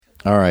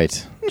All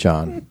right,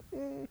 John.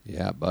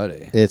 Yeah,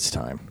 buddy. It's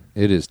time.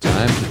 It is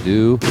time to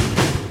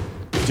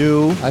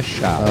do a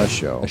show. A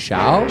show. A show?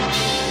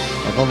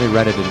 I've only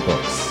read it in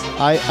books.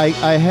 I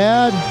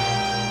had...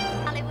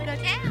 Hollywood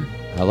Hotel.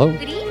 Hello?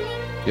 Good evening.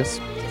 Yes.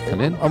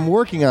 Come in. I'm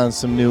working on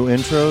some new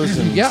intros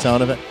and Yeah.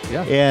 sound effects.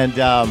 Yeah. And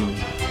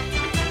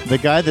the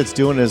guy that's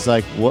doing it is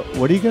like, what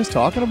are you guys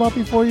talking about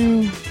before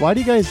you... Why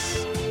do you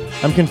guys...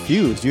 I'm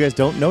confused. You guys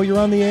don't know you're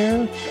on the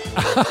air?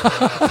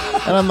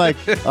 And I'm like,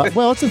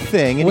 well, it's a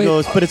thing. And Wait. he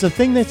goes, but it's a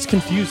thing that's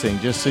confusing,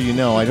 just so you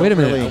know. I don't Wait a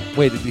minute. really...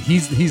 Wait,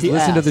 he's He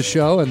listened to the asked.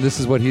 show, and this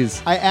is what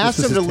he's... I asked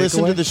this him was to his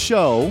listen to takeaway? the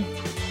show,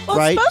 Well,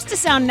 right? it's supposed to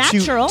sound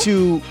natural.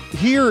 To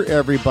hear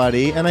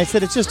everybody. And I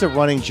said, it's just a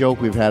running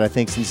joke we've had, I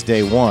think, since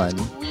day one.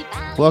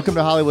 Welcome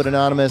to Hollywood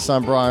Anonymous.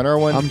 I'm Brian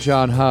Irwin. I'm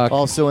John Huck.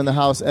 Also in the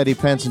house, Eddie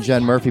Pence and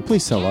Jen Murphy.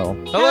 Please say hello.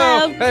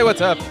 Hello. Hey,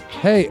 what's up?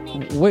 Hey,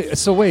 wait.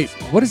 So wait,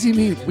 what does he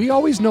mean? We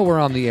always know we're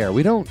on the air.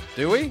 We don't...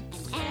 Do we?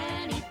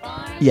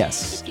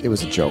 Yes, it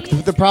was a joke.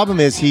 The problem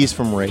is he's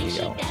from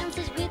radio.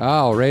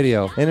 Oh,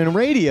 radio. And in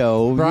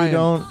radio, Brian, you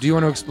don't... do you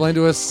want to explain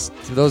to us,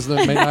 to those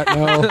that may not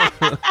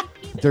know,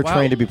 They're Wow.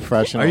 trained to be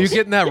professionals. Are you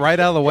getting that right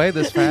out of the way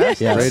this fast?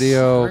 Yes.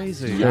 radio?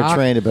 Crazy. They're Knock-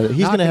 trained, but he's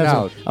knock going to it have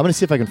some... out. I'm going to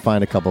see if I can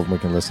find a couple of them we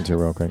can listen to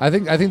real quick. I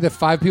think the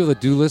 5 people that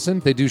do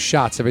listen, they do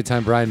shots every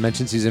time Brian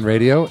mentions he's in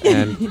radio,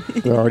 and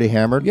They're already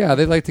hammered. yeah,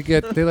 they like to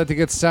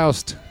get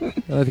soused.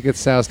 They like to get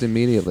soused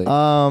immediately.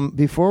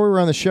 Before we were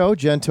on the show,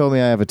 Jen told me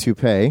I have a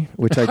toupee,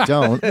 which I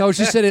don't. No,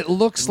 she said it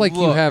looks like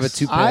you have a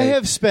toupee. I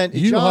have spent.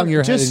 You John, hung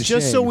your head in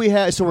just so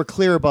shame. so we're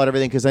clear about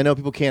everything because I know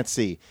people can't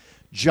see.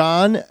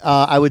 John,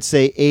 I would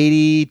say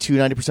 80 to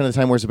 90% of the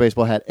time wears a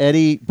baseball hat.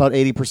 Eddie, about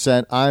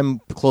 80%. I'm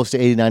close to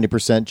 80,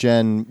 90%.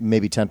 Jen,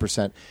 maybe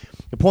 10%.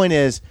 The point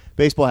is,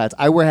 baseball hats.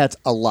 I wear hats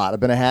a lot. I've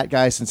been a hat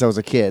guy since I was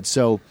a kid.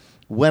 So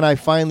when I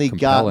finally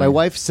Compelling. my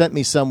wife sent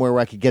me somewhere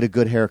where I could get a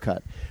good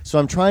haircut. So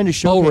I'm trying to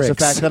showcase the Bo-Ricks.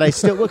 fact that I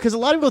still, because a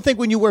lot of people think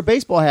when you wear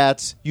baseball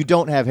hats, you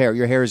don't have hair.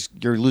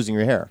 You're losing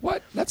your hair.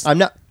 What? That's I'm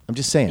not. I'm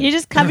just saying. You're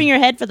just covering your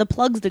head for the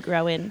plugs to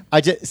grow in.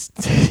 I just.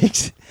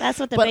 That's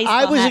what the But baseball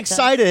I was hat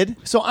excited,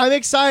 so I'm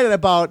excited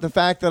about the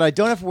fact that I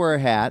don't have to wear a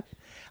hat.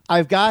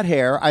 I've got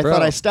hair. I Bro,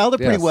 thought I styled it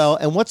pretty yes. well.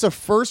 And what's the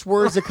first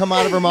words that come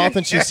out of her mouth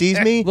when she sees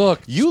me?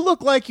 Look. You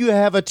look like you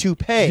have a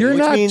toupee. you're which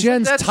not means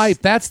Jen's type.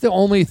 That's the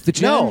only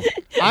Jen. No,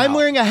 I'm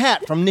wearing a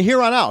hat from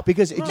here on out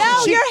because No,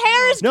 your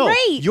hair is no,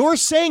 great. you're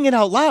saying it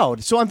out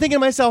loud. So I'm thinking to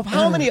myself,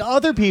 how many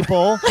other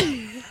people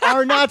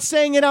are not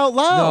saying it out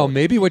loud? No,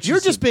 maybe what you're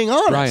she's- just being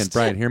honest.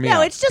 Brian, hear me No,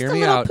 out. it's just hear a me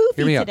little out. poofy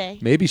Hear me today.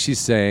 out. Maybe she's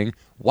saying,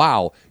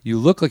 "Wow, you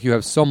look like you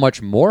have so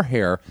much more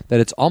hair that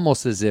it's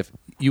almost as if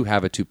you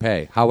have a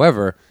toupee."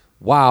 However,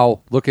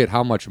 wow, look at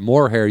how much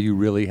more hair you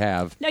really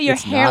have. No, your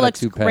It's hair not a looks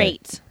toupee.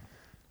 great.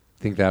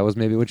 Think that was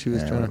maybe what she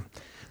was trying to.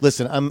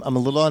 Listen, I'm a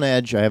little on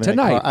edge. I haven't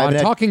Tonight had I on haven't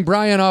had, Talking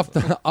Brian off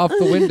the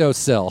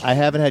windowsill. I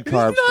haven't had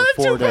carbs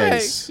for 4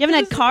 days. You haven't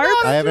had carbs?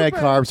 I haven't had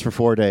carbs for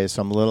 4 days,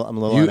 so I'm a little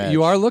on edge.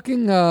 You are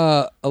looking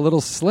a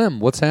little slim.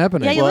 What's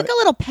happening? Yeah, you What? look a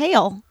little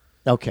pale.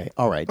 Okay,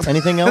 all right.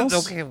 Anything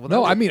else? Okay, well,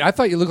 No, I mean I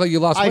thought you looked like you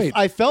lost weight.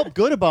 I felt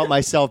good about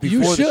myself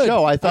You before the should.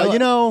 show. I thought,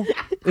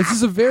 This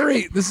is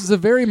a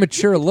very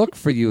mature look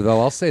for you,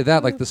 though. I'll say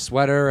that, like the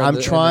sweater. And I'm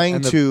the, trying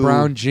and the to-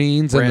 brown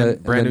jeans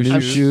and Brand the new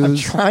new shoes. I'm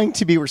shoes. trying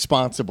to be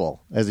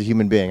responsible as a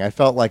human being. I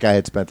felt like I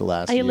had spent the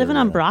last Are you year, living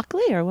on know.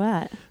 broccoli or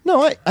what?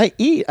 No, I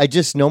eat. I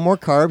just no more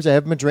carbs. I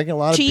haven't been drinking a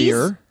lot Cheese?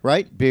 of beer.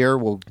 Right? Beer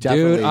will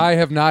definitely. Dude, I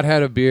have not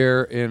had a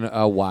beer in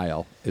a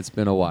while. It's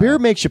been a while. Beer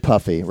makes you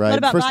puffy, right? What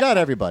about First, vodka? not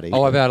everybody.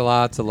 Oh, I've had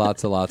lots of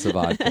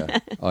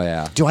vodka. Oh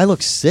yeah. Do I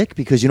look sick?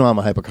 Because I'm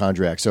a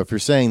hypochondriac. So if you're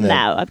saying that,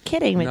 No, I'm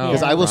kidding with No. you.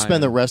 because I will Brian.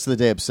 spend the rest of the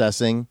day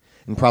obsessing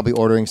and probably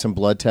ordering some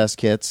blood test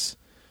kits.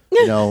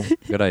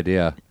 Good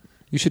idea.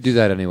 You should do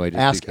that anyway. Just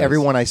Ask because.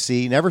 everyone I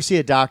see. Never see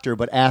a doctor,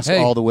 but ask Hey,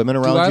 all the women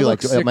do around I you.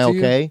 look Like, sick am I to you?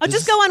 okay? Oh,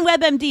 just go on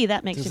WebMD.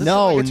 That makes you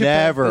No, like a toupee?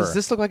 never. Does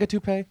this look like a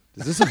toupee?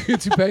 Does this look like a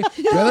toupee?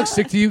 Do I look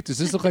sick to you? Does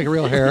this look like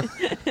real hair?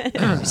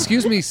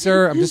 Excuse me,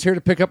 sir. I'm just here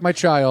to pick up my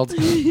child.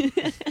 Can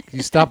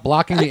you stop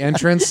blocking the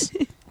entrance?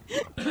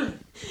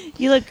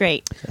 You look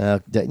great. No,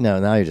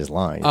 now you're just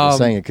lying. You're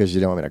saying it because you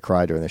don't want me to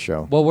cry during the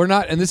show. Well, we're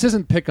not, and this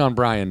isn't Pick on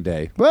Brian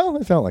Day. Well,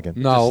 it felt like it.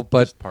 No,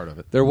 but part of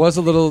it. there was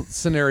a little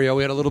scenario.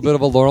 We had a little bit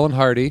of a Laurel and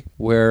Hardy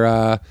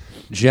where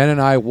Jen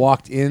and I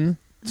walked in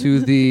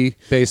to the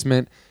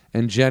basement,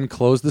 and Jen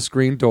closed the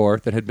screen door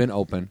that had been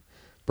open.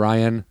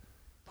 Brian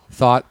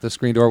thought the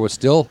screen door was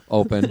still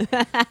open,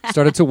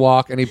 started to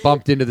walk, and he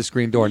bumped into the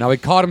screen door. Now he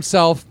caught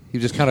himself. He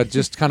just kind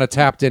of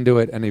tapped into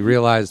it, and he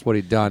realized what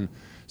he'd done.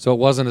 So it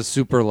wasn't a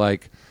super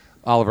like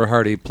Oliver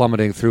Hardy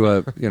plummeting through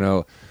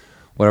a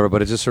whatever.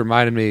 But it just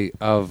reminded me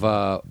of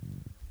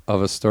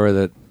a story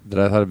that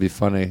I thought would be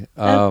funny.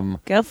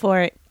 Go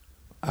for it.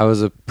 I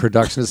was a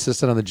production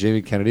assistant on the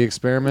Jamie Kennedy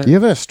Experiment. You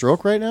having a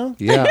stroke right now?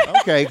 Yeah.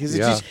 Okay, because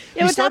Yeah.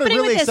 you what's started happening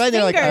really with his excited.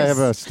 You're like, I fingers?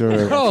 have a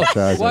stroke. Oh,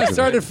 well, I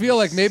started to feel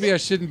like maybe I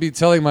shouldn't be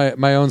telling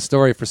my own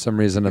story for some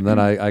reason, and then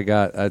I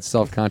got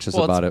self-conscious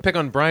Well, about it's it. pick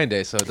on Brian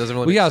Day, so it doesn't really.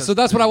 Well, make yeah, sense so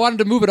that's what I wanted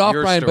to move it off,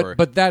 your Brian. story.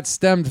 But that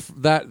stemmed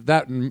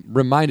that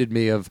reminded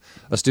me of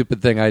a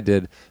stupid thing I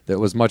did that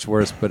was much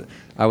worse. But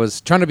I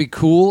was trying to be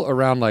cool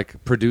around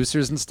like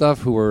producers and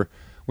stuff who were.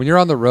 When you're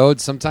on the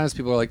road, sometimes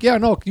people are like, "Yeah,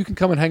 no, you can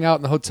come and hang out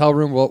in the hotel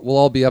room. We'll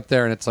all be up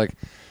there." And it's like,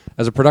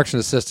 as a production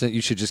assistant,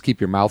 you should just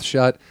keep your mouth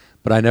shut.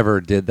 But I never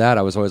did that.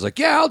 I was always like,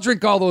 "Yeah, I'll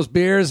drink all those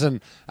beers,"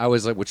 and I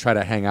always like would try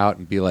to hang out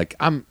and be like,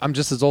 "I'm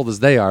just as old as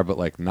they are," but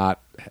like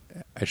not.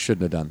 I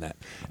shouldn't have done that.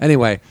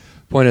 Anyway,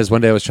 point is, one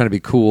day I was trying to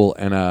be cool,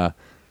 and I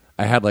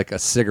had like a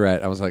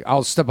cigarette. I was like,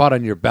 "I'll step out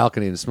on your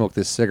balcony and smoke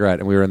this cigarette."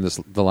 And we were in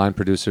the line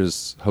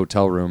producer's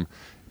hotel room,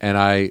 and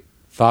I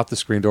thought the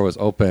screen door was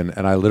open,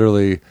 and I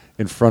literally,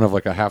 in front of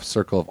like a half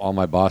circle of all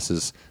my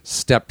bosses,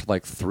 stepped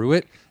like through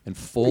it and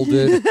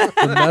folded.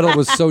 The metal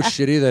was so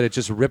shitty that it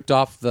just ripped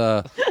off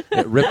the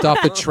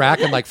track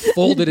and like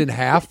folded in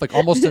half like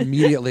almost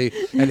immediately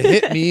and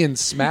hit me and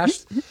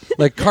smashed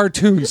like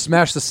cartoon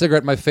smashed the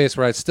cigarette in my face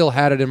where I still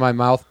had it in my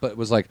mouth, but it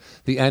was like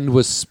the end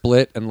was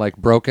split and like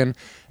broken.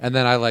 And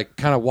then I like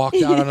kind of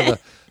walked out onto the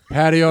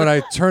patio and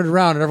I turned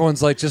around and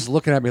everyone's like just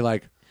looking at me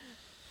like,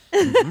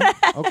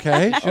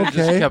 okay. Just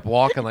kept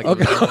walking like it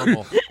was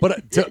normal.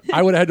 But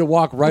I would have had to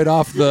walk right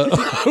off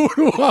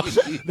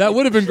the. That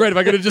would have been great if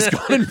I could have just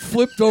gone and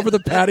flipped over the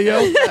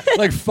patio,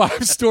 like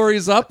 5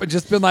 stories up, and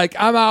just been like,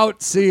 "I'm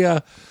out. See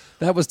ya."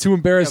 That was too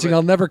embarrassing. Yeah,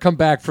 I'll never come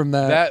back from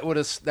that.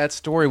 That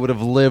story would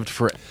have lived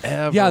forever.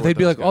 Yeah, they'd with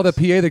be those like, "Oh, the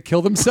guys. PA that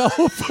killed himself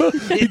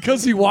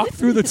because he walked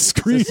through the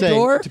screen Saying,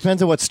 door."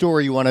 depends on what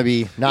story you want to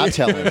be not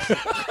telling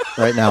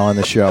right now on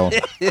the show.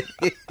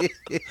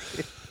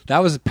 That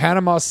was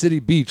Panama City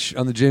Beach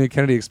on the Jamie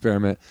Kennedy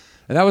Experiment,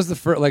 and that was the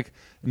first. Like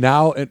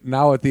now at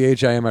the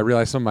age I am, I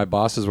realize some of my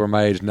bosses were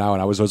my age now,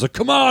 and I was always like,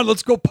 "Come on,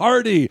 let's go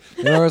party."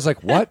 And I was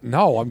like, "What?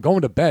 No, I'm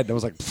going to bed." And I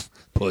was like,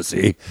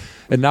 "Pussy."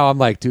 And now I'm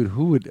like, "Dude,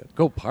 who would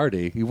go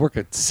party? You work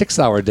a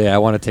 6-hour day. I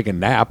want to take a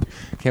nap.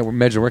 Can't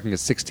imagine working a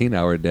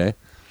 16-hour day."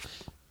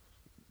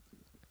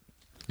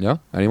 No,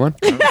 anyone?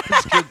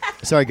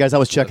 Sorry, guys, I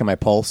was checking my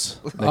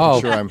pulse, making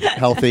sure I'm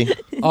healthy.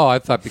 Oh, I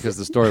thought because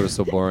the story was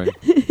so boring.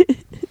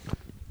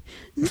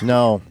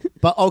 No,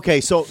 but okay.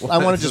 So I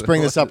want to just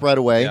bring this up right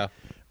away.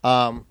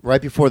 Yeah.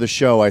 Right before the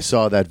show, I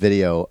saw that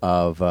video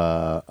of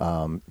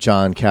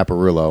John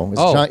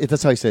Caparulo.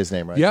 That's how you say his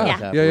name, right? Yeah.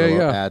 John Yeah.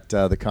 Caparulo At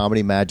the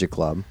Comedy Magic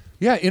Club.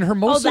 Yeah, in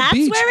Hermosa that's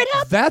Beach. where it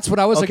happened? That's what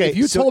I was Okay, like. If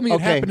you so- told me it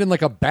okay. happened in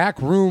like a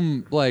back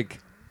room, like.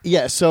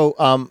 Yeah. So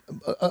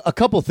a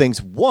couple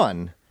things.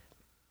 One,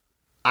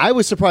 I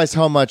was surprised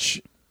how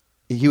much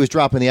he was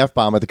dropping the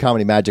F-bomb at the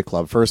Comedy Magic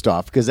Club, first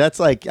off, because that's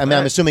like, I mean,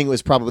 I'm assuming it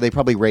was they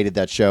probably rated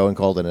that show and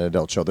called it an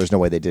adult show. There's no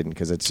way they didn't,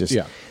 because it's just,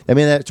 Yeah. I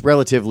mean, that's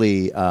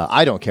relatively,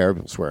 I don't care if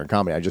people swear in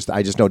comedy. I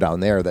just know down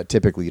there that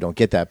typically you don't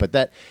get that. But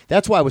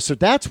that's why I was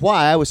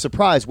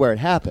surprised where it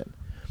happened.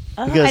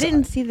 Oh, Because- I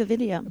didn't see the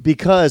video.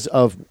 Because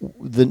of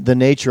the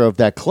nature of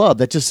that club,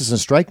 that just doesn't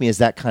strike me as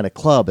that kind of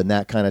club and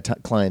that kind of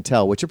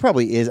clientele, which it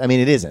probably is. I mean,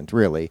 it isn't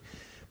really.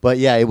 But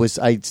yeah, it was.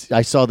 I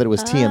saw that it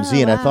was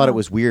TMZ, and I thought it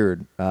was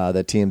weird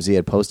that TMZ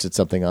had posted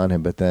something on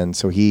him. But then,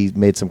 so he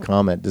made some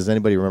comment. Does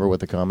anybody remember what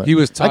the comment? He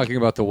was talking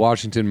about the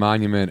Washington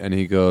Monument, and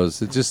he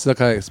goes, "It just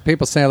looks like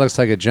people say it looks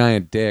like a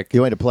giant dick."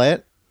 You want to play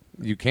it?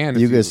 You can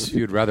You if, guys- if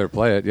you'd rather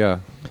play it. Yeah,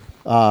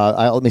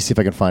 Let me see if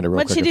I can find it real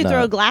What'd quick. she If do? Throw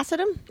a not- glass at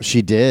him?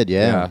 She did.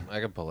 Yeah.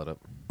 I can pull it up.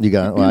 You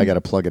got. Well, I got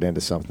to plug it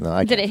into something.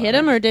 I Did can't it find hit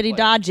him or did he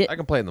dodge it? I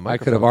can play in the I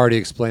microphone. could have already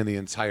explained the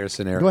entire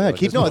scenario. Go ahead. at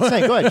Keep this no. It's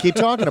saying. Go ahead. Keep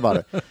talking about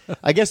it.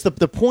 I guess the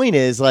point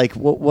is like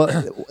what He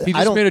I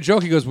just don't. made a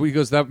joke. He goes,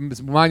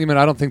 that monument,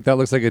 I don't think that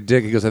looks like a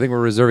dick. He goes, I think we're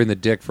reserving the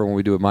dick for when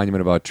we do a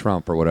monument about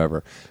Trump or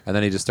whatever. And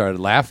then he just started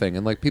laughing,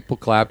 and like people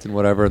clapped and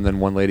whatever. And then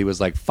one lady was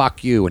like,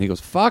 "Fuck you," and he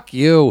goes, "Fuck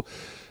you."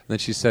 And then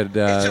she said,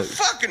 It's a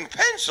fucking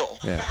pencil.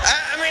 Yeah.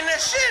 I mean,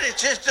 that's it.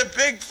 It's just a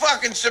big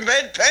fucking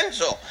cement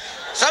pencil.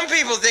 Some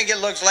people think it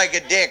looks like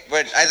a dick,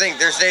 but I think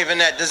they're saving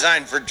that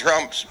design for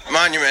Trump's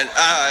monument.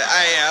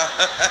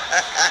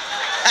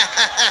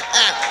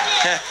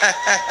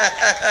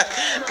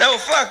 No,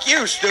 fuck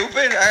you,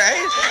 stupid. All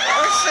right.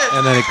 Oh, shit.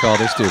 and then he called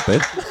her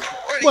stupid.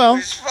 What are Well, you,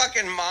 his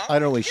fucking mom? I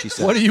don't know what she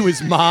said. What are you,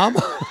 his mom?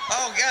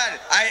 Oh God!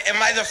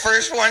 Am I the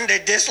first one to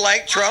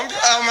dislike Trump?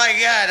 Oh my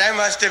God! I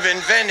must have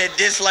invented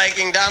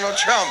disliking Donald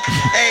Trump.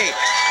 Hey,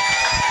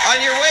 on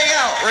your way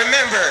out,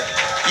 remember,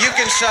 you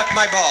can suck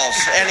my balls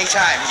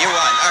anytime you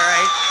want. All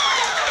right?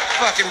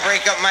 Fucking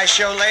break up my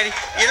show, lady.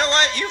 You know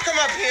what? You come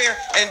up here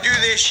and do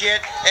this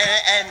shit,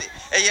 and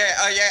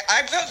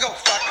I will go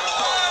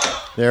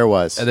fuck. There it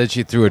was And then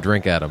she threw a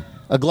drink at him.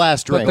 a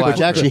glass drink, glass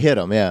which actually drink. hit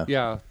him. Yeah.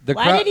 Yeah. The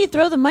Why crowd- did he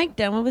throw the mic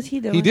down? What was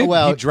he doing? He did.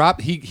 Well- he dropped.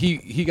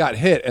 He got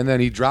hit, and then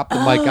he dropped the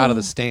mic out of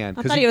the stand.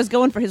 I 'cause thought he was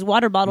going for his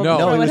water bottle. No,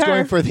 to throw No, he at was her.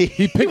 going for the.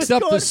 He picks was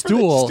up going the for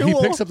stool. He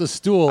picks up the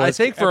stool. I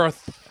think for a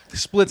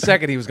split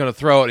second he was going to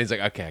throw it, and he's like,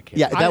 okay, I can't.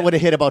 Yeah, that would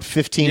have hit about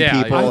 15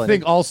 Yeah, people. I and-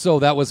 think also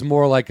that was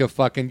more like a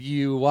fucking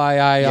you, why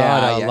I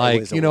oughta, yeah, it like,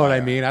 was a you know what I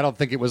why. mean? I don't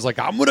think it was like,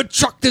 I'm going to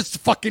chuck this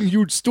fucking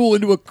huge stool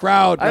into a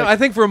crowd. Like, I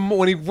think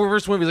when he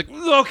first went, he was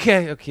like,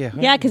 okay.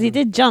 Yeah, because he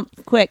did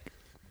jump quick.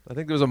 I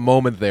think there was a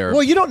moment there.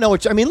 Well, you don't know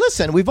what. I mean,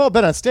 listen, we've all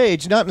been on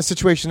stage, not in a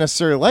situation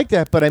necessarily like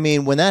that, but I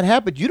mean, when that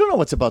happened, you don't know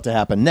what's about to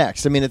happen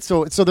next. I mean, it's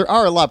so there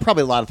are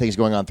probably a lot of things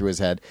going on through his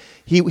head.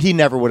 He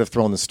never would have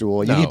thrown the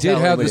stool. he did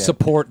have the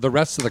support. The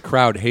rest of the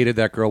crowd hated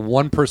that girl.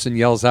 One person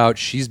yells out,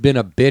 "She's been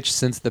a bitch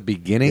since the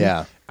beginning."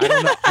 Yeah. I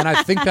don't know, and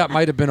I think that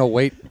might have been a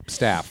wait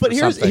staff. But or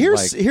here's something,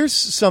 like- here's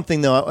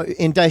something though.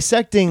 In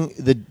dissecting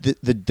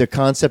the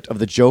concept of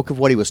the joke of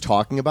what he was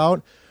talking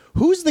about,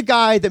 who's the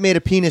guy that made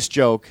a penis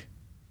joke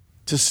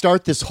to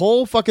start this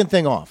whole fucking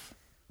thing off?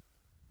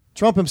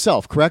 Trump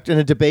himself, correct? In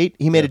a debate,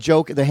 he made a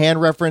joke, the hand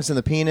reference and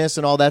the penis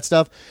and all that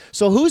stuff.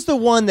 So who's the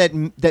one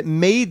that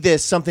made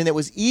this something that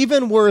was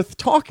even worth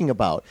talking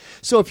about?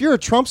 So if you're a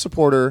Trump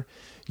supporter,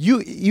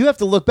 you have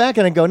to look back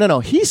and go,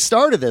 no, he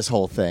started this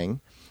whole thing.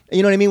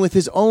 You know what I mean? With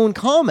his own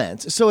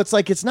comments. So it's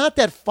like, it's not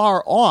that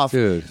far off.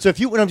 Dude. So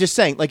what I'm just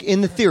saying, like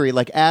in the theory,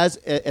 like as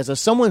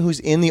someone who's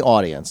in the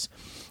audience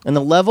and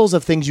the levels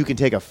of things you can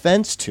take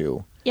offense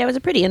to. Yeah, it was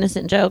a pretty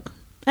innocent joke.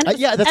 And it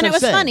was, yeah, that's and what it I'm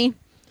was saying. funny.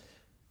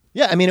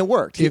 Yeah, I mean, it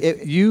worked.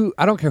 if you,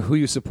 I don't care who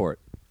you support.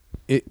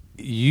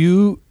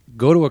 You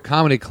go to a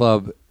comedy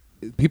club,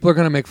 people are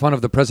going to make fun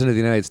of the president of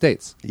the United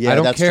States. Yeah, I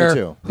don't that's care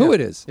true, too. who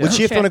it is. Would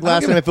she have thrown a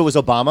glass at him if it was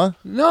Obama?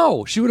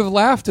 No, she would have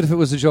laughed if it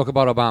was a joke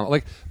about Obama.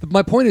 Like,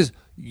 my point is,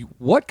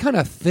 what kind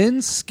of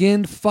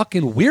thin-skinned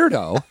fucking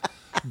weirdo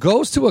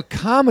goes to a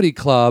comedy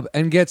club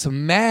and gets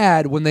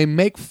mad when they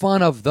make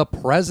fun of the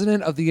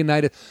president of the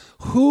United?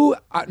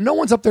 No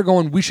one's up there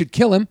going, we should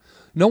kill him.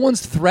 No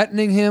one's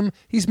threatening him.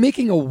 He's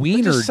making a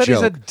wiener just said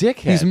joke. he's a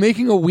dickhead. He's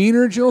making a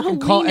wiener joke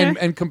wiener.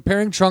 and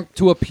comparing Trump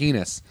to a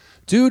penis.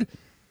 Dude,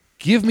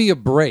 give me a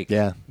break.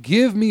 Yeah.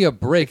 Give me a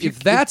break. If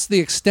that's the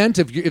extent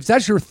of if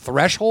that's your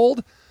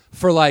threshold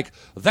for like,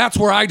 that's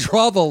where I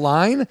draw the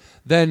line,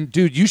 then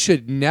dude, you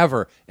should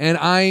never, and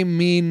I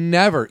mean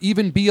never,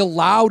 even be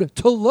allowed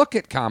to look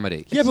at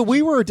comedy. Yeah, but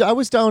I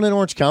was down in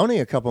Orange County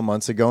a couple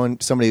months ago,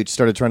 and somebody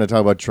started trying to talk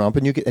about Trump,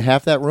 and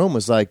half that room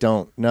was like,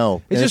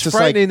 no. It's And just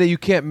frightening that you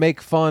can't make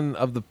fun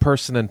of the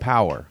person in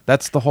power.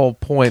 That's the whole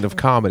point of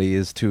comedy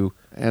is to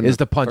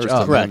punch First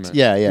up. Correct.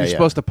 Yeah, You're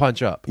supposed to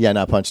punch up. Yeah,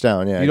 not punch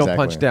down. Yeah, You don't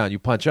exactly. punch down. You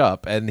punch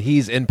up. And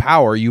he's in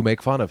power. You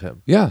make fun of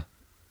him. Yeah.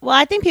 Well,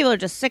 I think people are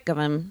just sick of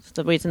him. It's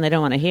the reason they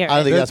don't want to hear I don't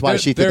it. think that's why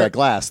she threw They're- that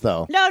glass,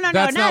 though. No,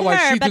 That's not why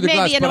her, she but threw the maybe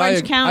glass, in but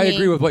Orange County. I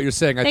agree with what you're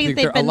saying. I think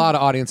they've a been- lot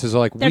of audiences are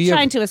like, They're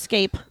trying to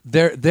escape.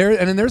 and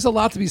then there's a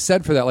lot to be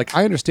said for that. Like,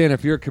 I understand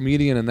if you're a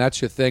comedian and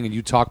that's your thing and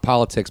you talk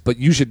politics, but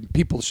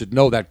people should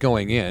know that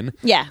going in.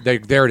 Yeah. They're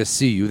there to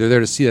see you. They're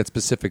there to see that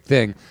specific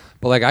thing.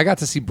 But like, I got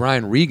to see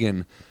Brian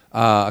Regan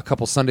a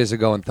couple Sundays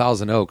ago in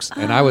Thousand Oaks,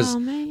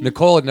 and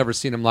Nicole had never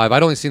seen him live.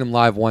 I'd only seen him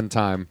live one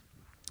time,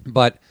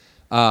 but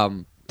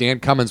Dan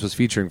Cummins was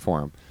featuring for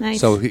him. Nice.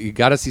 So he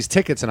got us these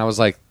tickets, and I was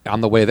like,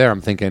 on the way there,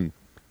 I'm thinking,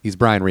 he's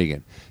Brian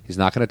Regan. He's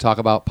not going to talk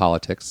about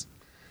politics.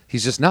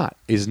 He's just not.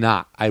 He's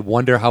not. I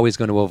wonder how he's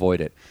going to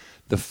avoid it.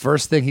 The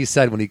first thing he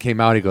said when he came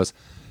out, he goes,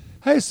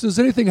 "Hey, so has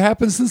anything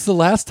happened since the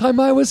last time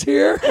I was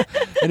here?"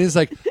 And he's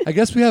like, "I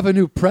guess we have a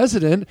new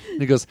president."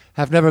 And he goes,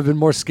 "I've never been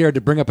more scared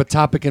to bring up a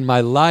topic in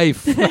my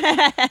life." And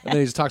then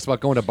he just talks about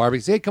going to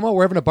barbecues. Hey, come on,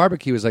 we're having a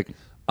barbecue. He's like,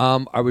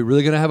 are we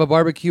really going to have a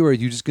barbecue, or are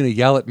you just going to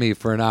yell at me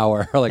for an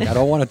hour? Like, I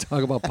don't want to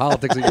talk about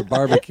politics at your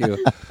barbecue.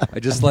 I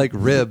just like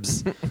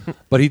ribs.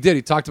 But he did.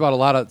 He talked about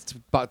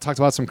talked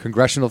about some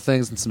congressional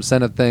things and some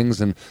Senate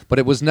things, but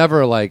it was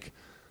never like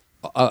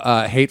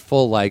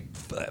hateful. Like,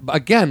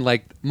 again,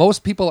 like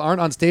most people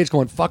aren't on stage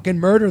going fucking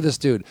murder this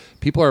dude.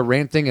 People are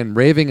ranting and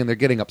raving, and they're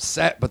getting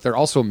upset, but they're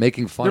also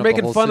making fun. They're of the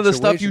making whole fun of the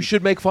stuff situation. you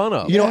should make fun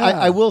of. You know, Yeah.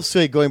 I will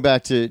say, going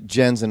back to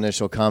Jen's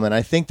initial comment,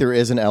 I think there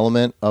is an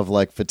element of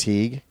like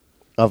fatigue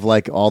of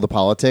like all the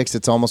politics.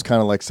 It's almost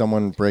kind of like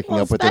someone breaking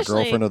Well, up with their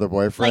especially, girlfriend or their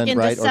boyfriend, like in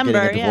right? December,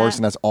 or getting a divorce, yeah.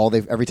 and that's all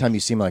they've. Every time you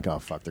see them, like, oh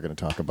fuck, they're going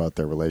to talk about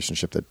their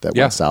relationship that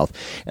Yeah. went south,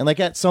 and like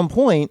at some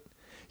point.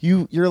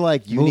 You're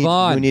like you Move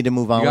on. need to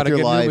move on You with gotta your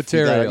get new life.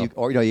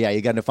 material.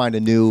 You got to find a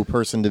new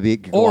person to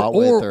go out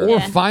with. Or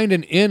find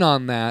an in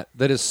on that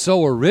is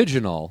so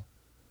original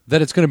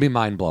that it's going to be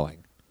mind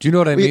blowing. Do you know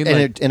what I mean?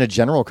 In a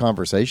general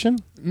conversation?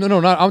 No,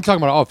 not. I'm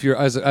talking about if you're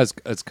as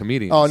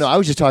comedians. Oh no, I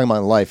was just talking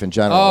about life in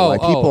general. Oh,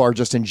 people are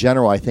just in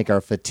general, I think,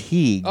 are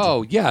fatigued.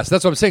 Oh yes,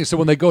 that's what I'm saying. So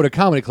when they go to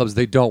comedy clubs,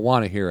 they don't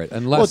want to hear it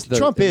unless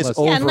Trump is unless-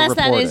 over- Yeah, unless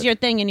that Overreported. is your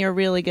thing and you're a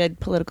really good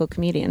political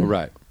comedian.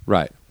 Right.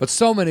 But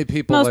so many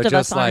people Most are of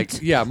just us like,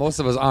 aren't. yeah, most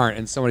of us aren't,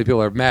 and so many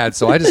people are mad.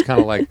 So I just kind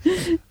of like,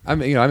 I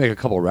mean, I make a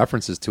couple of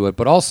references to it,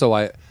 but also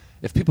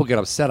if people get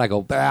upset, I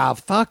go,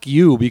 fuck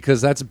you, because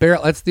that's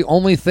the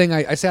only thing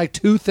I say. Like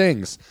two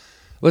things.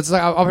 It's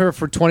like I'm here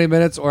for 20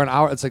 minutes or an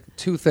hour. It's like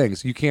two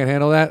things. You can't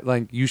handle that.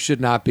 Like you should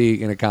not be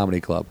in a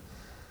comedy club.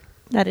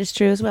 That is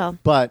true as well.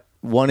 But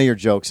one of your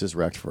jokes is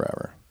wrecked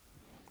forever.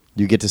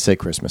 You get to say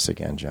Christmas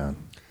again, John.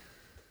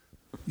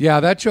 Yeah,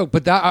 that joke.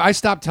 But I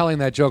stopped telling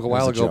that joke a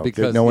while It was a ago joke.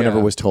 because no one yeah. ever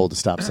was told to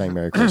stop saying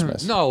Merry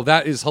Christmas. No,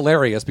 that is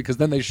hilarious because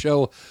then they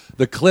show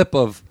the clip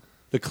of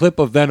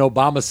then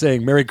Obama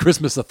saying Merry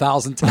Christmas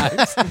 1,000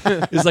 times.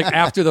 Is like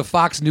after the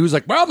Fox News,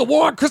 like, well, the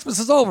war on Christmas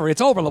is over.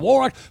 It's over. The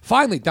war on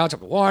finally down to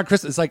the war on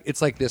Christmas.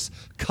 It's like this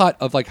cut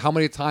of like how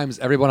many times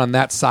everyone on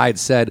that side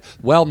said,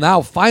 well, now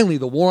finally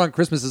the war on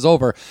Christmas is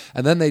over.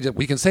 And then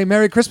we can say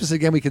Merry Christmas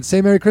again. We can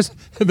say Merry Christmas.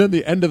 And then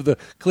the end of the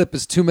clip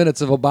is 2 minutes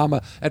of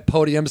Obama at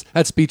podiums,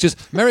 at speeches.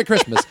 Merry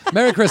Christmas,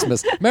 Merry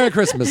Christmas, Merry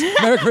Christmas,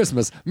 Merry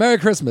Christmas, Merry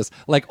Christmas.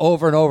 Like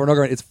over and over and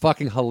over again. It's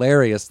fucking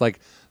hilarious.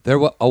 Like, there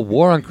was a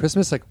war on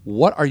Christmas. Like,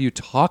 what are you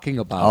talking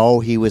about? Oh,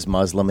 he was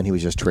Muslim and he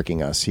was just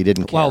tricking us. He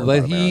didn't care. well,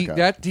 about he's I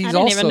America. didn't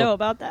also. even know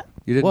about that.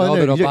 You didn't Well,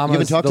 know no, that you Obama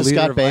haven't is talked the to leader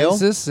Scott of Baio?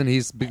 ISIS, and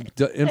he's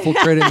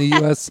infiltrating the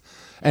U.S.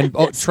 And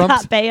Trump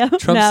Baio?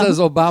 Trump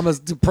No.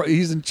 says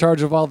he's in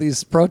charge of all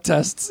these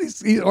protests.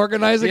 He's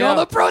organizing all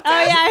the protests.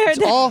 Oh, yeah, I heard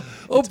that. All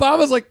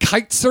Obama's like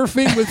kite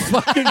surfing with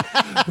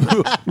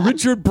fucking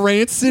Richard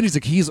Branson. He's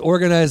like he's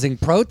organizing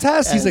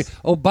protests. He's like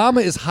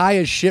Obama is high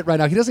as shit right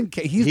now. He doesn't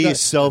care. He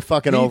is so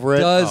fucking over it.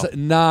 He does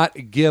not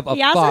give a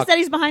He also fuck. said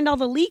he's behind all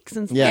the leaks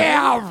and stuff. Yeah.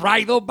 Yeah,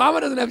 right. Obama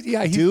doesn't have.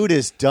 Yeah, he's Dude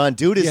is done.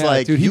 Dude is Yeah,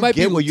 like, dude, he you might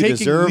get be what you taking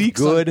deserve.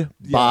 leaks on-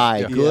 Goodbye.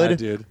 Yeah. Good Yeah,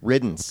 dude.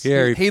 riddance.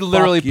 Gary, He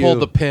literally fuck pulled you.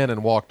 the pin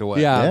and walked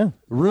away. Yeah. Yeah.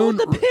 Ruin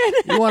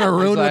You want to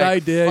ruin He's what like, I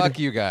did. Fuck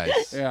you guys.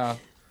 Yeah.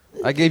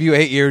 I gave you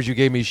 8 years. You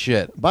gave me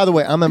shit. By the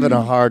way, I'm having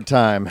a hard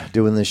time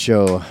doing this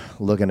show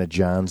looking at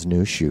John's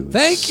new shoes.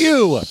 Thank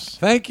you.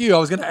 Thank you. I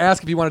was going to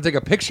ask if you want to take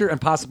a picture and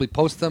possibly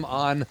post them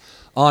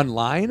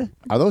online.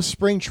 Are those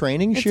spring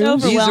training It's shoes?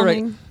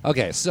 overwhelming.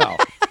 Okay, so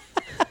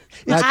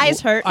My eyes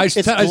hurt. I It's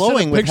sent a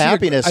glowing with picture to-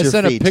 happiness, I your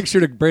sent feet. a picture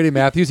to Brady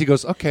Matthews. He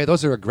goes, "Okay,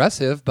 those are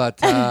aggressive, but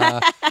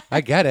I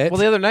get it." Well,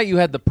 the other night you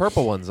had the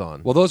purple ones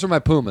on. Well, those are my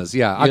Pumas.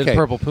 Yeah, You had okay.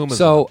 purple Pumas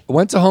So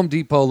went to Home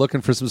Depot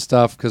looking for some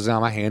stuff because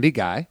I'm a handy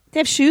guy. They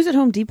have shoes at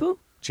Home Depot?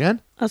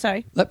 Jen, Oh,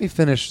 sorry. let me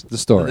finish the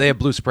story. They have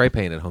blue spray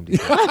paint at Home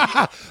Depot.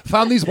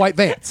 Found these white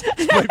Vans.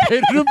 I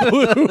painted them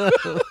blue.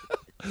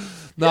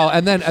 No,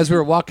 and then as we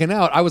were walking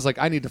out, I was like,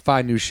 I need to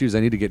find new shoes. I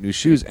need to get new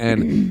shoes.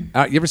 And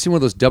you ever seen one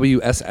of those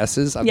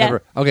WSSs? I've Yeah.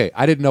 never. Okay,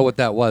 I didn't know what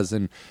that was.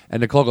 And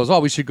Nicole goes, oh,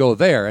 we should go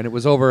there. And it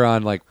was over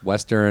on like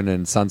Western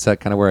and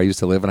Sunset, kind of where I used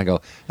to live. And I go,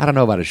 I don't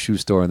know about a shoe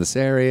store in this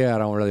area. I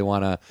don't really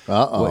want to.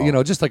 Uh-oh. Well, you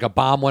know, just like a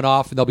bomb went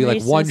off and there'll be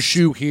like one Racist.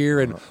 shoe here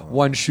and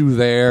one shoe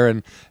there.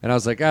 And I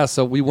was like,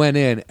 so we went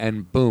in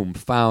and boom,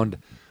 found.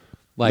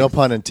 Like, No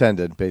pun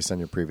intended, based on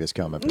your previous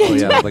comment. oh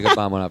yeah, like a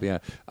bomb went up. Yeah,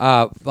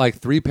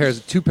 like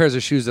two pairs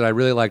of shoes that I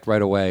really liked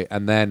right away.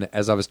 And then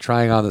as I was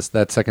trying on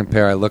that second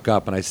pair, I look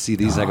up and I see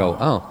these. And I go,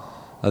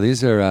 oh,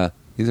 these are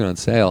on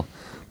sale.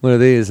 What are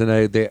these? And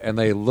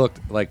they looked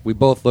like we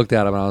both looked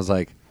at them, and I was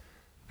like,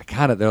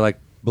 they're like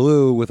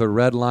blue with a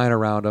red line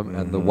around them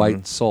and the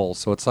white sole.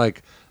 So it's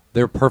like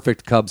they're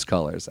perfect Cubs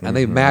colors, and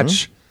they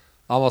match.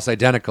 Almost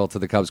identical to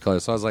the Cubs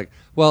colors. So I was like,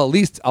 well, at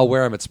least I'll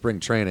wear them at spring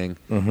training.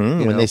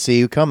 When they see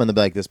you coming, they'll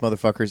be like, this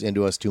motherfucker's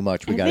into us too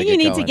much. We I got to think get you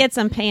need going. to get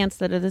some pants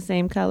that are the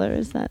same color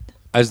as that.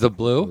 As the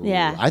blue?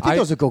 Yeah. I think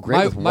those would go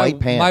great with white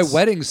pants. My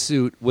wedding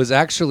suit was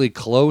actually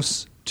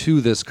close to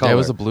this color. Yeah, it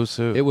was a blue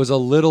suit. It was a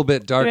little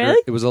bit darker.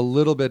 Really? It was a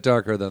little bit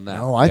darker than that.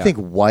 No, I Yeah. think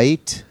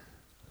white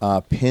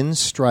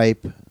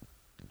pinstripe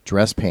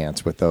dress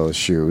pants with those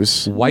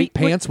shoes. white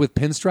pants with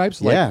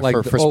pinstripes. Like, Yeah, like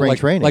for spring like,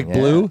 training. like Yeah,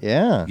 blue.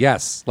 yeah.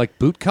 Yes, like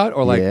boot cut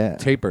or like Yeah.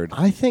 tapered.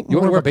 I think you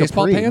more want to of wear a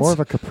baseball capri, pants. more of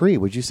a capri.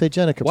 Would you say,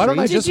 Jenna, capri? Why don't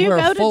I Did just you wear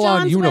go a to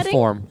full-on John's wedding?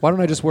 uniform? Why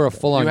don't I just wear a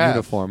full-on You have.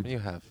 uniform? You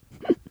have.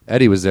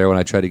 Eddie was there when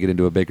I tried to get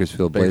into a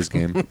Bakersfield Blaze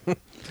game.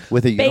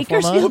 with a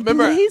uniform on? Bakersfield.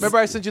 Remember, Please? remember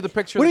I sent you the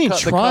picture What of do you the mean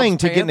Cu- the trying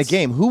Cubs to get in the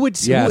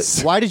pants? game?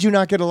 Yes. Why did you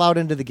not get allowed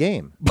into the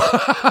game?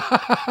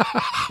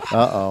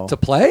 Uh-oh. To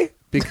play?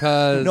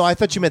 Because No, I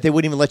thought you meant they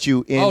wouldn't even let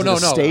you into the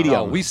stadium.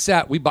 No. We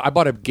sat. I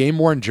bought a game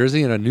worn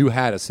jersey and a new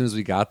hat as soon as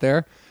we got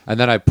there, and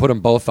then I put them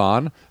both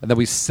on, and then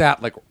we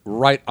sat like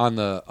right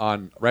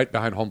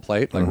behind home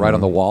plate, like right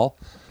on the wall,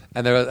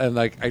 and I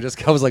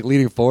was like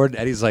leaning forward, and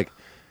Eddie's like,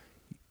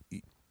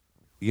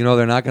 you know,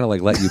 they're not going to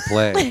like let you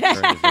play or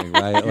anything,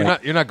 right?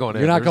 Like, You're not going in.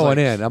 You're not There's going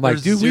like- in. I'm like,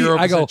 there's dude,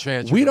 I go, 0%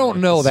 chance we you're don't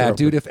going know in. that,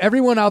 dude. If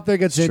everyone out there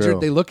gets injured, true.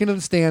 they look into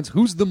the stands.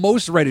 Who's the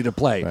most ready to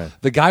play? Right.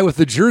 The guy with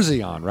the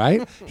jersey on,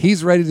 right?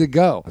 He's ready to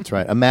go. That's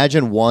right.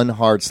 Imagine one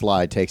hard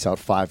slide takes out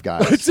 5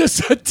 guys. It's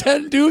just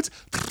 10 dudes.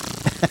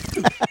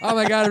 Oh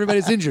my God,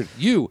 everybody's injured.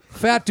 You,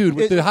 fat dude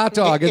with the hot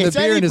dog and the Does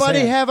beer in his anybody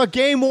hand. have a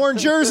game-worn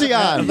jersey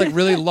on? Like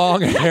really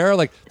long hair.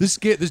 Like this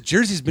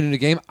jersey's been in a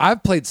game.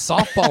 I've played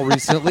softball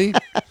recently.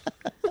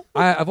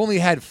 I've only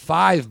had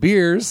 5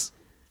 beers.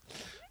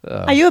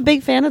 Are you a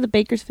big fan of the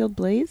Bakersfield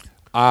Blaze?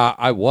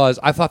 I was.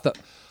 I thought that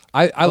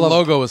I The love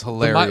logo is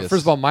hilarious.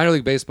 First of all, minor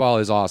league baseball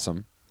is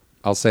awesome.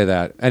 I'll say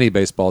that. Any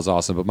baseball is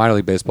awesome, but minor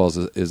league baseball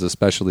is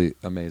especially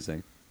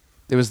amazing.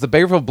 It was the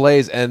Bakersfield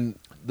Blaze and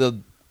the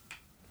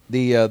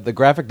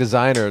graphic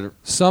designer.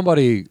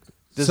 Somebody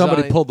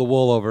Design- pulled the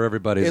wool over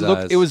everybody's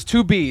eyes. It was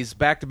 2 B's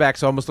back to back,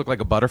 so it almost looked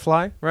like a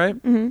butterfly, right?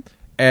 Mm-hmm.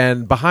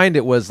 And behind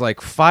it was like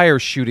fire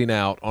shooting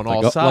out on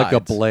all sides. like a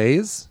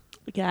blaze.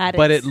 Got it.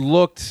 But it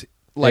looked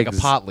like a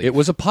pot leaf. It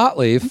was a pot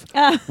leaf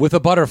with a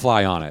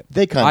butterfly on it.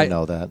 They kind I- of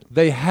know that.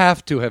 They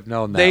have to have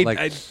known that. They-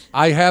 Like,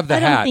 I have the I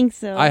don't hat. think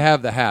so. I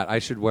have the hat.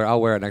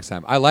 I'll wear it next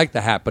time. I like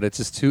the hat, but it's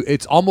just too.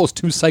 It's almost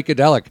too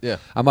psychedelic. Yeah.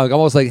 I'm like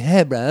almost like,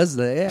 hey, bros.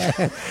 Yeah.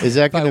 Is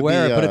that If I going to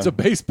wear be? it, but it's a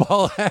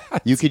baseball hat.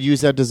 You could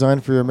use that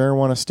design for your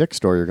marijuana stick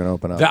store you're going to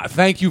open up.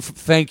 Thank you.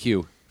 Thank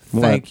you.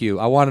 What? Thank you.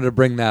 I wanted to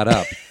bring that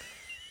up.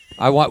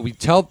 We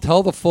tell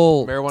the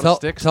full Marijuana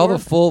stick tell store?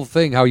 the full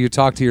thing how you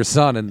talked to your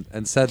son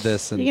and said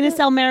this. And You're gonna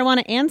sell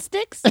marijuana and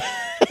sticks,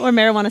 or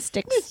marijuana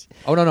sticks?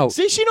 oh no.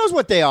 See, she knows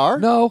what they are.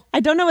 No. I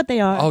don't know what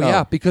they are. Oh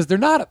yeah, because they're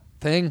not a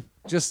thing.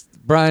 Just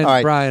Brian. All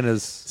right. Brian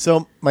is.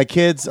 So my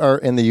kids are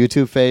in the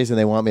YouTube phase, and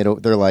they want me to.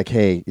 They're like,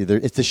 "Hey,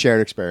 it's a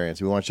shared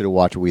experience. We want you to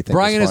watch what we think."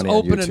 Brian is is funny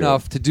on open YouTube."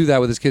 enough to do that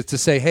with his kids to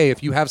say, "Hey,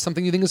 if you have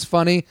something you think is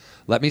funny,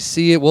 let me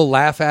see it. We'll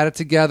laugh at it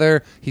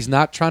together." He's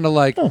not trying to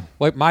like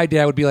my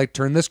dad would be like,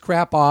 "Turn this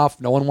crap off.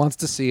 No one wants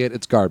to see it.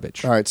 It's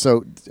garbage." All right,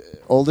 so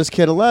oldest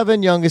kid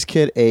 11, youngest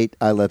kid 8.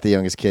 I let the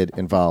youngest kid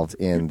involved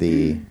in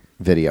the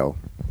video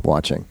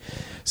watching.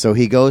 So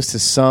he goes to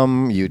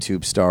some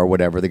YouTube star,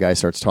 whatever. The guy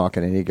starts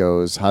talking, and he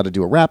goes, "How to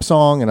do a rap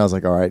song?" And I was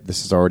like, "All right,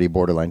 this is already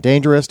borderline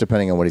dangerous,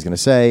 depending on what he's going to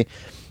say."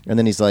 And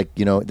then he's like,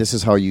 "This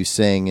is how you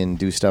sing and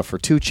do stuff for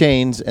 2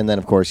 Chainz." And then,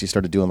 of course, he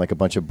started doing like a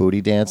bunch of booty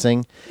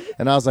dancing.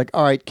 And I was like,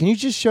 "All right, can you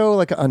just show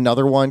like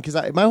another one?"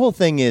 Because my whole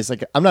thing is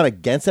like, I'm not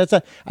against that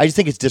stuff. I just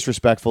think it's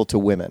disrespectful to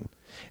women.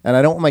 And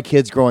I don't want my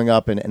kids growing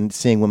up and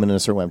seeing women in a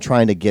certain way. I'm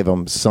trying to give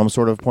them some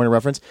sort of point of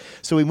reference.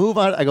 So we move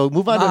on. I go,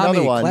 move on to another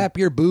Mommy, one. clap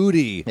your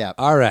booty. Yeah.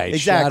 All right.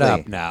 Exactly. Shut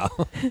up now.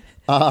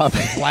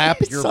 Clap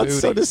your Sounds booty.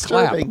 so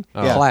disturbing.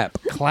 Clap. Yeah. Clap.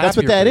 Clap That's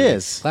what your that booty.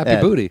 is. Clap your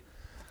Ed. booty.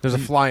 There's a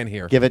fly in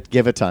here. Give it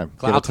time.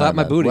 Give I'll it time, clap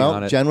my Ed. booty Well,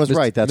 on it. Jen was Mr.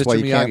 right. That's why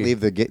Mr. you can't Miyagi.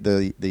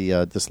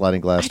 leave the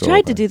sliding glass I door tried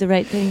open. to do the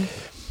right thing.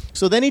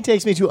 So then he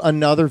takes me to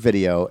another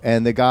video,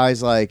 and the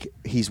guy's like,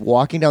 he's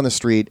walking down the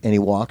street, and he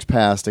walks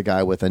past a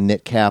guy with a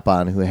knit cap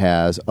on who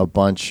has a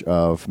bunch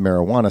of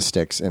marijuana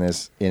sticks in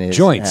his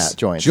Joints. hat.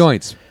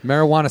 Joints.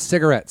 Marijuana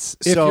cigarettes.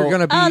 If So- you're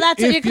gonna be, Oh,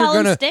 that's what if you're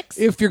calling gonna, sticks?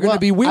 If you're gonna Well,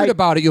 be weird I-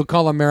 about it, you'll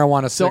call them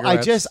marijuana So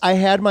cigarettes. I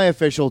had my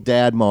official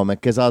dad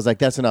moment because I was like,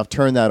 "That's enough.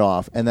 Turn that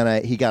off." And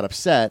then he got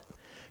upset.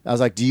 I was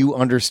like, "Do you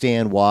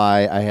understand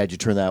why I had you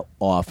turn that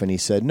off?" And he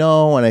said,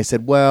 "No." And I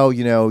said, "Well,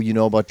 you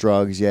know about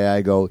drugs, yeah."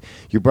 I go,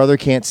 "Your brother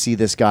can't see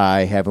this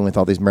guy having with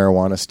all these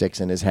marijuana sticks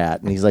in his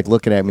hat." And he's like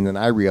looking at me, and then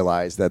I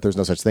realized that there's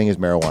no such thing as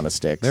marijuana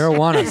sticks.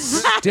 marijuana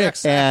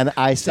sticks. And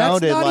I That's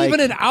sounded not like even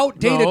an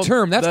outdated No,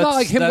 term. That's not that's-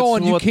 like him that's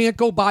going, you what- can't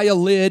go buy a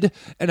lid,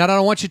 and I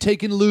don't want you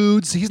taking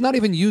lewds. He's not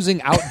even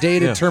using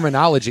outdated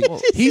terminology.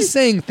 He's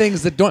saying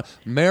things that don't.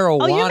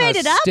 Marijuana Oh, you made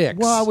it up? sticks.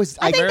 Well,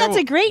 I think that's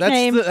a great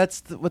name.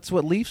 That's what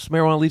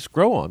marijuana leaves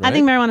grow on. I right?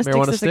 think marijuana sticks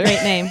is a sticks.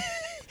 great name.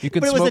 You can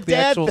but it was smoke a the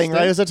dad actual thing, stick.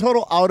 right? It was a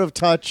total out of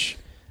touch.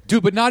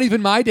 Dude, but not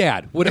even my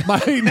dad would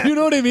have. You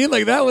know what I mean?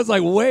 Like that was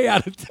like way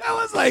out of. That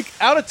was like,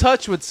 Out of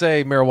touch would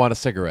say marijuana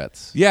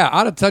cigarettes. yeah,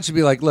 out of touch would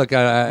be like, look,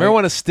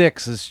 Marijuana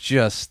sticks is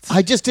just.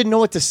 I just didn't know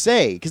what to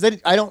say because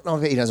I don't know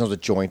if he doesn't know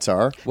what joints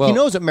are. Well- he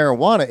knows what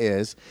marijuana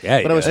is. Yeah,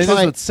 he but I was He knows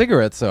trying. what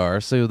cigarettes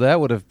are, so that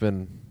would have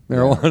been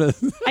marijuana.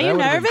 Are you would've been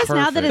nervous now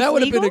that perfect. it's that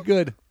would have legal? been a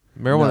good.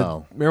 marijuana.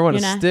 No. Marijuana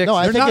You're not- sticks. No,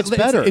 I They're think not- it's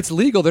better. It's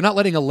legal. They're not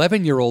letting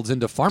 11-year-olds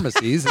into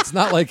pharmacies. It's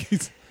not like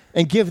he's.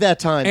 And give that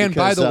time. And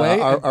by because, the way-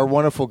 our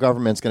wonderful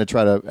government's going to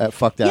try to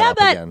fuck that Yeah, up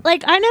but again.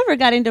 like I never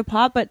got into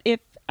pot. But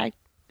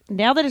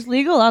now that it's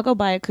legal, I'll go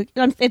buy a cookie.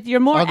 If you're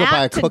more I'll go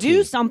buy a apt to cookie.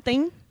 do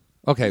something,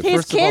 Okay, his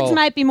first kids of all,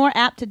 might be more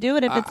apt to do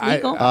it if it's I-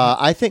 legal.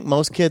 I think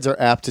most kids are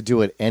apt to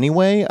do it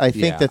anyway. I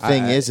think Yeah, the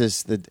thing I-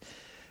 is that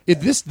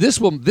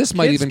this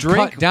might Kids even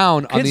drink- cut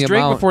down on kids the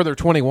drink amount. before they're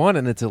 21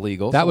 and it's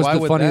illegal. That so was why the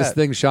would funniest that?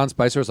 thing. Sean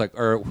Spicer was like,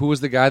 or who was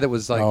the guy that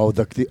was like,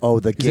 the he's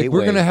like, gateway.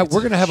 we're gonna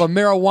have a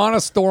marijuana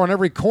store on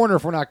every corner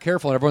if we're not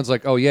careful. And everyone's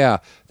like, oh yeah,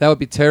 that would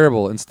be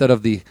terrible. Instead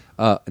of the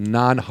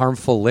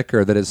non-harmful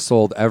liquor that is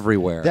sold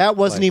everywhere. That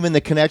wasn't even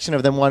the connection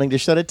of them wanting to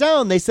shut it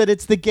down. They said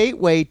it's the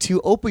gateway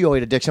to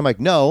opioid addiction. I'm like,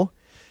 no.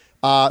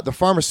 The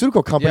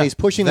pharmaceutical companies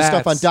Yeah, pushing the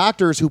stuff on that's-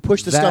 doctors who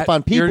push the stuff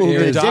on people who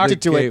your get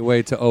addicted to it.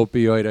 Gateway to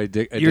opioid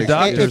addiction. Your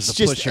doctor- It's There's a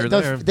just pusher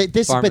the- there.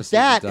 this, but Pharmacies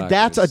that and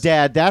that's a doctors.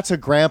 dad, that's a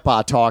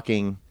grandpa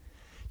talking.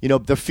 You know,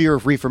 the fear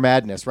of reefer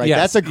madness, right?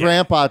 Yes, That's a yeah.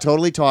 grandpa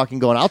totally talking,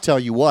 going, "I'll tell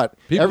you what,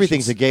 People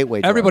everything's should- a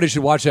gateway." drug." Everybody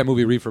should watch that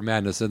movie Reefer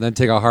Madness and then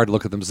take a hard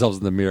look at themselves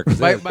in the mirror because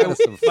My-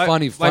 that's some my-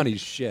 funny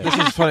shit. This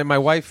is funny. My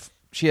wife,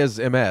 she has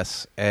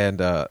MS, and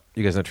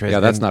you guys know Tracy. Yeah,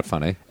 that's and- not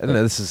funny. And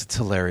this is it's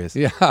hilarious.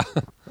 Yeah,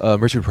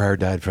 Richard Pryor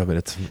died from it.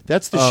 It's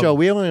That's the show.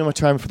 We only have enough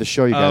time for the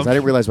show, you guys. I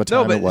didn't realize what no,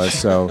 time but- it was.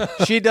 So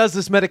she does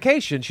this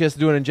medication. She has to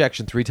do an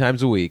injection 3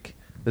 times a week.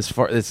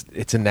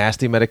 It's a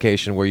nasty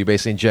medication where you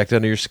basically inject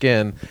under your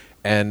skin,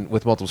 and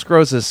with multiple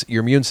sclerosis,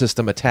 your immune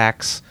system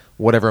attacks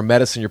whatever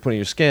medicine you're putting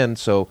in your skin,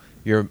 so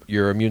your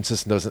immune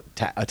system doesn't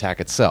attack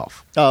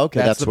itself. Oh,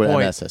 okay. That's the what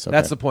point. MS is. Okay.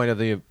 That's the point of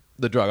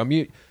the drug.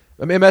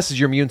 MS is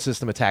your immune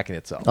system attacking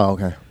itself. oh,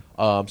 okay.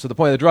 So the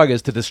point of the drug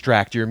is to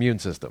distract your immune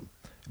system.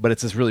 But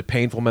it's this really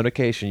painful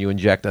medication you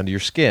inject under your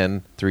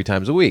skin 3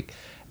 times a week.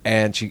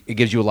 And it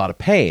gives you a lot of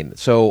pain.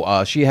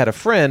 So she had a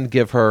friend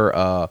give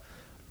her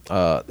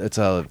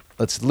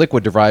it's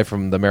liquid derived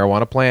from the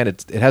marijuana plant.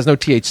 It has no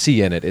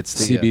THC in it. It's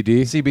the,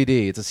 CBD?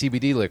 CBD. It's a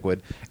CBD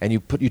liquid, and you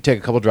take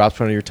a couple drops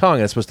under your tongue,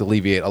 and it's supposed to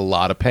alleviate a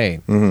lot of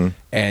pain. Mm-hmm.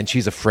 And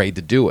she's afraid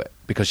to do it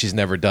because she's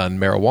never done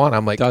marijuana.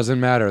 I'm like, Doesn't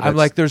matter. I'm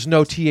like, there's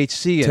no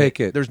THC in Take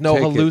it. There's no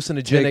Take it.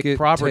 hallucinogenic Take it.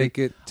 property. Take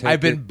it. Take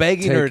I've been it.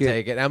 begging her to Take it.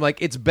 take it. I'm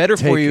like, it's better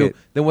for Take you it.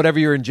 than whatever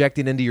you're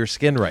injecting into your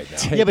skin right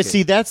now. Yeah, but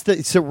see, that's the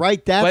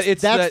But that's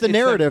it's the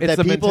narrative it's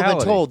that the people have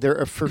been mentality.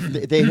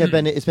 told. They have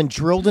been. It's been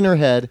drilled in her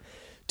head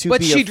to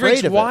But be she afraid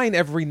drinks of wine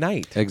every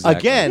night. Exactly.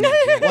 Again,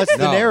 what's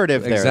the No,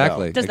 narrative there?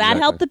 exactly. Does that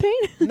help the pain?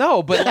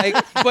 No, but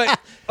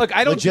look,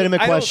 I don't.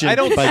 Legitimate I don't, question I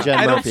don't, by Jen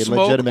I don't Murphy.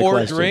 smoke Legitimate or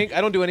question. drink.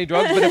 I don't do any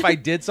drugs. But if I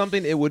did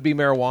something, it would be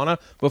marijuana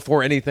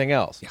before anything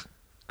else. Yeah.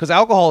 Because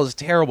alcohol is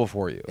terrible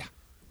for you. Yeah.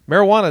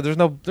 Marijuana,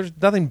 there's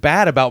nothing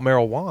bad about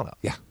marijuana.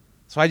 Yeah.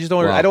 So I just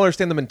don't. Well, I don't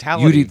understand the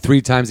mentality. You'd eat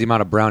 3 times the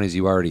amount of brownies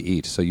you already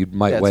eat, so you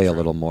might That's weigh a true.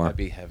 little more. I'd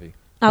be heavy,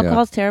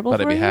 Alcohol's terrible but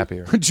for I'd be you?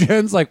 happier.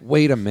 Jen's like,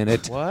 wait a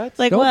minute. What?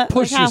 Like Don't what?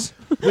 push Like how?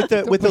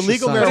 your- With the push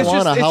legal aside. But it's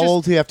marijuana, just- how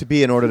old do you have to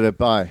be in order to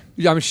buy?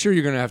 Yeah, I'm sure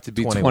you're going to have to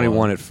be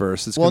 21 at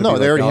first. It's Well, gonna no, be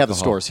they like already have the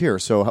alcohol. stores here.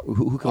 So who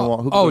can who can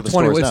Oh, go to the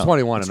 20, stores it's now?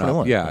 21 It's and up.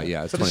 21.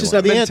 Yeah, it's But 21. it's just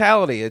So the the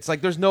mentality. It's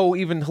like there's no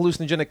even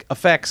hallucinogenic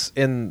effects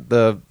in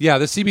the. Yeah,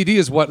 the CBD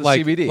is what The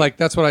like CBD. like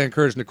that's what I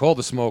encourage Nicole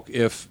to smoke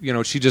if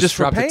she just Just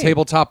for dropped a pain.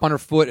 tabletop on her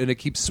foot and it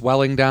keeps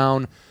swelling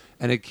down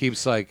and it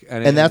keeps like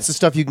And that's the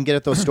stuff you can get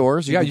at those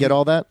stores. You can get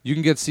all that. You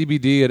can get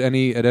CBD at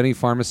any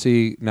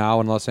pharmacy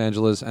now in Los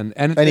Angeles and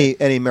Any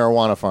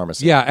marijuana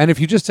pharmacy. yeah, and if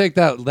you just take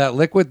that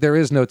liquid, there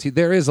is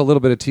there is a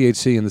little bit of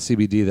THC in the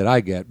CBD that I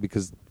get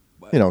because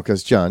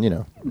Because John,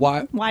 why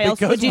Else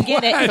because would you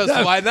get it? Because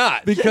why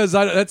not? Because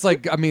that's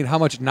like, I mean, how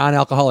much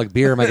non-alcoholic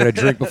beer am I going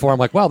to drink before I'm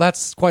like, well,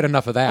 that's quite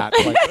enough of that.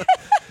 Like,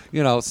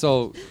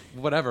 so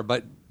whatever.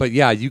 But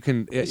yeah, you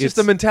can. It's just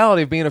the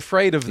mentality of being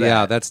afraid of that.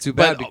 Yeah, that's too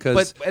bad But-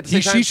 because but at the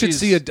same time, she should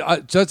see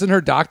doesn't her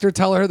doctor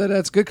tell her that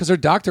that's good? Because her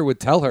doctor would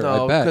tell her.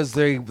 No, I bet. because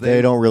they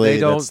don't really. They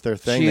don't, That's their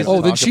thing. she They is- don't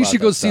Oh, then talk she about should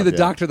that go see stuff, the yeah.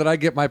 doctor that I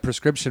get my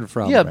prescription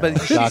from. Yeah, but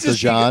Dr.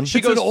 John. It's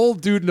an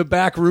old dude in the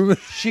back room.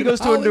 She goes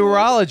to a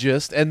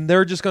neurologist, and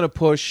they're just going to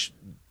push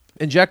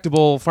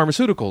injectable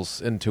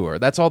pharmaceuticals into her.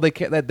 That's all they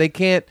can. That they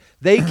can't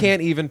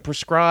even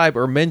prescribe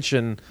or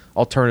mention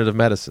alternative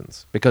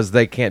medicines because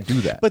they can't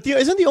do that. But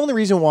isn't the only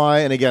reason why?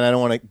 And again, I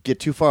don't want to get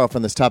too far off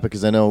on this topic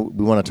because I know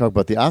we want to talk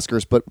about the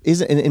Oscars. But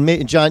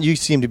and John, you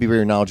seem to be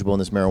very knowledgeable in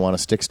this marijuana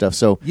stick stuff.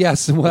 So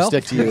Yes, we'll well,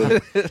 stick to you.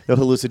 The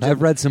hallucinogen.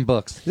 I've read some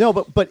books. No,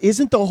 but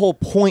isn't the whole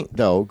point,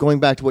 though, going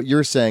back to what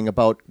you're saying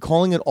about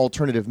calling it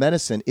alternative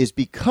medicine, is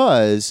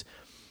because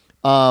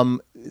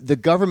the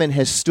government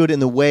has stood in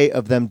the way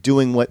of them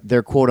doing what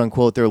their quote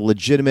unquote their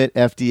legitimate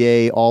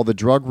FDA, all the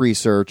drug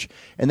research,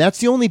 and that's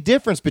the only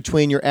difference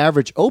between your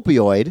average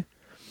opioid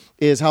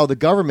is how the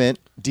government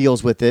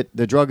deals with it,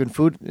 the Drug and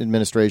Food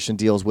Administration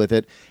deals with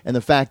it, and the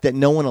fact that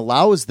no one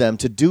allows them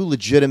to do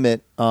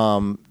legitimate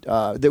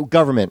the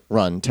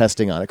government-run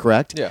testing on it,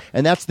 correct? Yeah.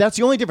 And that's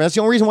the only difference. That's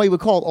the only reason why you would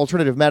call it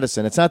alternative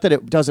medicine. It's not that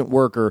it doesn't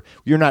work or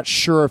you're not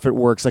sure if it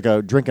works, like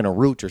drinking a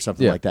root or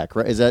something Yeah. like that,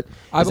 correct? Is that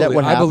I what believe,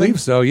 I happened? believe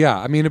so. Yeah,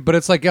 I mean, but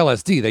it's like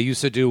LSD. They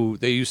used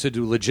to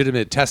do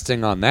legitimate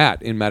testing on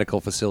that in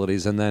medical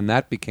facilities, and then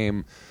that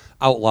became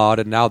outlawed,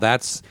 and now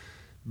that's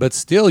but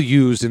still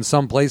used in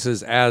some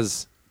places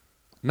as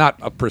not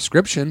a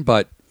prescription,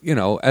 but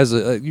as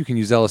you can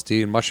use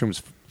LSD and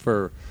mushrooms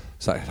for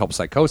help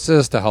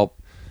psychosis, to help.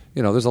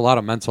 There's a lot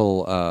of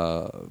mental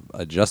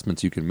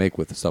adjustments you can make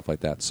with stuff like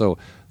that. So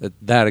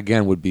that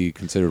again would be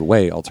considered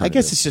way alternative. I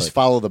guess it's just but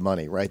follow the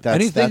money, right?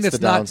 That's the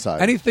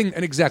downside.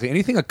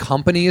 Anything a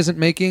company isn't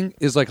making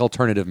is like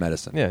alternative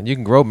medicine. yeah, you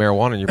can grow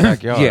marijuana in your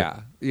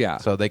backyard. Yeah.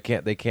 So they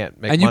can't make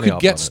And you money could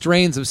off get on it.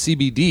 strains of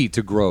CBD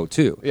to grow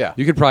too. Yeah.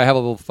 You could probably have a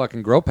little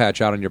fucking grow patch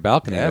out on your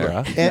balcony. Yeah, there.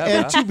 bro.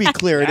 and to be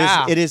clear,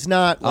 it is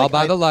not. I'll like,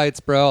 buy the lights,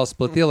 bro. I'll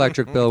split the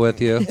electric bill with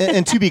you.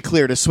 and to be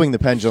clear, to swing the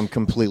pendulum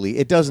completely,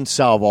 it doesn't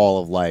solve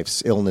all of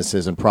life's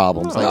illnesses and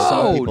problems, like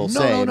some No, people no,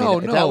 say. no,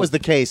 If no. that was the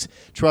case,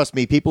 trust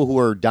me, people who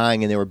are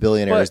dying and they were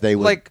billionaires,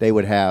 But, they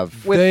would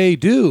have. With- They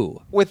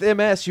do. With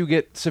MS, you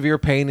get severe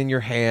pain in your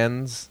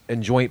hands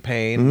and joint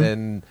pain Mm-hmm.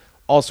 and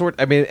all sorts.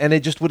 I mean, and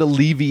it just would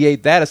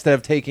alleviate that instead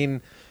of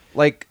taking,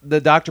 like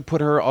the doctor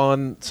put her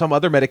on some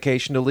other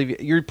medication to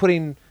alleviate. You're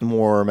putting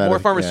More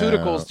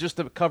pharmaceuticals yeah. just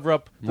to cover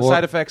up the More-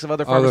 side effects of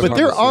other other pharmaceuticals. But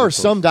there are pharmaceuticals.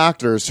 some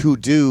doctors who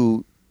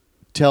do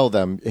tell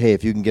them, "Hey,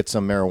 if you can get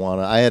some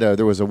marijuana."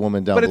 There was a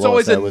woman down But it's below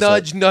always us a that was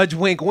nudge, nudge,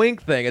 wink,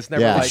 wink thing. It's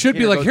never Yeah. like It should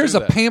be "Here, like, go here's do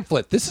a that."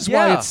 pamphlet. This is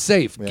why Yeah. it's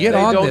safe. Yeah. Get They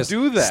on don't this.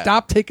 do that.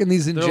 Stop taking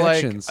these They're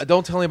injections. like,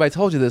 don't tell anybody I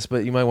told you this,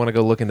 but you might want to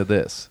go look into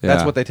this. That's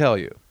Yeah. what they tell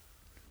you.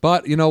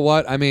 But you know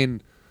what? I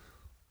mean,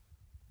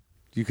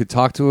 you could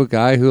talk to a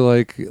guy who,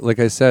 like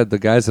I said, the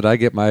guys that I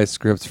get my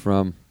scripts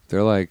from,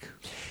 they're like,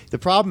 The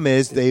problem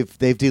is they've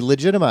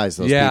delegitimized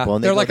those yeah, people.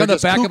 And they're like on the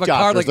just back kook of a car,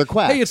 doctors. like, They're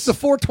quacks. hey, it's the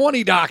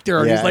 420 doctor.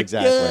 And Yeah, he's like,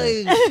 exactly.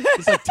 yay.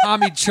 It's like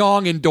Tommy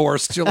Chong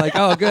endorsed. You're like,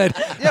 oh, good.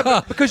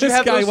 Yeah, because you this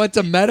have guy those- went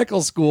to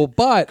medical school,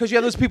 but Because you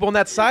have those people on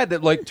that side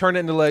that like turn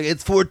it into like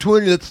it's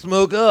 420, let's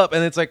smoke up,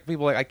 and it's like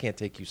people are like I can't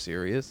take you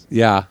serious.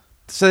 yeah,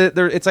 so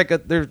it's like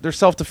they're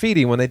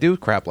self-defeating when they do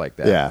crap like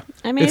that. Yeah.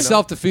 I mean, It's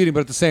self-defeating,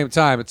 but at the same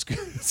time, it's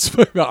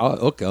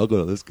okay, I'll go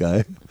to this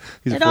guy.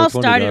 He's a it all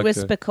 420 started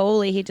with doctor.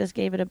 Spicoli. He just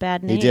gave it a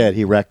bad name. He did.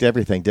 He wrecked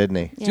everything, didn't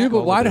he? Yeah. Dude,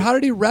 but how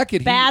did he wreck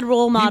it? Bad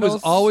role He models.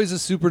 was always a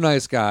super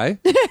nice guy,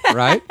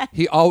 right?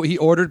 He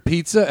ordered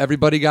pizza.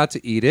 Everybody got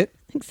to eat it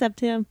Except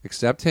him.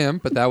 except him,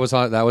 but that was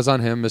on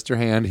him, Mr.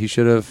 Hand. He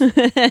should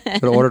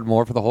have ordered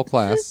more for the whole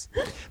class.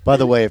 By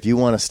the way, if you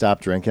want to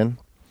stop drinking,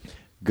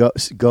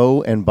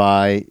 go and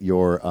buy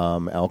your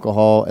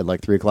alcohol at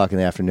like 3:00 in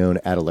the afternoon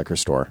at a liquor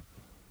store.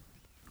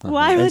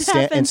 Why would And, it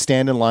happen? and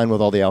stand in line with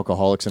all the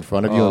alcoholics in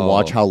front of you and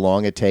watch how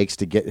long it takes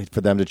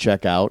for them to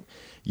check out.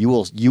 You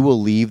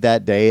will leave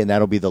that day, and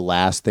that'll be the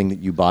last thing that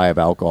you buy of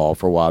alcohol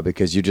for a while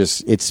because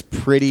it's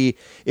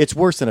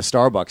worse than a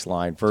Starbucks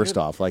line. First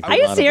off, like Are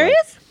you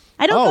serious?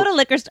 I don't Oh. go to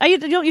liquor store. I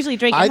don't usually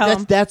drink at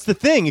home. That's the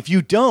thing. If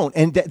you don't,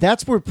 and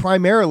that's where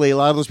primarily a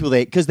lot of those people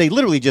because they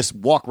literally just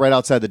walk right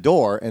outside the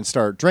door and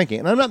start drinking.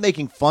 And I'm not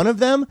making fun of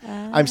them.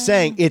 I'm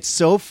saying it's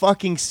so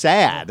fucking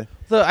sad.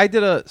 So I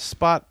did a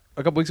spot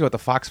a couple weeks ago at the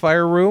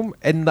Foxfire Room,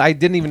 and I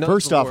didn't even know.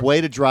 First off,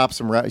 way to drop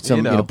some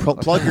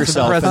plug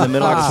yourself in the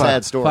middle of a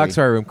sad story.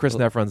 Foxfire Room. Chris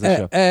Neff runs the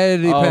show.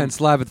 Eddie Pence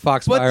live at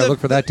Foxfire. Look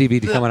for that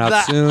DVD coming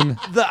out soon.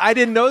 I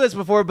didn't know this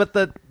before, but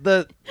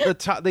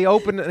the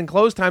open and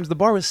close times, the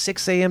bar was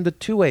 6 a.m. to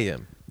 2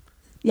 a.m.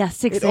 Yeah,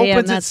 6 It a.m.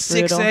 opens at That's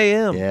 6 brutal.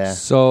 a.m. Yeah.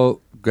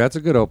 So that's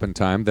a good open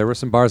time. There were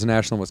some bars in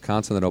Ashland,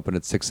 Wisconsin that opened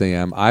at 6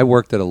 a.m. I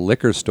worked at a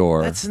liquor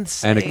store. That's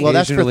insane. And Well,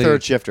 that's for occasionally-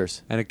 third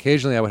shifters. And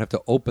occasionally I would have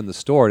to open the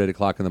store at 8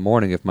 o'clock in the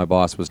morning if my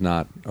boss was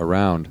not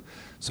around.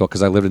 So,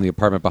 because I lived in the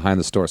apartment behind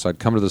the store. So I'd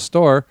come to the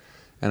store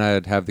and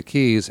I'd have the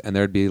keys and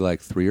there'd be like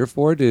 3 or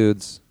 4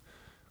 dudes,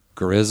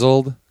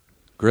 grizzled,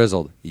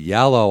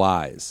 yellow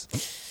eyes,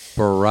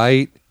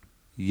 bright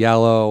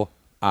yellow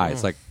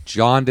eyes, like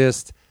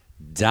jaundiced,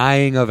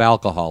 dying of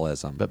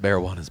alcoholism. But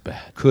marijuana's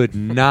bad. Could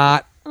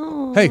not.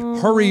 Hey,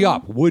 hurry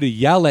up! Would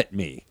yell at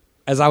me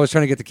as I was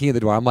trying to get the key in the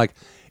door. I'm like,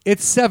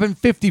 it's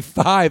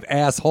 7:55,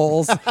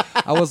 assholes.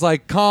 I was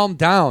like, calm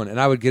down, and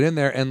I would get in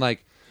there, and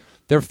like,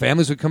 their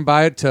families would come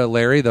by to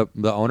Larry, the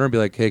owner, and be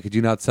like, hey, could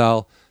you not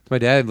sell to my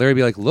dad? And Larry would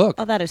be like, look,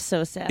 Oh, that is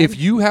so sad. if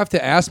you have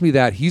to ask me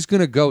that, he's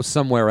going to go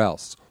somewhere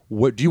else.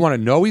 What do you want to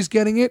know? He's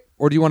getting it,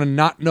 or do you want to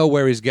not know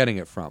where he's getting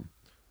it from?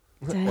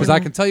 Because I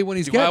can tell you when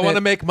he's Do getting I want it.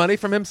 to make money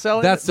from him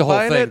selling? That's it, the whole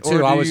buying thing it, or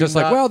too. I do was you just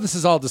like, not? well, this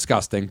is all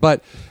disgusting.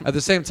 But at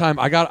the same time,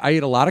 I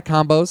ate a lot of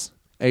combos.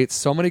 I ate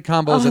so many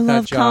combos I at that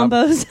love job,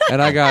 combos.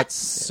 and I got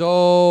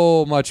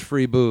so much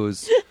free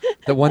booze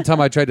that one time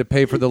I tried to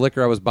pay for the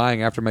liquor I was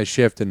buying after my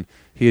shift, and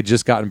he had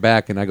just gotten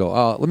back, and I go,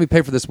 oh, let me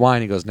pay for this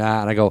wine. He goes, nah,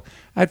 and I go,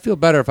 I'd feel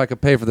better if I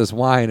could pay for this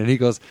wine, and he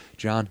goes,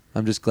 John,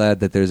 I'm just glad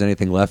that there's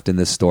anything left in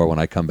this store when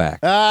I come back.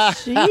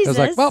 Jesus. I was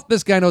like, well,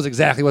 this guy knows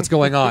exactly what's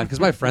going on.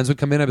 Because my friends would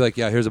come in, I'd be like,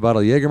 yeah, here's a bottle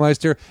of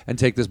Jägermeister, and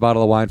take this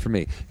bottle of wine for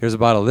me. Here's a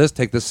bottle of this,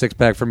 take this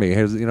 6-pack for me.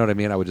 Here's, you know what I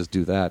mean? I would just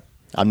do that.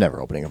 I'm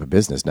never opening up a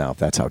business now if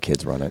that's how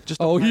kids run it.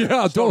 Oh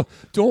yeah,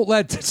 don't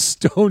let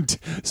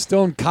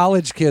stone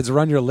college kids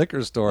run your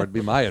liquor store. Would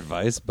be my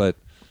advice. But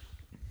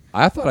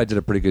I thought I did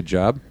a pretty good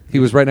job. He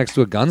was right next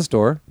to a gun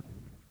store.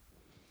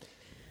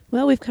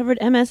 Well, we've covered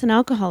MS and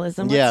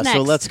alcoholism. What's yeah, next?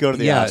 so let's go to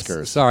the Yes,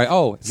 Oscars. sorry.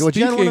 Oh, Well, Jen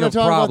speaking wanted to of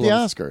talk about the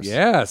problems, Oscars.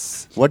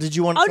 Yes. What did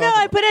you want to Oh, talk no,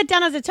 I about? put it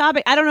down as a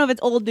topic. I don't know if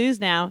it's old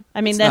news now.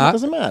 I mean, not. It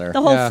doesn't matter.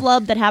 the whole Yeah.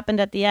 flub that happened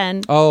at the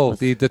end. Oh,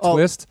 the Oh,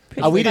 twist.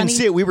 we didn't funny.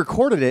 see it. We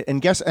recorded it,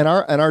 and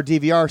our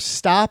DVR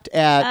stopped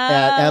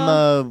at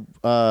Emma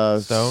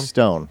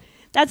Stone.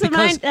 That's what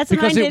mine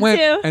because did it went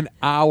too. an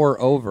hour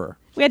over.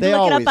 We had to They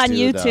look it always up on do,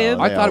 YouTube. though.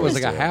 I They thought it was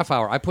always like a do. half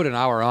hour. I put an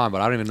hour on, but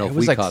I don't even know It if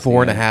was we like caught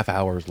 4.5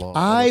 hours long.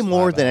 I Almost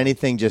more 5 than hours.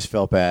 anything just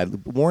felt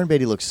bad. Warren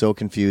Beatty looked so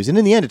confused, and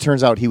in the end, it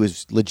turns out he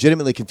was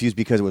legitimately confused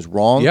because it was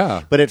wrong.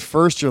 Yeah. But at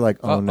first, you're like,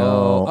 "Oh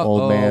no,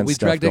 old man." We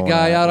stuff dragged a going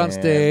guy out on man.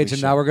 stage, We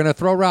and now we're gonna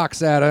throw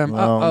rocks at him.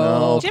 Oh,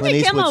 no. Jimmy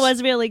Clint Kimmel Eastwood's-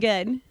 was really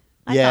good.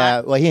 I yeah,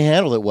 thought. well, he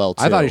handled it well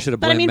too. I thought he should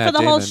have But I blamed mean, Matt for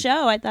the whole Damon.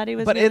 show, I thought he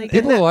was But really in-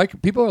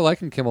 good. People are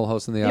liking Kimmel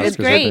hosting the Oscars. was I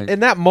great. think. In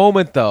that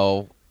moment,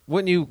 though,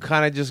 wouldn't you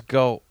kind of just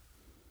go,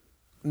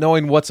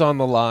 knowing what's on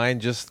the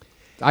line, just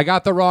I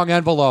got the wrong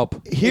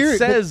envelope. Here it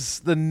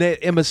says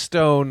Emma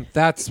Stone.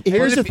 That's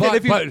Here's the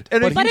but, thing.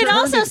 But it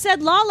also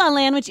said La La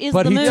Land, which is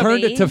But the he movie.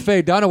 turned it to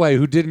Faye Dunaway,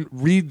 who didn't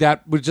read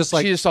that. Was just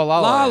like She just saw La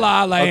La Land.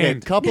 La Okay,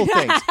 Land. couple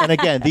things. And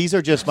again, these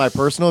are just my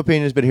personal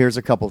opinions, but here's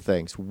a couple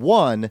things.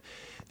 One,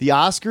 the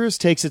Oscars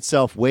takes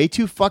itself way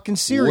too fucking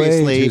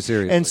seriously. Way too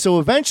seriously. And so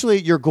eventually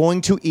you're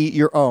going to eat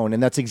your own.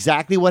 And that's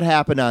exactly what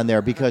happened on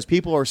there because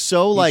people are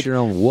so like, Eat your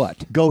own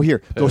what? go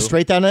here, go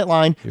straight down that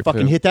line,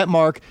 fucking poo. hit that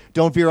mark,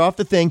 don't veer off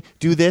the thing,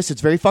 do this. It's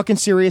very fucking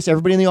serious.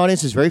 Everybody in the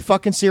audience is very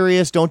fucking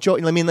serious. Don't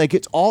joke. I mean, like,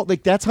 it's all,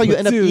 like, that's how you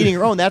end up dude. eating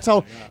your own. That's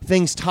how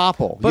things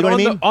topple. But you know on,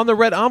 what I mean? on the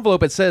red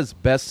envelope, it says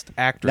Best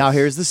Actress. Now,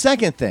 here's the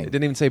second thing. It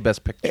didn't even say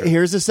Best Picture.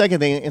 Here's the second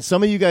thing, and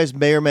some of you guys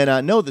may or may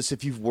not know this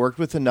if you've worked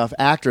with enough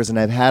actors and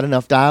I've had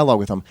enough dialogue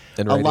with them.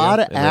 In a radio? lot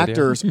of In radio?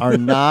 actors are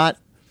not.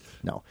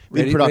 No,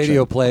 in production.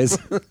 Radio plays.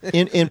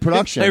 In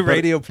production. My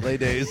radio play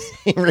days.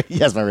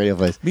 Yes, my radio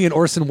plays. Me and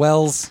Orson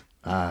Welles.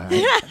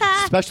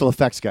 Special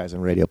effects guys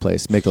in Radio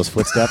Place make those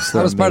footsteps.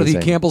 That was part of the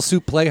amazing. Campbell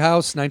Soup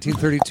Playhouse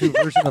 1932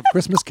 version of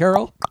Christmas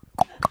Carol.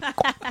 All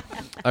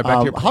right, back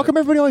to your How come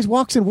everybody always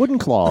walks in wooden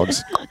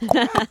clogs?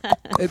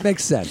 It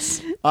makes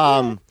sense.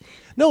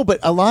 No, but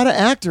a lot of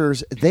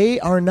actors, they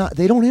don't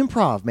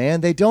improv,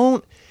 man. They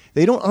don't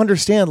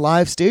understand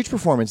live stage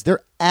performance.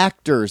 They're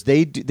actors.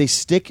 They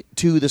stick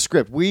to the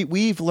script.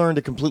 We've learned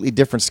a completely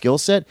different skill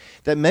set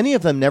that many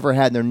of them never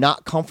had, and they're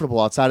not comfortable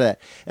outside of that.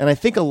 And I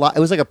think it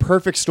was like a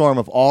perfect storm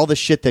of all the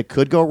shit that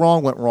could go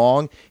wrong went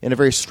wrong in a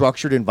very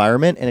structured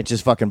environment, and it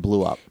just fucking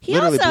blew up. He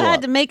Literally also blew had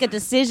up. to make a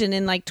decision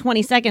in like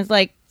 20 seconds.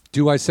 Like,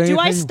 Do I say do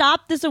I anything?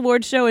 stop this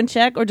award show and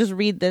check, or just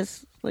read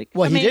this? Like,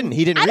 Well, I he mean, didn't.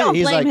 He didn't I read it. don't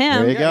He's blame like,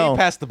 him. there you go. He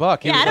passed the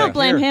buck. He Yeah, was I don't like,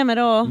 blame "Here." him at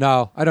all.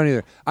 No, I don't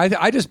either.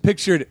 I just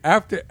pictured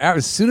after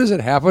as soon as it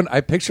happened,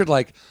 I pictured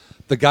like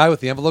the guy with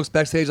the envelopes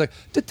backstage, like,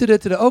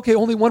 okay,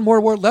 only one more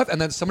award left, and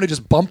then somebody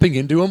just bumping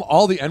into him,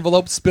 all the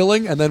envelopes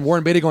spilling, and then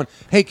Warren Beatty going,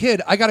 "Hey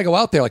kid, I got to go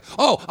out there." Like,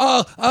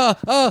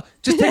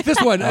 just take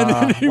this one. And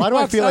then he Why do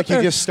I walks feel out like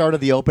there. he just started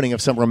the opening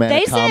of some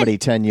romantic They said- comedy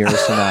 10 years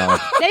from now?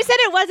 They said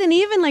it wasn't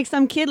even like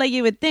some kid like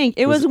you would think.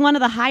 It was one of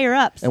the higher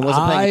ups. And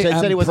wasn't paying I attention.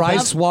 Said he am wasn't paying-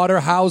 Price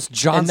Waterhouse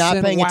Johnson and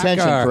not paying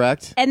attention, Wacker.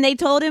 correct? And they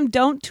told him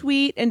don't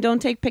tweet and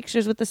don't take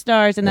pictures with the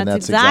stars, and And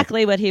that's that's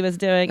exactly what he was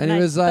doing. And he I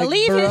was like,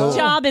 believe "Bro." his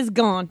job is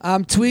gone.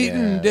 I'm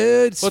tweeting, Yeah.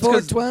 dude. It's Well, it's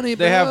 'cause 420.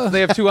 they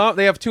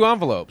bro. have two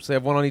envelopes. They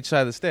have one on each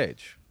side of the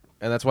stage,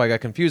 and that's why I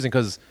got confusing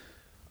because.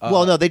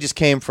 Well, no, they just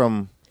came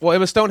from. Well,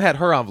 Emma Stone had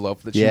her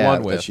envelope that she Yeah, won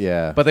but with.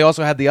 yeah. But they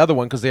also had the other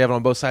one because they have it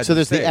on both sides. So of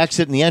there's the stage.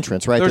 exit and the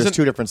entrance, right? There's an-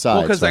 two different well,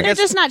 sides. 'cause I right? They're guess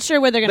just not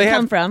sure where they're going to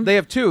come from. They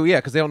have two, yeah,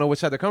 because they don't know which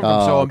side they're coming from.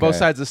 Oh, So on both okay.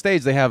 sides of the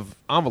stage, they have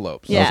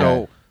envelopes. Yeah. So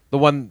Okay. the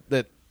one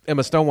that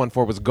Emma Stone won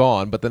for was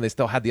gone, but then they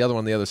still had the other one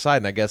on the other side,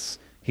 and I guess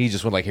he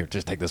just went like, "Here,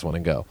 just take this one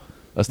and go."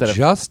 Instead of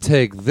Just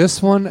take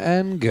this one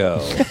and go.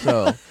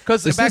 so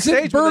because This backstage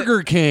isn't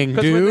Burger King,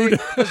 dude.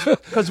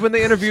 Because when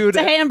they interviewed. It's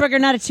a hamburger,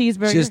 not a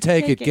cheeseburger. Just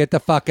take it. Get the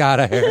fuck out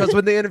of here. Because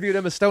when they interviewed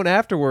Emma Stone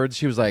afterwards,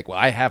 she was like, "Well,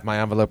 I have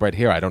my envelope right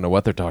here. I don't know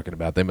what they're talking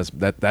about. They must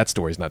that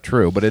story's not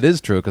true, but it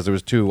is true because there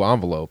was two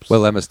envelopes."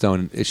 Well, Emma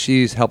Stone,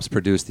 she helps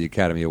produce the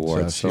Academy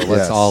Awards, so she-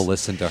 let's yes. all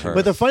listen to her.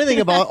 But the funny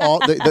thing about all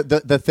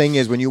the thing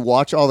is when you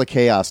watch all the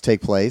chaos take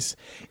place,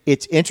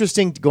 it's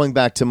interesting going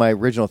back to my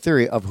original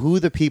theory of who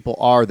the people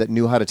are that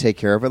knew how to take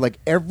care of it. Like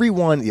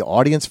everyone, the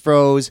audience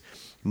froze,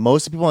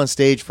 most of the people on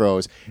stage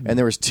froze, and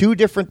there was two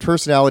different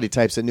personality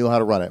types that knew how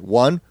to run it.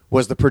 One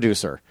was the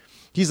producer.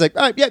 He's like,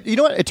 all right, yeah, you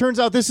know what? It turns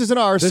out this isn't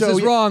ours. This so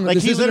is wrong. Like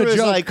This he isn't a literally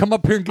was joke. like, Come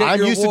up here and get I'm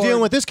your used to award."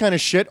 dealing with this kind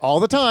of shit all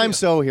the time.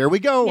 So here we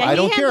go. Yeah, I he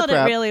don't care. handled it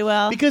Crap. really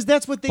well. Because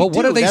that's what they But do.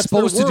 what are they That's their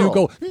supposed to do?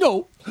 world. Go,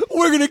 no,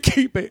 we're going to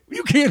keep it.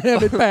 You can't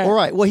have it back. All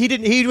right. Well, he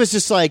didn't. He was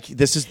just like,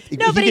 this is.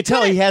 No, you but he could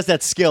tell could've- he has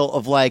that skill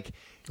of like,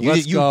 you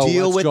Let's go,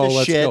 deal let's with go, the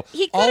let's shit. go.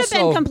 He could have Also-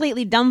 been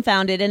completely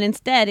dumbfounded, and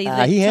instead he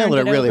He handled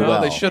turned it really over.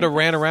 well. They should have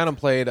ran around and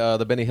played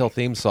the Benny Hill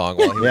theme song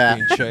while he was Yeah.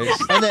 being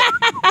chased.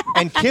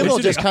 And Kimmel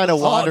just kind of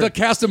Oh, wandered. the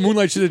cast of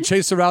Moonlight should have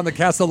chased around the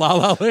cast of La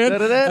La Land,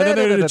 and then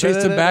they would have chased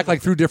him back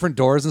like through different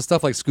doors and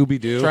stuff, like Scooby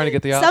Doo. Trying to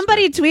get the Oscar.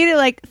 Somebody tweeted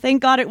like,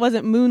 "Thank God it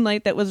wasn't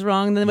Moonlight that was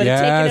wrong." Then would have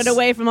taken Yes. it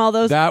away from all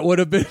those. That would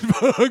have been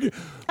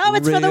Oh,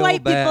 it's for the real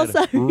white people, bad.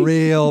 sorry.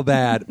 Real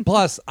bad.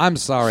 Plus, I'm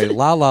sorry,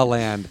 La La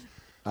Land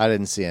I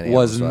didn't see any.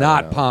 was of it, so I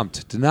not don't know.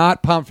 pumped.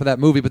 Not pumped for that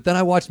movie. But then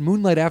I watched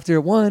Moonlight after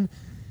it won,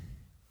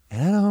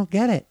 and I don't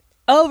get it.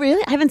 Oh,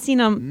 really? I haven't seen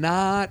them.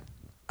 Not.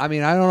 I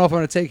mean, I don't know if I'm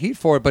going to take heat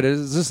for it, but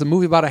is this a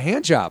movie about a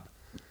hand job?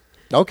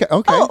 Okay.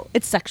 Oh,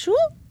 it's sexual?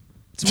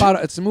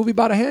 It's a movie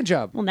about a hand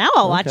job. Well, now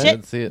I'll watch Okay. it.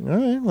 Didn't see it. All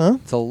right. Well.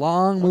 It's a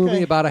long movie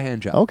Okay. about a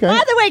hand job. Okay.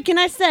 By the way, can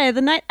I say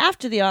the night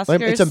after the Oscars?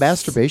 Wait, it's a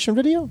masturbation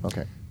video.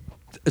 Okay.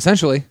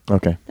 Essentially.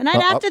 Okay. The night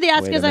after the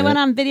Oscars, I went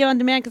on video on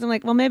demand because I'm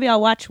like, well, maybe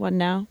I'll watch one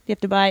now. You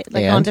have to buy it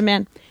like on And?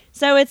 demand.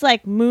 So it's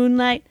like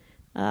Moonlight,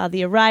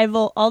 The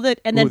Arrival, all that,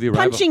 and then The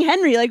Arrival. Punching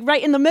Henry, like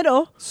right in the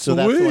middle. So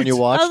that's the one you I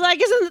watched. was like,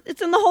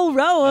 it's in the whole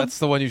row. Of, That's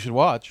the one you should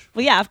watch.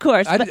 well, yeah, of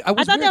course. I But I,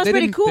 was thought weird. that was They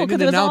pretty didn't- cool They because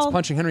didn't it was announce all.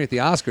 Punching Henry at the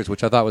Oscars,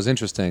 which I thought was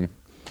interesting.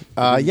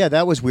 Yeah,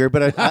 that was weird.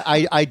 But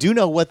I do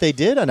know what they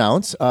did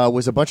announce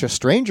was a bunch of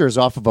strangers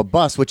off of a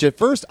bus, which at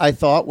first I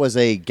thought was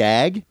a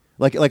gag,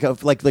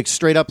 like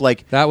straight up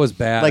like. That was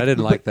bad. I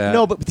didn't like but- that.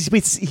 No, but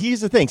here's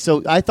the thing.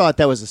 So I thought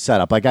that was a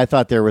setup. Like I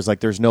thought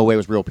there's no way it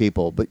was real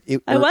people. But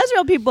it was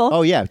real people.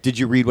 Oh yeah. Did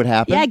you read what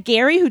happened? Yeah,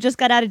 Gary, who just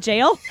got out of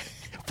jail,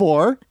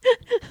 For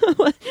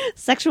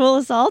sexual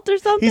assault or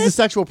something. he's a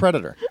sexual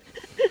predator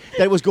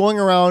that was going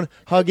around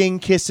hugging,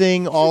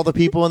 kissing all the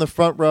people in the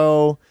front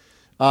row,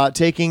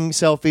 taking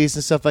selfies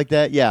and stuff like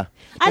that. Yeah.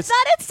 I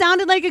thought it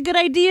sounded like a good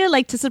idea,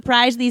 like to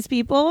surprise these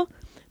people.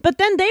 But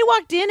then they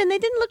walked in and they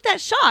didn't look that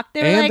shocked.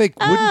 They were And like,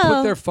 they wouldn't put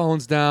 "Oh, their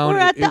phones down. we're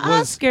at the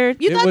Oscars."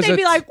 You thought they'd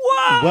be like,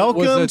 "Whoa!" Welcome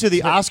was a to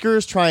the ter-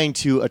 Oscars, trying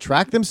to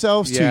attract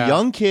themselves Yeah. to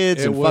young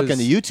kids It and was- fucking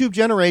the YouTube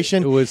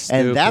generation. it was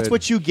and that's stupid.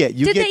 what you get.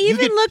 You Did get they you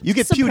even get, look you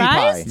get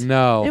surprised? PewDiePie.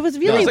 No. It was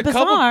There really was a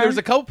couple. bizarre. There was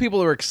a couple people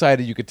that were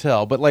excited. You could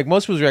tell, but like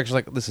most people's reactions,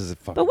 like this is a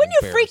fucking. But wouldn't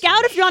you freak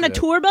out if you're on a shit.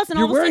 tour bus and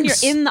all of a sudden you're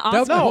in the That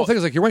was the Oscars? whole thing.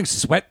 Is like you're wearing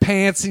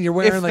sweatpants and you're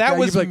wearing If like that you'd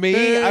was be like,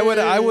 me, I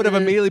would have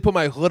immediately put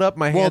my hood up,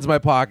 my hands in my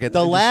pockets. The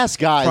and just last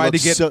guy tried to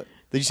looked get. so.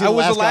 Did you see I the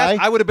was last the last.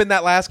 guy? I would have been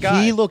that last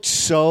guy. He looked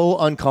so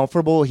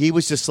uncomfortable. He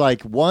was just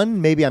like,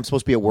 maybe I'm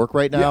supposed to be at work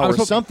right now I'm or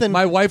supposed- something.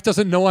 My wife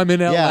doesn't know I'm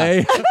in LA.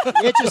 Yeah.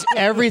 It's just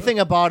everything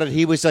about it.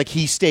 He was like,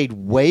 he stayed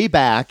way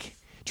back.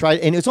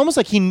 And it's almost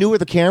like he knew where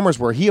the cameras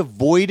were. He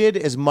avoided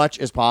as much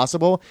as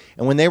possible.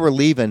 And when they were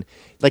leaving,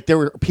 like there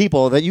were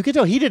people that you could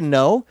tell he didn't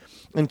know.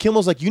 And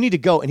Kimmel's like, "You need to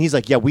go," and he's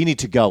like, "Yeah, we need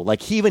to go."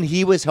 Like even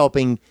he was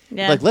helping.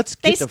 Yeah. Like let's.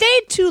 They Get the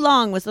stayed too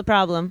long was the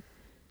problem.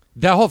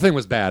 That whole thing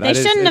was bad. They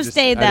shouldn't have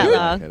stayed that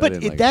long. I But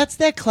didn't like it. that's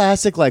that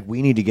classic. Like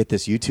we need to get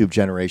this YouTube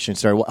generation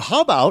started. Well,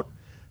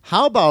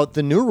 how about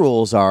the new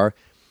rules are?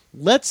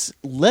 Let's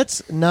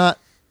not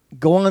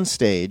go on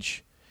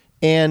stage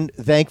and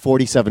thank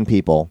 47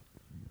 people.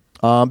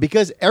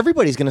 Because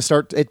everybody's going to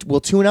start. It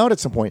will tune out at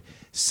some point.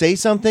 Say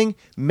something.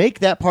 Make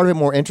that part of it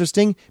more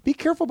interesting. Be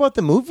careful about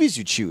the movies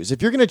you choose.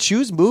 If you're going to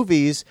choose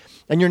movies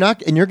and you're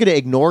going to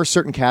ignore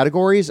certain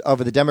categories of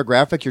the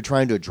demographic you're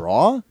trying to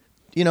draw,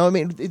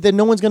 then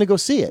no one's going to go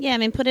see it. Yeah, I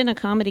mean, put in a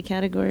comedy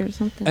category or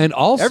something. And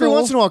also, Every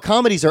once in a while,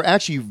 comedies are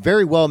actually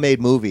very well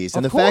made movies,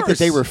 and Of the fact that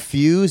they course.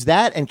 refuse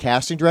that, and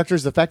casting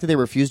directors, the fact that they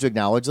refuse to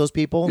acknowledge those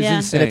people, Yeah.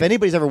 insane. and if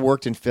anybody's ever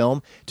worked in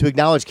film, to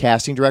acknowledge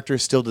casting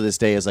directors still to this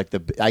day is like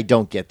I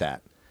don't get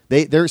that.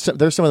 They're some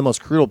of the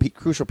most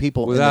crucial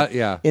people. Without- in the,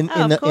 yeah. in,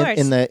 Oh, in, of the, in,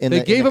 in the in they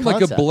the gave in the him like a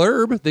concept.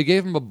 blurb. They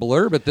gave him a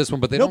blurb at this one,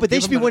 but they No, don't but they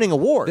give should him be winning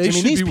awards. They I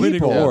mean, should these be winning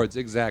people- awards.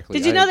 Exactly.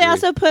 Did you I know they agree.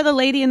 also put a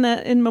lady in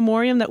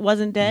memoriam that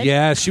wasn't dead?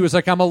 Yeah, she was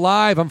like, "I'm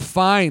alive. I'm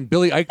fine."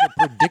 Billy Eichner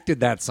predicted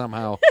that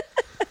somehow.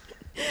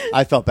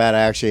 I felt bad. I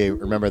actually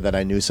remember that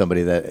I knew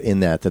somebody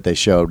that they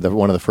showed.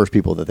 One of the first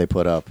people that they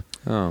put up.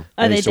 Oh, Are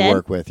I they used dead? to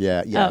work with.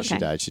 Yeah, Oh, she okay.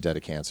 died. She died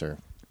of cancer.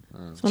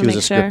 Just She wanna was a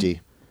make sure. scripty.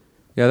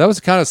 yeah, that was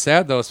kind of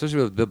sad though,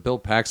 especially with Bill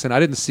Paxton. I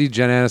didn't see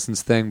Jen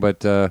Aniston's thing,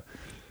 but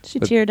She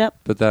teared up.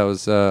 that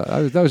was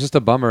that was just a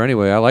bummer.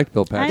 Anyway, I liked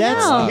Bill Paxton. I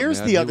know. Here's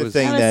man. the He other was-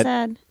 thing That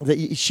was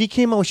that sad. she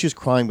came out when she was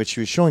crying, but she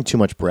was showing too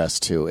much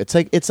breast too. It's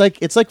like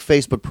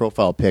Facebook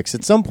profile pics.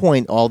 At some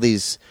point, all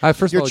these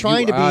First you're of all,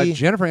 trying to be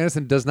Jennifer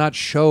Aniston does not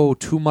show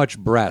too much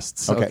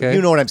breasts. Okay,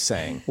 You know what I'm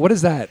saying. what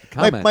is that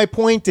comment? My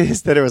point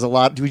is that there was a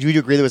lot. Would you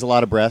agree there was a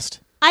lot of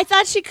breast? I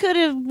thought she could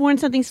have worn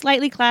something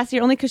slightly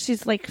classier, only because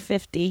she's like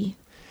 50.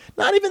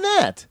 Not even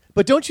that.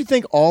 But don't you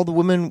think all the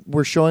women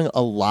were showing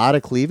a lot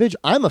of cleavage?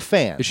 I'm a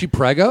fan. Is she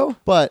prego?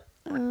 But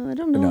I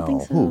don't know. I no, don't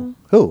think so.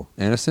 who?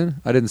 Aniston?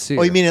 I didn't see. Oh,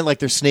 her. you mean it like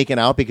they're sneaking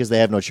out because they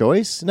have no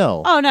choice?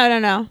 No. Oh,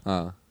 no.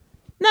 Oh.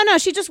 No.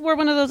 She just wore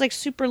one of those like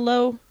super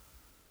low,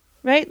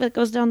 right? That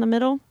goes down the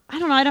middle. I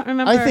don't know. I don't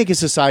remember. I think as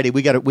society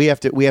we have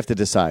to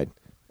decide.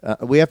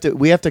 We have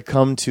to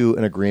come to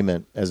an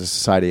agreement as a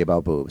society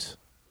about boobs.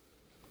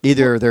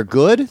 Either they're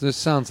good. This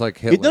sounds like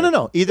Hitler.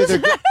 No. Either they're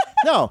good.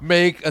 No.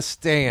 Make a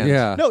stand.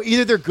 Yeah. No,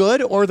 either they're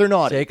good or they're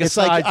not. Take a it's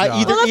side like job.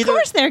 either, Well, of either,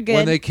 course they're good.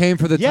 When they came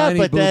for the Yeah, tiny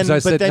but boobs, then- I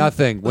said but then-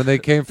 nothing. When they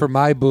came for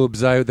my boobs,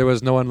 there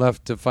was no one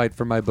left to fight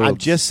for my boobs. I'm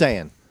just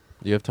saying.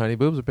 You have tiny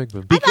boobs or big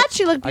boobs? I thought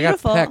she looked I got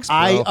beautiful. pecs.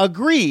 I Bro.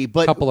 agree,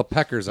 but couple of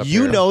peckers up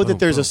you here. know that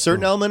there's a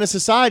certain element of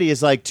society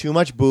is like too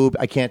much boob.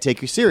 I can't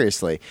take you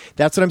seriously.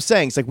 That's what I'm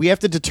saying. It's like we have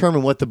to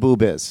determine what the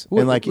boob is. What,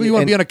 and like you want to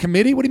and- be on a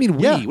committee? What do you mean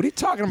we? Yeah. What are you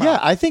talking about? Yeah,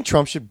 I think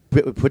Trump should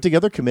put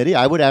together a committee.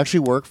 I would actually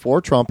work for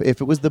Trump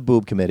if it was the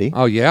boob committee.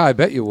 Oh yeah, I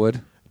bet you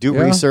would. Do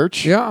Yeah.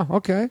 research. Yeah.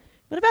 Okay.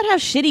 What about how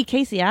shitty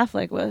Casey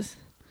Affleck was?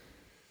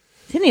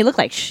 Didn't he look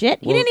like shit?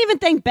 He didn't even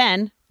thank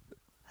Ben.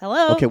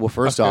 Hello. Okay, well,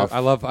 first off, I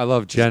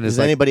love Jen. does is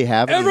like, anybody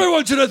have any-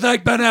 Everyone should have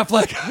thanked Ben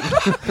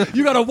Affleck.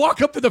 You got to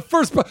walk up to the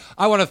first.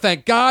 I want to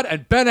thank God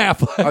and Ben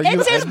Affleck. Are you-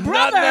 It's his Not brother.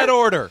 Not in that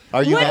order.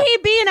 Are you Would ha- he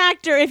be an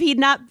actor if he'd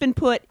not been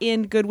put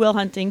in Good Will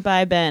Hunting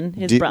by Ben,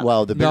 his brother?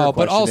 Well, the bigger no,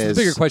 but question also is,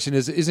 the bigger question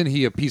is: isn't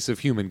he a piece of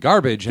human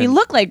garbage? he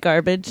looked like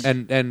garbage,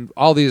 and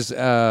all these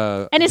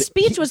and his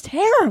speech was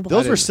terrible.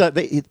 those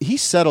were he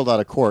settled out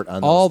of court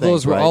on all those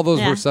those were right? all those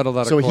Yeah. were settled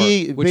out of So court,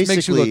 he which makes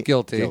you basically- look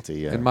guilty,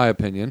 yeah. in my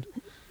opinion.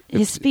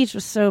 His speech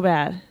was so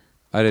bad.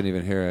 I didn't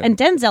even hear it. And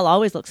Denzel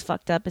always looks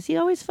fucked up. Is he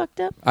always fucked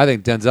up? I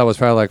think Denzel was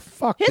probably like,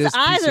 "Fuck His this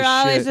eyes piece are of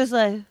always shit." just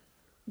like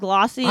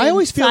glossy. I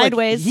always feel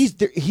sideways.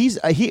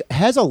 like he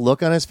has a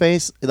look on his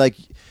face like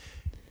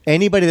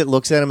anybody that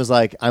looks at him is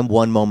like I'm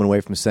one moment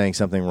away from saying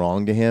something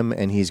wrong to him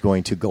and he's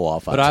going to go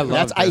off on But I it.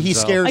 love he Denzel.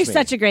 scares He's me.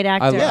 such a great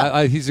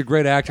actor. He's a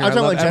great actor. I'm I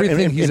talking love about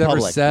everything in he's ever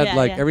public. said. Yeah,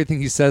 like yeah. everything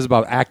he says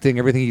about acting,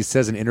 everything he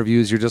says in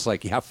interviews. You're just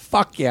like, yeah,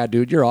 fuck yeah,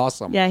 dude, you're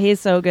awesome. Yeah,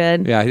 he's so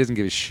good. Yeah, he doesn't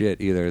give a shit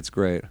either. It's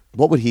great.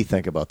 What would he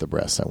think about the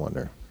breasts, I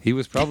wonder? He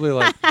was probably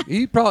like,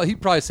 he'd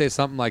probably say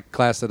something like,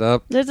 "Class it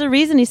up." There's a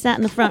reason he sat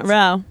in the front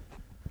row.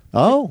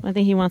 Oh. I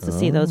think he wants to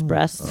see those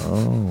breasts.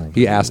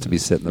 He asked to be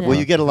sitting there. Well,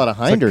 you get a lot of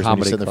hinders when you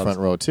comedy sit in the clubs. front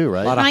row, too,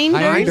 right? A lot of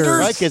Hinders? hinders.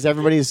 Right, because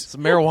everybody's...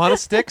 Some marijuana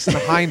sticks and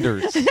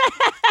hinders.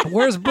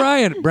 Where's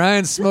Brian?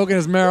 Brian's smoking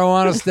his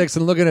marijuana sticks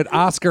and looking at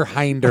Oscar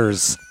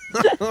hinders.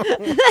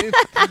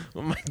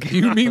 Oh my God.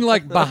 You mean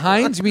like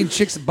behinds? You mean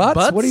chicks' butts?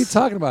 Butts? What are you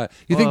talking about?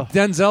 You think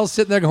Denzel's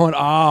sitting there going,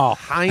 "Oh,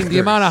 Hinders. the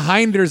amount of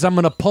hinders I'm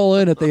going to pull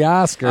in at the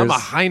Oscars." I'm a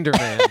hinder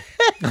man.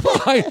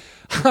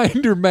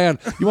 Hinder man.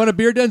 You want a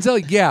beer,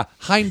 Denzel? Yeah,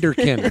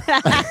 Hinderkin.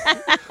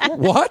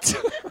 What?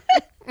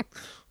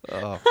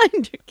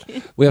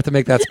 Hinderkin. We have to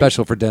make that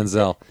special for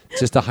Denzel.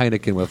 Just a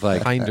Heineken with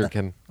like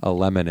Hinderkin. a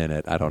lemon in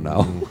it. I don't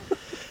know.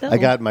 I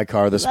got in my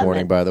car this Love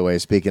morning, it. by the way,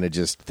 speaking of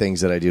just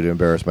things that I do to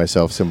embarrass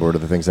myself, similar to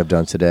the things I've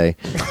done today.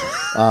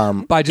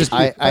 By just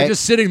I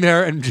just sitting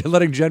there and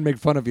letting Jen make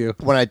fun of you.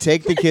 When I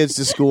take the kids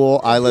to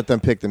school, I let them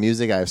pick the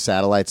music. I have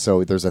satellites,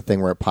 so there's a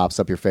thing where it pops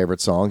up your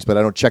favorite songs, but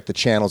I don't check the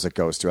channels it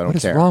goes to. I don't What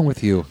is care. wrong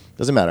with you?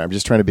 Doesn't matter. I'm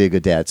just trying to be a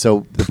good dad.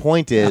 So the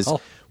point is, Well.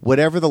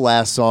 whatever the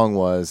last song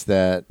was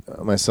that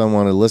my son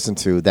wanted to listen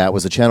to, that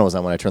was the channel I was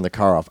on when I turned the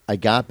car off. I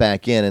got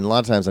back in, and a lot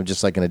of times I'm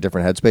just like in a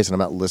different headspace, and I'm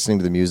not listening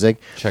to the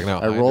music. Checking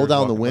out I roll hinders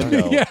down the walking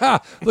by. window. Yeah,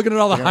 looking at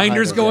all the Yeah,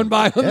 hinders hinders, going yeah.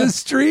 by on Yeah. the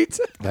street.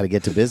 Got to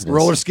get to business.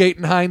 Roller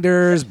skating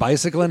hinders,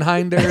 bicycling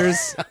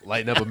hinders.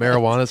 Lighting up a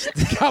marijuana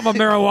stick. Got my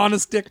marijuana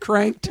stick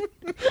cranked.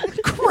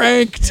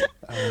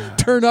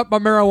 Turn up my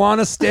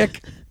marijuana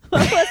stick.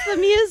 What's the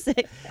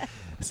music?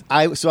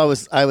 I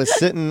was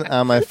sitting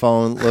on my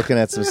phone looking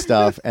at some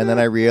stuff, and then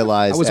I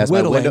realized I was as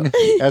my whittling.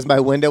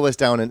 window was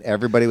down and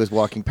everybody was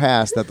walking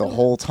past that the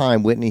whole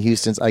time Whitney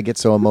Houston's "I Get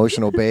So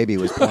Emotional Baby"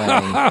 was playing.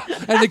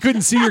 And they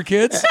couldn't see your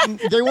kids?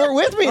 They weren't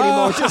with me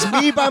anymore. It's just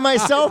me by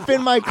myself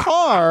in my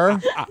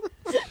car.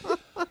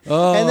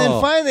 Oh. And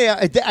then finally,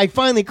 I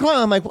finally called.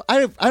 I'm like, I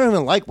don't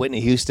even like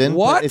Whitney Houston. but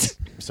What?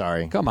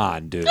 Sorry. Come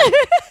on, dude.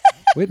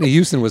 Whitney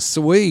Houston was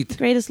sweet.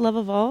 Greatest love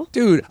of all.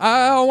 Dude,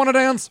 I want to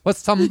dance with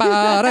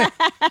somebody.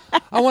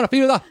 I want to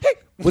feel the heat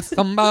with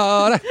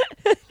somebody.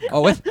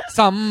 Oh, with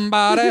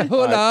somebody who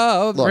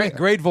loves look. me.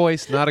 Great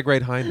voice, not a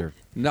great hinder.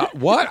 No,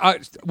 what?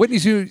 Whitney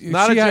Houston.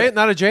 Not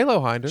a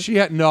J-Lo hinder. She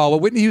had no, but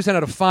Whitney Houston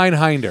had a fine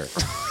hinder.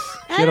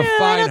 She had a I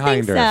fine don't think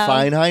hinder. so.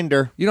 Fine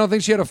Hinder. You don't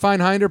think she had a fine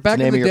hinder back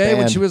the in name the of your day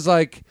when band. she was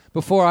like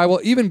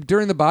even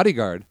during The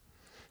Bodyguard.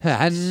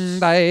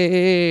 And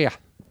I She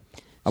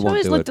won't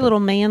always do looked it, a little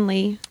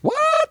manly.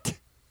 What?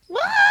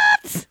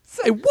 What?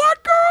 Say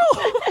what,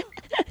 girl?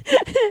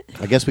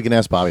 I guess we can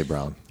ask Bobby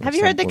Brown. Have next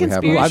you heard the time when we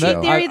have him on conspiracy the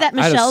show. theory that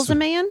I had a Michelle's s- a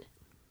man?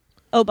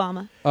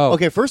 Obama. Oh,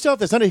 Okay, first off,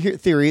 that's not a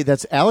theory.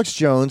 That's Alex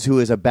Jones, who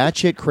is a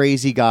batshit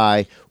crazy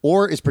guy,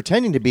 or is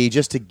pretending to be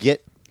just to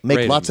make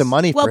Ratings. lots of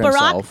money Well, for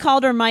Barack himself.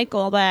 called her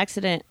Michael by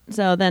accident,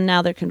 so then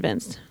now they're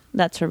convinced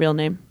that's her real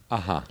name.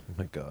 uh-huh. Oh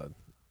my God.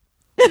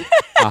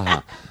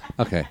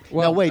 Okay.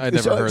 Now wait, I never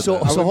so, heard so,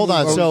 that. so hold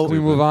on. So Can we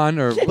move on,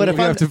 or But if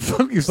we I'm- have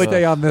to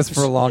stay on this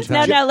for a long No,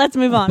 time? no, let's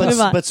move on. Move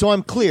on. but so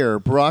I'm clear.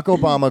 Barack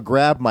Obama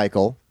grabbed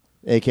Michael,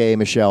 aka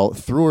Michelle,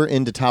 threw her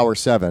into Tower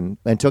 7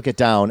 and took it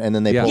down, and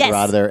then they Yeah. pulled her Yes.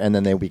 out of there, and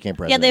then they became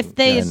president.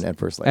 they- and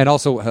first lady. And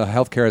also,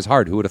 healthcare is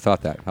hard. Who would have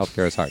thought that?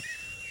 Healthcare is hard.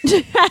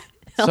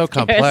 So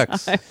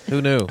complex.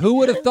 Who knew? Who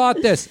would have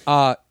thought this?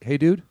 Hey,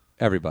 dude,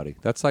 everybody.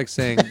 That's like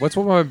saying, what's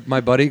what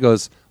my buddy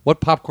goes, what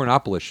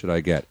Popcornopolis should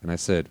I get? And I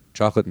said,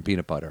 chocolate and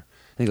peanut butter.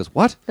 And he goes,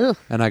 what? Ugh.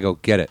 And I go,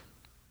 get it.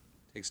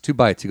 Takes 2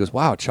 bites. He goes,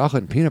 wow,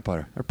 chocolate and peanut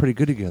butter. They're pretty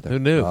good together. Who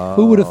knew?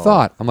 Who would have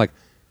thought? I'm like,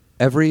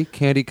 every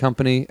candy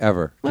company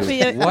ever. What Dude,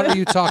 were you- what are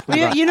you talking Were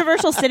you about? at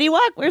Universal City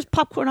Walk? Where's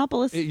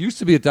Popcornopolis? It used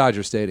to be at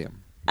Dodger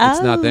Stadium.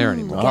 It's not there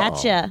anymore.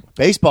 Gotcha.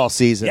 Baseball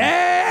season.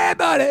 Yeah,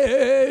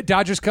 buddy.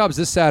 Dodgers Cubs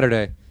this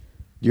Saturday.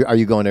 Are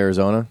you going to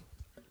Arizona?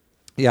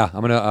 Yeah,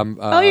 I'm gonna.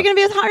 Oh, you're going to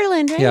be with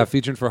Harlan, right? Yeah,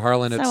 featuring for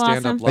Harlan at So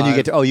Stand Up awesome.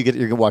 Live. And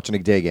you're watching a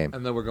day game.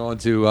 And then we're going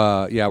to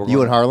we're You going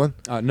and Harlan?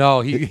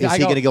 No, Is he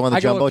gonna go on the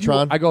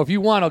Jumbotron? I go, if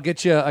you want, I'll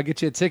get you a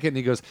ticket. And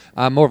he goes,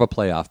 I'm more of a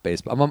playoff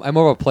baseball. I'm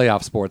more of a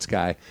playoff sports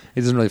guy.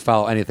 He doesn't really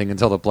follow anything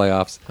until the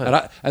playoffs.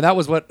 And that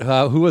was what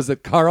who was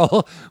it?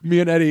 Carl, me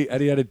and Eddie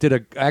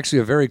did actually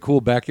a very cool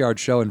backyard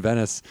show in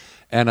Venice,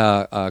 and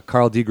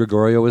Carl Di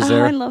Gregorio was Oh,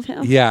 there. I love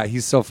him. Yeah,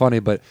 he's so funny,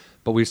 but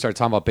we started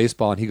talking about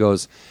baseball, and he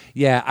goes,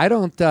 "Yeah, I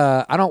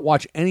don't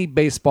watch any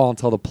baseball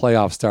until the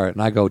playoffs start."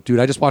 And I go, "Dude,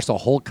 I just watched the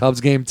whole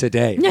Cubs game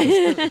today." He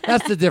goes,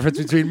 that's the difference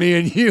between me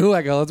and you.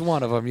 I go, "That's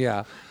one of them."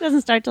 Yeah.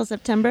 Doesn't start till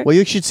September. Well,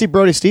 you should see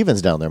Brody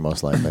Stevens down there,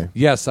 most likely.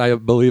 Yes, I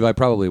believe I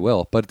probably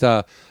will. But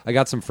I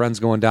got some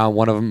friends going down.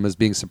 One of them is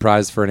being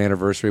surprised for an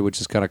anniversary,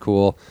 which is kind of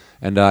cool.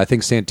 And I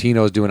think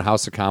Santino is doing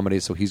House of Comedy,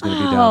 so he's going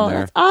to be down there.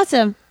 That's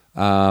awesome.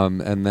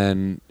 And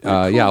then, What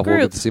a cool we'll group.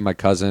 get to see my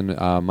cousin.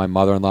 My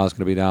mother-in-law is going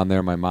to be down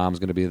there. My mom's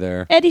going to be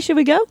there. Eddie, should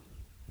we go?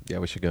 Yeah,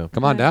 we should go.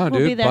 Come on down,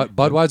 We'll be dude. there.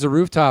 Budweiser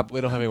rooftop.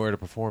 We don't have anywhere to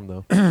perform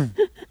though.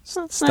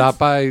 Stop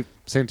by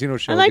Santino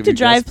show. I like give to you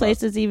drive guest spot.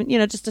 places, even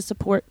just to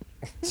support.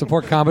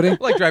 Support comedy. I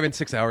like driving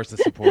 6 hours to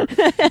support.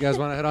 You guys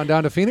want to head on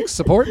down to Phoenix?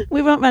 Support.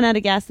 We won't run out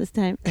of gas this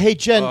time. Hey,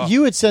 Jen,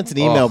 you had sent an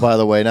email, by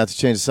the way, not to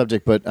change the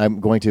subject, but I'm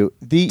going to.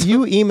 You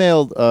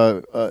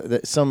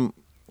emailed some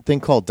thing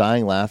called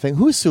Dying Laughing.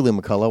 Who's Suli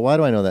McCullough? Why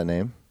do I know that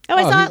name? Oh,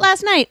 I saw it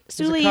last night.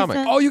 Sully. comic.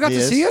 Oh, you got He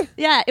to is? see it?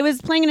 Yeah, it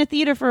was playing in a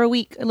theater for a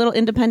week, a little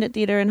independent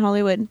theater in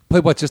Hollywood.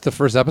 Played what? Just the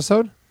first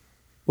episode?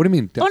 What do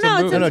you mean? Oh That's a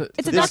no, movie? No,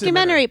 it's a this is-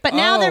 documentary. But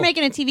now they're Oh.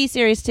 making a TV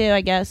series too,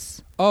 I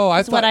guess. Oh, I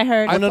That's what I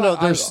heard. No,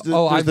 thought- there's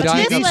I'm the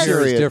dying TV up here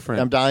is series.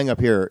 different. I'm Dying Up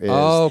Here. Is,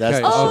 Oh, okay. That's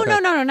the, Oh Okay.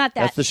 no, not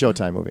that. That's the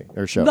Showtime movie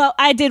or show. Well,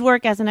 I did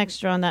work as an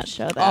extra on that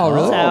show. Though, Oh,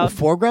 really? Oh, So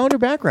foreground or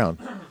background?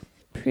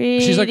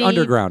 pretty. She's like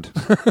underground.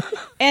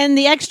 And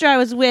the extra I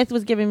was with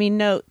was giving me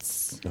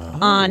notes Oh.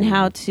 on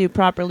how to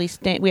properly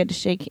stand. We had to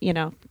shake,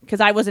 because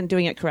I wasn't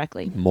doing it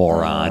correctly.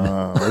 Moron.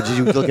 Or did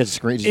you look at the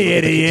screen? Did you look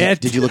at the- Idiot.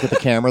 did you look at the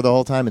camera the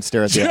whole time and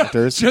stare at the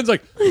actors? Jen's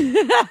like,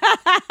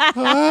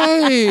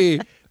 hi.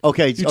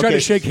 Okay, You try to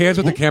shake hands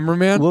with the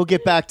cameraman? We'll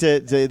get back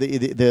to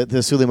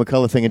the Sully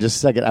McCullough thing in just a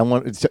second. I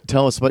want to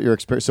tell us about your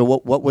experience. So,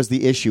 what was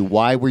the issue?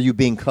 Why were you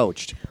being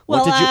coached?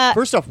 Well, what did you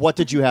first off? What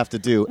did you have to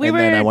do? We and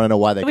were. then I want to know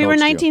why they. We were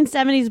coached you.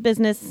 1970s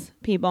business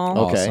people.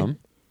 Okay. Awesome.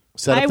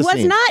 Set up I the was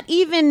scene. not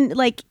even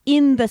like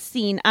in the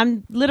scene.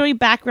 I'm literally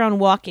background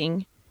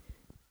walking.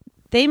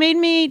 They made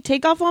me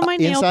take off all my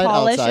nail inside,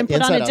 polish outside, and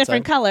put on a inside,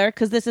 different outside. color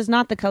because this is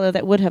not the color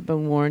that would have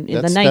been worn in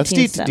the That's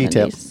 1970s.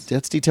 detail.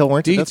 That's detail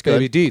warranty. That's Deets, good.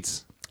 baby,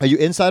 Deets. Are you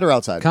inside or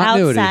outside?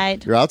 Continuity.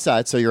 Outside, You're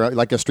outside, so you're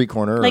like a street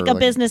corner, like or a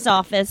business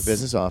office.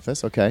 business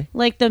office. Okay.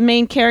 Like the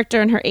main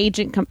character and her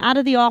agent come out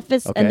of the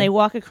office Okay. and they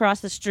walk across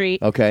the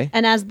street. Okay.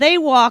 And as they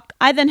walk,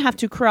 I then have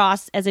to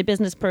cross as a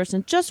business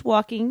person, just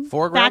walking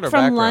Foreground back or from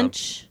background?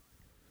 lunch.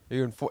 Are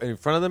you in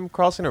front of them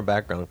crossing or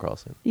background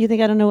crossing? You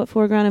think I don't know what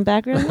foreground and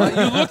background is?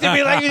 You looked at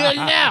me like you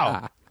didn't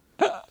know.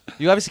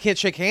 You obviously can't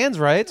shake hands,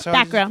 right? So I was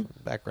just- Background.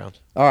 Background.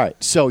 All right.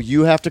 So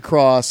you have to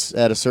cross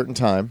at a certain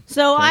time.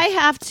 So I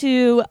have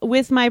to,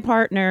 with my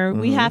partner, Mm-hmm.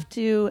 we have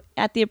to,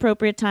 at the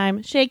appropriate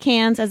time, shake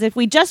hands as if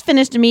we just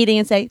finished a meeting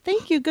and say,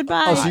 thank you,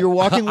 goodbye. Oh, so you're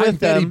walking with I'm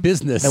Betty them,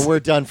 Business. and we're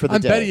done for the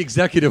I'm day. Betty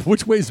Executive.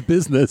 Which way's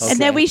business? and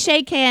then we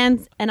shake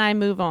hands and I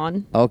move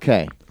on.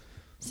 Okay.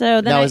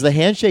 So then Now, I, is the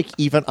handshake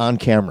even on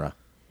camera?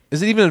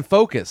 Is it even in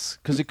focus?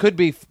 Because it could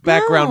be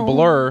background No.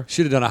 blur.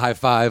 Should have done a high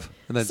five.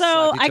 And then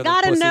So slap each I other's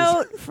got a pussies.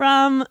 note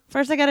from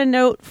first. I got a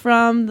note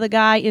from the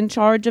guy in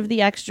charge of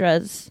the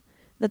extras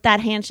that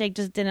handshake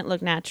just didn't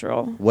look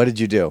natural. What did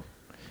you do?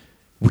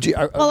 Would you?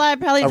 Well, I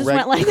probably a just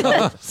reg- went like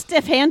a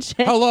stiff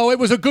handshake. Hello, it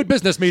was a good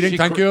business meeting.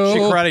 Thank you. She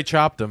karate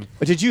chopped him.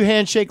 Did you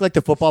handshake like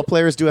the football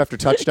players do after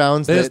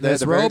touchdowns?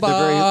 Business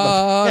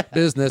robot.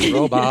 Business up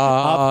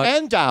robot.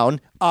 and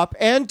down, up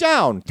and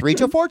down. 3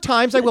 to 4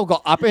 times I will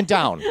go up and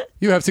down.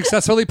 You have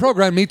successfully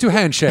programmed me to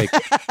handshake.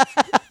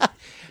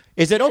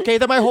 Is it okay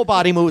that my whole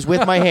body moves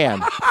with my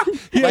hand?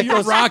 Yeah,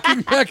 you're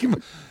rocking back.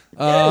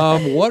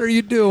 What are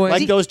you doing?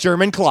 Like those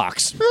German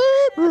clocks. Do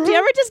you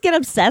ever just get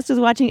obsessed with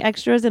watching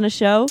extras in a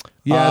show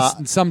yes,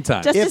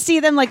 sometimes. just to If- see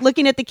them like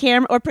looking at the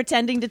camera or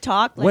pretending to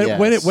talk? Like,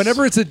 Yes.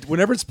 Whenever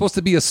it's supposed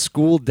to be a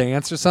school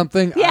dance or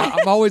something, Yeah.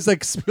 I'm always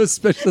like,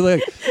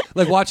 especially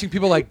like watching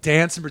people like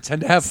dance and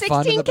pretend to have fun.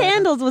 in 16 the background.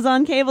 Candles was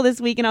on cable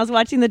this week, and I was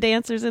watching the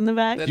dancers in the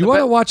back. You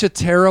want to watch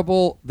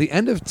the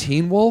end of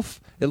Teen Wolf?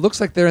 It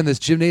looks like they're in this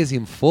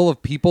gymnasium full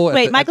of people.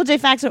 Wait, Michael J.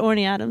 Fox or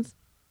Orny Adams?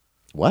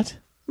 What?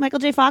 Michael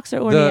J. Fox or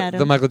Orny Adams?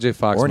 the Michael J.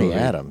 Fox Orny movie.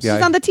 Adams. Yeah,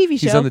 He's on the TV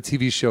He's show. on the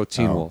TV show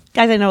Teen Wolf.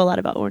 Guys, I know a lot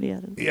about Orny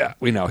Adams. Yeah,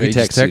 we know. He He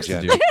just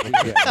texted texted you. you.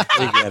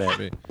 We get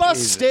it.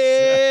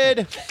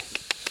 Busted.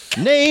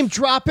 Name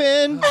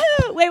dropping.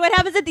 Wait, what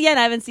happens at the end?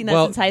 I haven't seen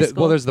that since high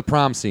school. Well, there's the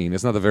prom scene.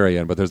 It's not the very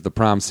end, but there's the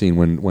prom scene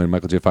when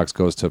Michael J. Fox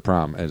goes to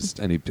prom as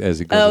he goes. Oh,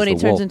 as and the he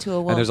turns wolf. into a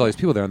wolf. And there's all these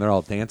people there, and they're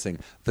all dancing.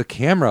 The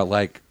camera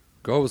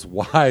goes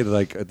wide,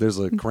 like there's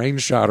a crane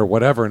shot or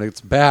whatever, and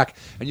it's back,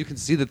 and you can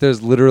see that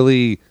there's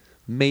literally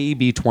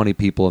maybe 20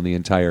 people in the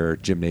entire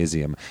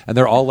gymnasium, and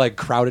they're all like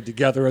crowded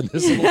together in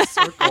this little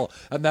circle,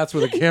 and that's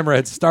where the camera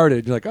had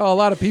started. You're like, oh, a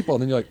lot of people,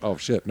 and then you're like, oh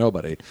shit,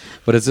 nobody.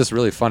 But it's just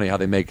really funny how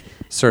they make a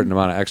certain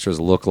amount of extras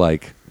look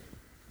like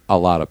a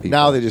lot of people.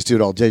 Now they just do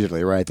it all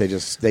digitally, right? They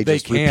just They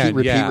can,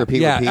 repeat.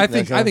 yeah. and I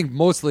that's how- think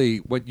mostly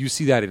what you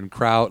see that in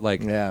crowd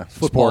like Yeah,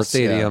 football sports,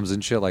 yeah. stadiums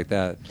and shit like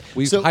that.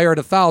 We've So- hired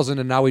 1,000,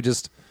 and now we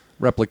just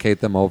replicate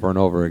them over and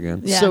over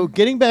again. Yeah. So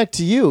getting back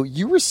to you,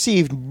 you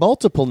received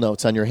multiple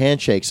notes on your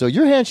handshake. So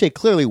your handshake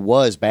clearly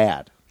was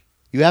bad.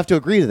 You have to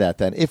agree to that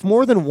then. If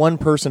more than one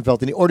person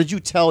felt any, or did you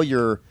tell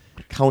your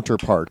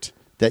counterpart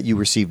that you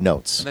received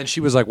notes? And then she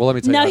was like, "Well, let me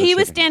tell you." no, how to he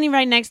was shake it." standing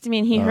right next to me,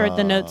 and he heard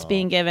the notes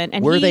being given.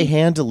 And Were he, they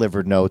hand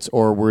delivered notes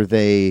or were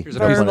they Here's a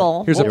piece of-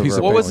 verbal? Here's a piece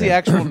of What was paper. the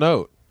actual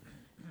note?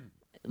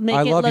 make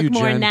I it love look you,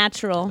 more Jen.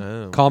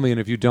 natural? Call me, and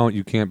if you don't,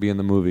 you can't be in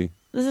the movie.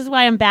 This is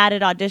why I'm bad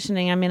at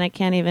auditioning. I mean, I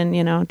can't even,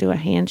 do a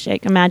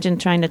handshake. Imagine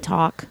trying to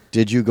talk.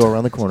 Did you go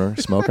around the corner,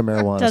 smoke a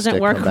marijuana Doesn't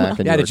stick, work come back, well.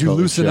 and Yeah, you did you were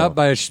totally loosen chill? up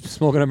by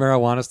smoking a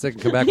marijuana stick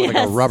and come back with like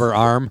Yes. a rubber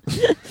arm?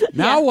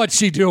 Now Yeah. what's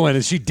she doing?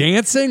 Is she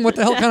dancing? What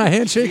the hell kind of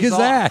handshake He's is all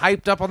that?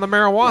 hyped up on the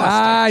marijuana.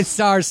 I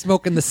saw her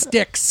smoking the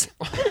sticks.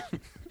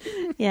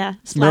 Yeah.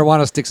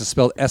 Marijuana sticks is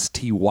spelled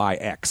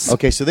STYX.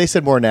 Okay, so they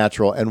said more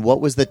natural. And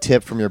what was the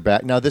tip from your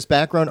back? Now, this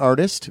background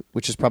artist,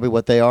 which is probably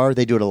what they are,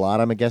 they do it a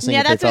lot, I'm guessing. Yeah,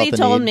 if they that's what felt he the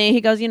told need. me.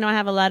 He goes, I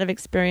have a lot of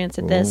experience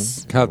at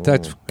this.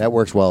 That's That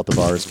works well at the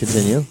bars.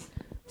 Continue.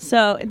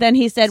 So then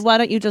he said, "Why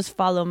don't you just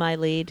follow my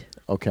lead?"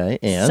 Okay,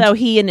 and So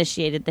he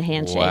initiated the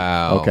handshake.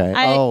 Wow. okay.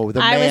 I- the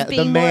I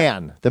was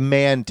man, being the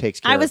man takes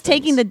care. I was of things.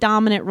 taking the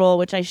dominant role,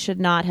 which I should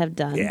not have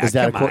done. Yeah, Is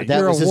that come a- on. that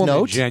You're was a his woman,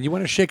 note? Jen. You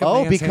want to shake a Oh,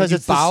 man's because hand, you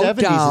it's the bow 70s. Is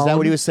that down.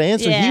 what he was saying?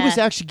 So he Yeah. was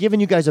actually giving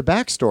you guys a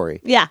backstory.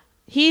 Yeah.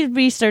 He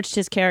researched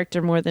his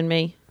character more than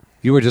me.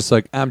 You were just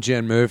like, I'm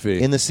Jen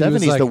Murphy. In the He was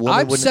 70s, like, the woman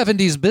I'm wouldn't-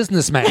 70s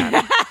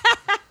businessman.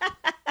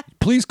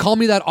 Please call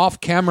me that off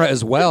camera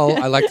as well.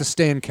 I like to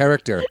stay in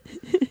character.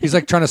 He's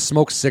like trying to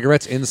smoke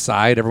cigarettes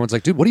inside. Everyone's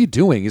like, dude, what are you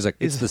doing? He's like,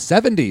 it's the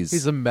 70s.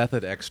 He's a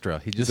method extra.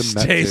 He just He's a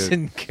meth stays dude.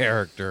 in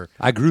character.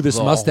 I grew this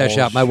the mustache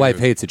whole out. My wife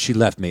shoot. hates it. She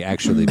left me,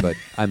 actually, but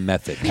I'm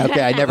method.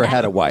 Okay, I never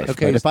had a wife.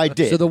 Okay, but if I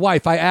did, So the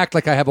wife, I act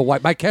like I have a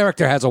wife. My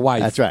character has a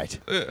wife. that's right.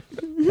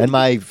 And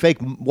my fake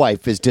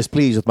wife is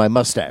displeased with my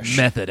mustache.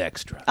 Method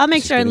extra. I'll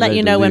make sure and getting let ready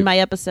you to know when leave. my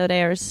episode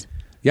airs.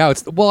 Yeah,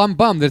 I'm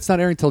bummed that it's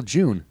not airing till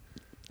June.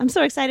 I'm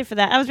so excited for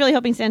that. I was really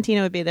hoping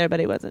Santino would be there, but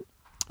he wasn't.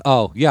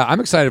 Oh, yeah, I'm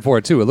excited for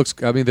it, too.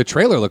 The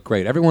trailer looked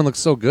great. Everyone looks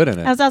so good in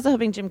I it. was also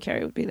hoping Jim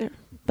Carrey would be there.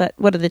 But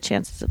what are the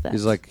chances of that?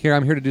 He's like,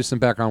 I'm here to do some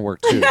background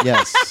work, too.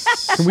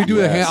 Yes. Can we do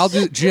a Yes. hand? I'll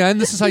do, Jen,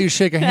 this is how you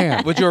shake a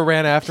hand. Would you have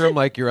ran after him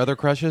like your other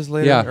crushes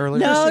later Yeah. earlier?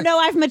 no,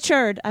 I've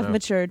matured. I've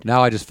matured.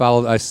 Now I just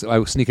follow. I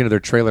sneak into their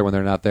trailer when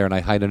they're not there, and I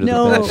hide under the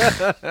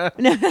No,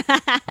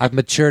 bed. I've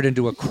matured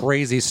into a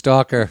crazy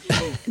stalker,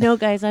 no,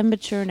 guys, I'm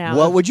mature now.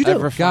 What would you do?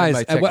 I've refined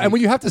guys. my And when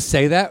technique. you have to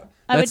say that,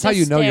 I would that's how you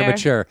just know you're stare.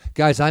 mature,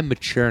 guys. I'm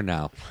mature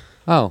now.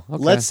 Oh,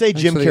 okay. Let's say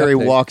Thanks Jim for the Carrey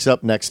update. walks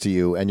up next to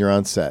you and you're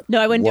on set.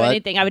 No, I wouldn't do What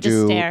anything. I would just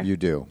do stare. You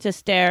do. Just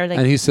stare. Like,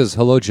 and he says,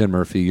 "Hello, Jen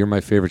Murphy. You're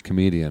my favorite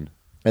comedian."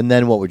 And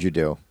then what would you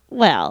do?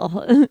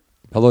 well,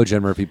 Hello,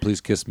 Jen Murphy. Please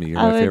kiss me. You're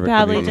I my would favorite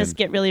probably comedian. just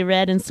get really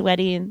red and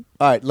sweaty. And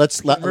All right,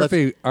 let's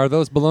Murphy, are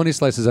those bologna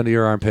slices under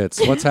your armpits?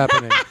 What's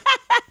happening?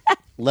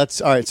 all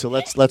right. So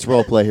let's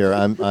role play here.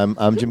 I'm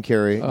Jim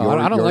Carrey. Oh,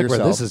 I don't you're like where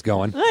yourself. this is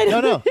going.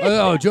 No.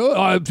 Oh,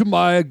 Joe,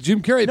 my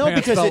Jim Carrey No,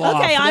 pants because fell it-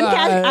 off. okay,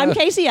 I'm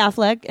Casey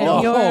Affleck, and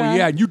Oh, you're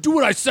yeah, you do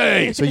what I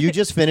say. So you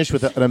just finished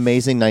with an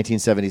amazing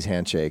 1970s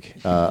handshake,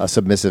 a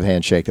submissive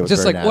handshake that was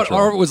Just very like what natural.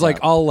 Arv was like,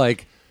 Yeah. all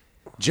like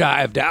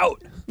jived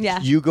out. yeah.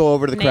 You go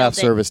over to the Nailed craft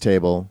it. service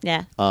table.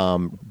 Yeah.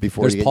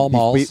 Before There's you get, Pall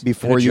Malls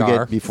before in a you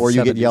jar, get before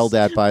you get 70s. yelled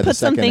at by the Put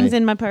some second things A-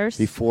 in my purse.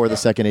 before the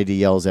second AD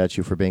yells at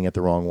you for being at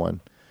the wrong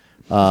one.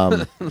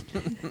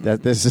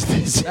 This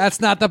is. That's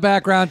not the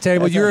background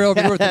table. You're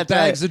over there with the That's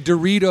bags right. of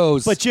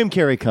Doritos. But Jim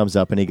Carrey comes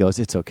up and he goes,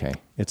 "It's okay.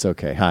 It's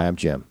okay. Hi, I'm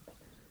Jim."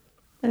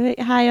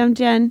 Hi, I'm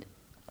Jen.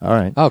 All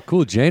right. oh,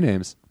 cool, J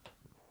names.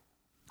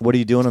 What are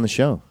you doing on the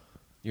show?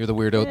 You're the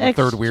weirdo, the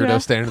Extra. third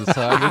weirdo standing to the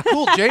side. You're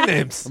cool J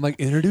names. I'm like,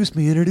 introduce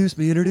me, introduce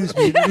me, introduce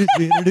me, introduce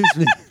me, introduce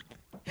me.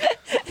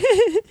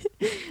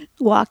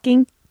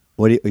 Walking.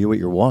 What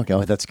you're walking?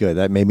 Oh, that's good.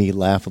 That made me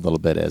laugh a little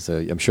bit.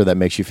 I'm sure that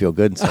makes you feel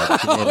good inside.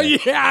 Oh yeah,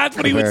 that's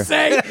what he would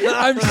say.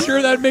 I'm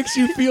sure that makes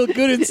you feel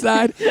good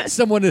inside.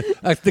 Someone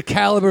the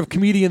caliber of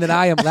comedian that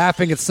I am,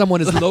 laughing at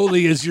someone as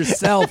lowly as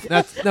yourself. Now,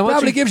 once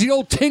Probably you- gives you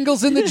old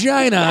tingles in the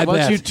gina. I Once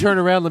bet. you turn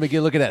around, let me get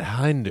a look at that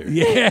hinder.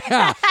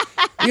 Yeah.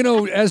 You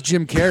know, as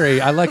Jim Carrey,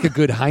 I like a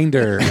good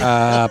hinder.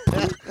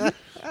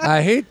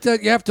 I hate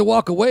that you have to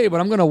walk away, but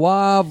I'm going to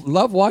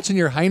love watching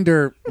your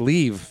hinder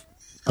leave.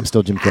 I'm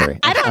still Jim Carrey.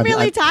 I don't I'm-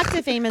 really I'm- talk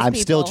to famous I'm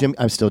people. still Jim.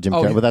 I'm still Jim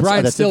Oh, Carrey. But that's,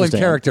 Brian's that's still in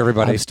interesting. character,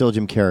 everybody. I'm still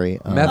Jim Carrey.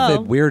 Method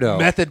Oh. weirdo.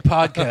 Method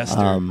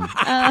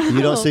podcaster.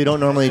 You don't. So you don't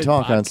normally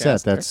talk on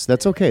set.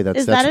 That's okay.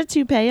 Is that a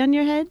toupee on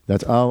your head?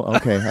 That's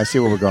okay. I see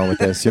where we're going with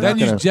this. You're Then,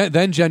 not gonna,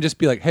 then Jen just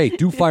be like, hey,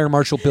 do Fire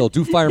Marshal Bill,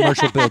 do Fire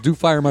Marshal Bill, do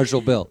Fire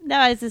Marshal Bill. No,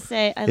 I was to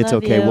say, I it's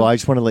love okay. you. Well, I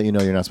just want to let you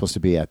know you're not supposed to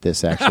be at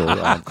this actual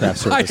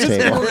craft I service just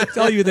table. want to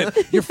tell you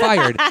that you're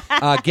fired.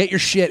 Get your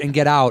shit and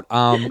get out.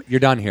 You're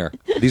done here.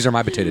 These are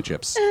my potato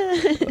chips.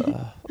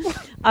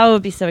 I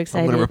would be so I'm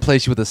excited. going to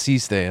replace you with a C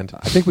stand.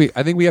 I think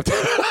we have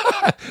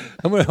to.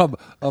 I'm gonna have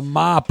a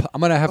mop.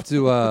 I'm gonna have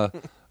to. We're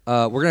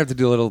gonna have to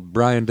do a little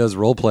Brian does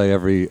role play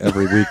every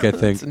week. I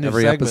think a new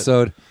every segment.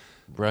 episode.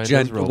 Brian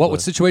Jen, does role what play.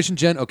 situation,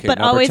 Jen? Okay, but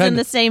now always pretend, in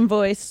the same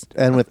voice.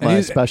 And with my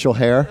he's- special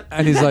hair.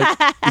 And he's like,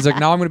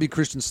 now I'm gonna be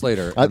Christian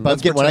Slater. And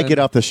let's When I pretend- get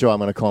off the show, I'm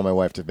going to call my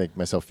wife to make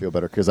myself feel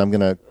better because I'm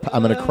gonna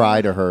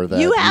cry to her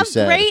that You have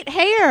said, great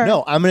hair.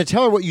 No, I'm going to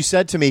tell her what you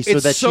said to me so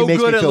It's that so she makes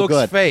good me it feel looks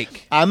good.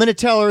 fake. I'm going to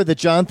tell her that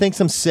John thinks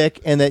I'm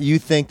sick and that you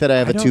think that I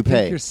have I a don't toupee.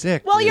 think you're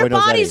sick. Well, your Where does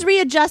that body's eat?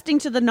 readjusting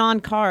to the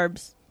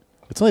non-carbs.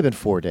 It's only been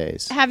 4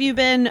 days. Have you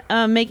been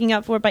making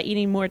up for it by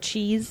eating more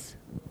cheese?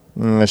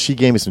 She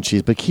gave me some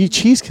cheese, but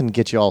cheese can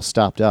get you all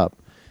stopped up.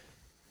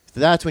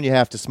 That's when you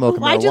have to smoke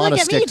a Why'd you marijuana look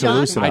at me, stick to John?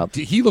 loosen up.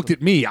 He looked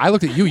at me. I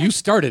looked at you. You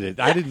started it.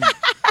 I didn't.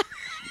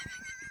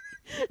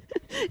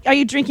 Are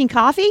you drinking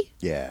coffee?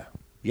 Yeah.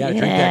 You gotta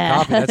drink that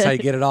coffee. That's how you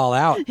get it all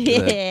out.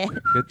 Yeah.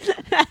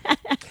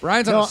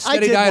 Brian's on No, a I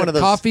steady did diet one of of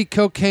those- coffee,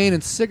 cocaine,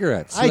 and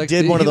cigarettes. I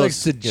did one of he those-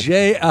 Likes to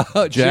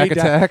Jack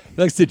attack?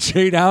 He likes to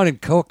J down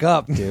and coke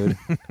up, dude.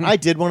 I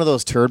did one of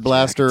those turd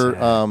blaster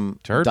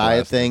Turd diet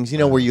blaster. things. You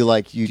know where you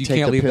you You take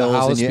can't the leave the pills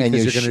house and you and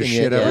because you you're gonna sh-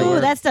 shit yeah. everywhere.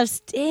 Ooh, that stuff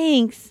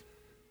stinks.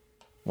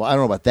 Well, I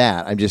don't know about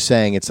that. I'm just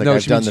saying it's like no,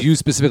 I've she done means the you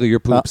specifically. Your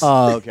poops.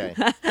 Oh, okay.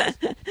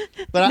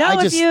 But No,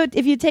 I just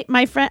if you take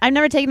my friend, I've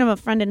never taken him. A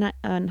friend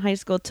in high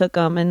school took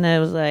him, and it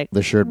was like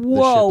the shit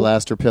whoa.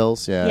 blaster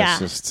pills. Yeah, Yeah, it's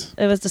just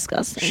it was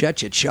disgusting.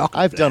 Shut your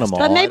chocolate. I've done them all.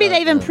 But maybe I don't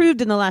they've know.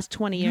 improved in the last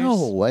 20 years.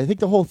 No, I think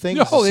the whole thing.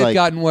 No, is just they've like,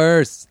 gotten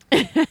worse.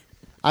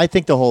 I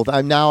think the whole.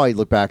 Now I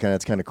look back and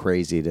it's kind of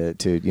crazy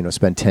to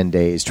spend 10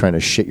 days trying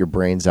to shit your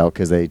brains out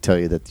because they tell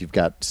you that you've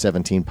got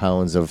 17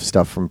 pounds of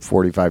stuff from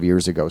 45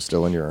 years ago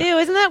still in your. Ew,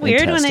 isn't that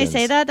weird when they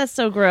say intestines. that? That's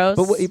so gross.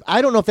 But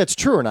I don't know if that's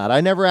true or not. I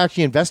never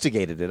actually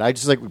investigated it. I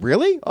just like,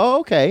 really?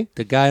 Oh, okay.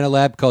 The guy in a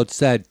lab coat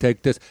said,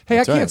 "Take this." Hey,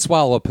 That's I can't right.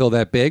 swallow a pill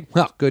that big.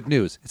 Well, good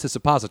news. It's a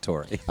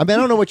suppository. I mean, I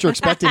don't know what you're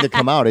expecting to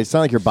come out. It's not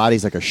like your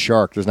body's like a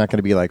shark. There's not going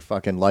to be like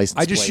fucking license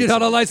I just plates. shit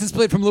out a license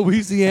plate from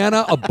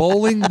Louisiana, a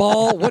bowling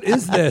ball. What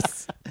is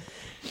this?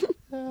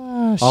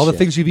 All the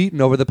things you've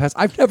eaten over the past.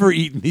 I've never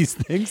eaten these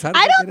things. How did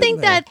I they don't get in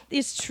think there? that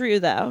is true,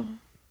 though.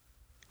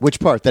 Which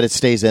part? That it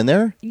stays in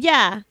there?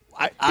 Yeah.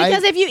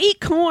 Because if you eat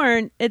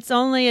corn, it's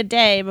only a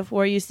day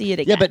before you see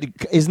it Yeah, again.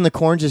 but isn't the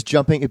corn just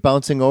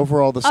bouncing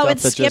over all the stuff?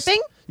 it's that just-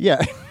 skipping?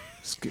 Yeah.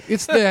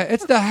 It's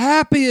the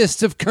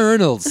happiest of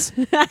kernels.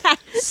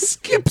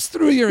 Skips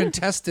through your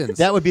intestines.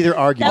 That would be their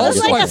argument. that was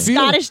Also, like I a feel-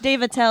 Scottish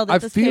Dave Attell that I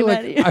just feel came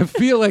out of you. like I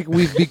feel like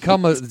we've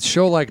become a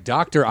show like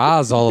Dr.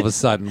 Oz all of a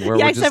sudden, where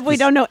Yeah, we're except just we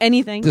don't know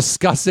anything.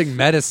 discussing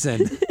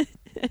medicine.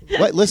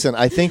 But listen,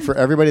 I think for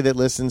everybody that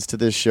listens to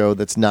this show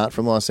that's not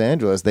from Los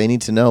Angeles, they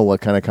need to know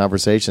what kind of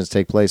conversations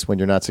take place when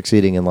you're not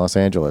succeeding in Los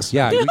Angeles.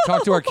 Yeah, we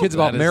talk to our kids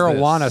about That is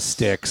marijuana this.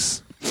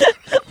 sticks.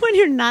 When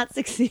you're not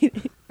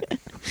succeeding.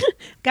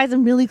 Guys,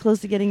 I'm really close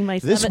to getting my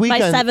This my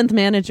weekend- seventh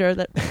manager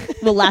that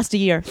will last a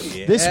year.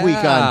 This week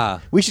Yeah.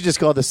 on, we should just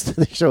call this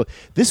the show,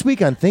 This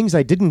Week on Things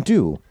I Didn't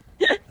Do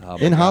Oh, my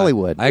in God.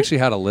 Hollywood. I actually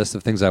had a list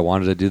of things I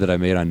wanted to do that I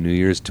made on New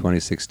Year's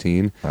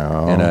 2016,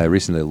 Oh. and I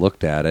recently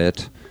looked at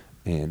it,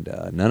 and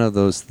none of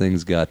those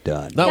things got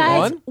done. Not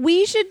Guys, one?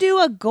 we should do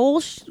a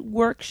goal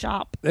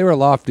workshop They were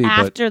lofty, but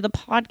after the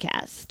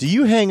podcast. Do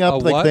you hang up A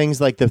like what? things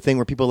like the thing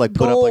where people like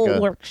put Goal up like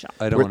a workshop.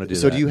 I don't want to do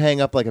so that. do you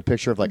hang up like a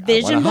picture of like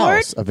Vision I want a board?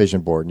 house, a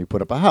vision board, and you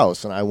put up a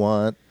house, and I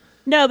want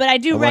No, but I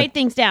do I want- write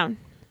things down.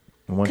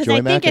 Because Joey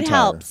I think it McIntyre.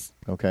 helps.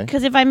 Okay.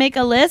 Because if I make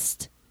a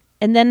list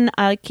and then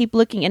I keep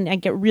looking and I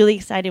get really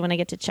excited when I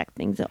get to check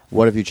things off.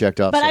 What have you checked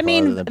off? But so I far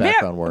mean, other than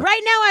background work?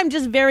 right now I'm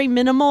just very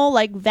minimal,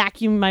 like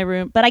vacuum my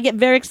room. But I get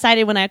very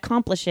excited when I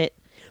accomplish it.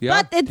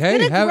 Yeah. But it's Hey,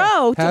 going to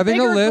grow to having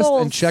a bigger list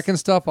goals. and checking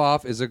stuff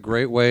off is a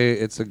great way.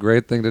 It's a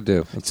great thing to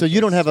do. So you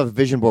don't have a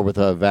vision board with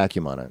a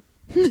vacuum on it?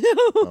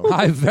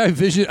 I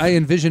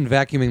envision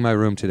vacuuming my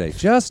room today.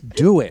 Just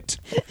do it.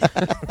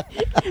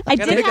 I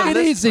did Take have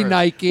it easy,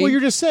 Nike. Well,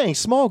 you're just saying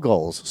small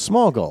goals.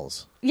 Small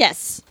goals.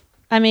 Yes.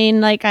 I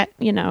mean, like,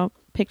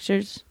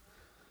 pictures.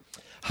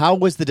 How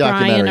was the Brian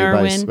documentary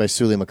Irwin. by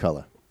Sully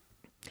McCullough?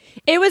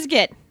 It was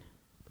good.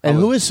 And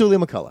who is Sully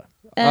McCullough?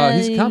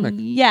 He's a comic.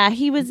 Yeah,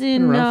 he was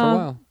in around for a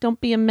while.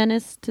 Don't Be a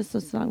Menace to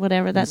Society,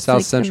 whatever. That's South like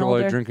an Central while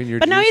older- you're drinking your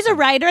But now juice he's a and-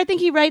 writer. I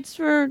think he writes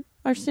for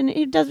our cine.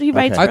 He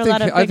writes Okay. for a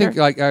lot of I bigger.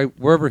 think like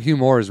wherever Hugh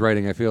Moore is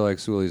writing, I feel like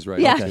Sully's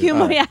writing. yeah, Okay,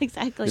 humor. all right. Yeah,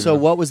 exactly. So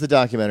what was the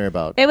documentary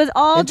about? it was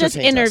all just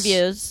Entertain us.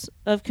 interviews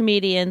of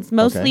comedians,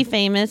 mostly Okay.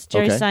 famous.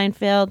 Jerry Okay.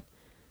 Seinfeld,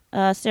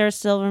 Sarah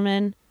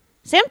Silverman,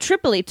 Sam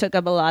Tripoli took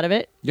up a lot of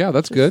it. Yeah,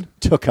 that's good.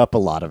 Took up a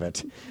lot of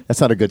it.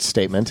 That's not a good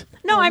statement.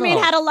 No, I mean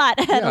no. had a lot.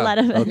 Had Yeah. a lot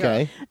of it.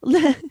 Okay.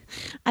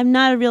 I'm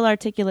not a real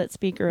articulate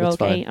speaker. That's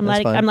okay, fine. I'm That's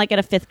like fine. I'm like at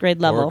a 5th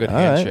grade level. Or a good All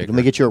right. handshaker. Let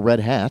me get you a red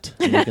hat.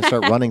 And you can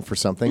start running for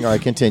something. All right,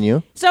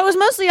 continue. So it was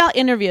mostly all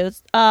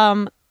interviews.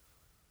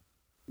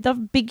 The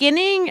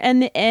beginning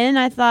and the end,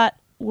 I thought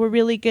were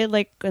really good.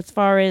 Like as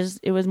far as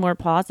it was more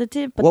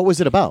positive. But What was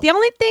it about? the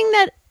only thing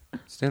that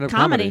Stand up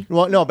Comedy.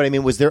 Well, no, but I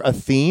mean, was there a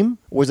theme?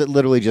 Or was it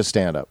literally just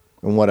stand up?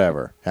 And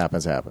whatever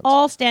happens, happens.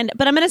 all stand.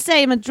 But I'm going to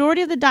say a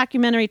majority of the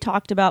documentary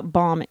talked about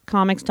bombing.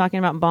 Comics talking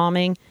about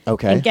bombing.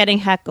 Okay. And getting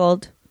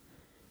heckled,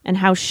 and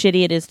how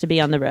shitty it is to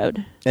be on the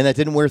road. And that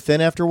didn't wear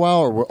thin after a while,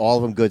 or were all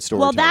of them good stories?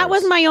 Well, that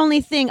was my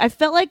only thing. I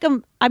felt like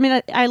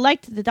I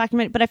liked the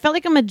documentary, but I felt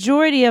like a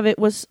majority of it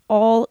was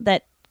all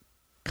that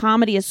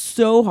comedy is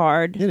so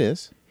hard. It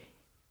is.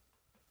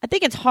 I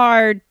think it's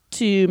hard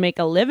to make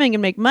a living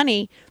and make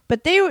money,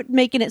 but they were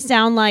making it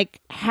sound like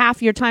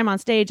half your time on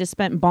stage is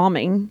spent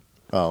bombing.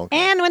 Oh, okay.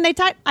 And when they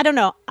talk, I don't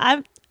know.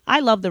 I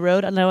love the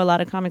road. I know a lot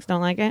of comics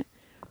don't like it,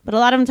 but a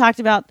lot of them talked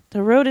about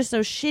the road is so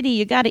shitty.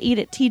 You got to eat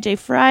at TJ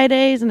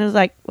Fridays, and it was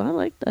like, well,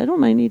 I don't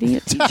mind eating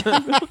at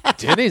TJ.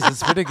 Denny's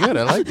is pretty good.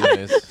 I like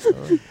Denny's.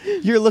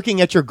 You're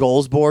looking at your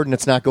goals board, and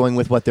it's not going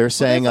with what they're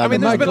saying. I on mean,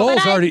 the My there's been a- goals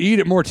But I- are to eat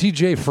at more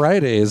TJ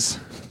Fridays.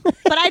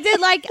 But I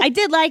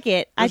did like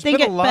it. I There's think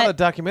been it. a lot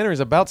but- of documentaries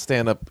about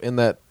stand-up in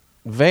that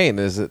vein.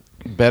 Is it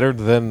better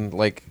than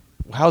like?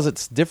 How's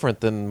it different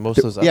than most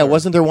of those? Yeah, other-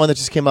 wasn't there one that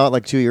just came out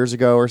like 2 years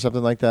ago or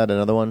something like that?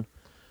 Another one?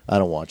 I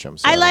don't watch them.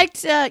 So. I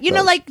liked, Those.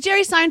 like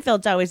Jerry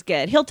Seinfeld's always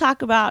good. He'll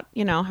talk about,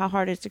 how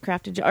hard it is to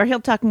craft a joke, or he'll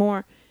talk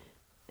more.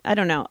 I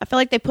don't know. I feel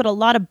like they put a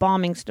lot of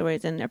bombing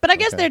stories in there, but I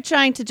guess Okay. they're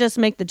trying to just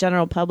make the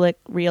general public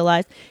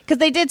realize, because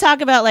they did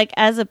talk about like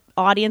as an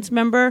audience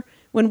member,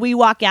 when we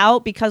walk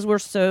out because we're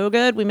so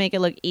good, we make it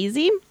look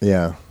easy.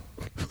 Yeah.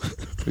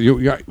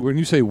 When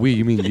you say we,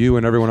 you mean you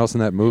and everyone else in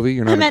that movie?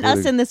 You're not I meant us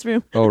including- in this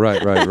room. Oh,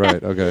 right.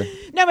 Okay.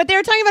 No, but they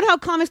were talking about how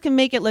comics can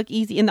make it look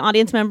easy, and the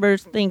audience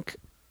members think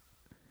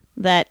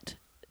that,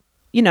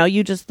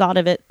 you just thought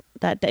of it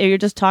that day. You're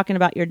just talking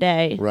about your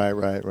day.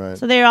 Right.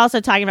 So they're also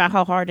talking about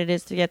how hard it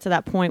is to get to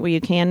that point where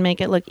you can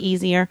make it look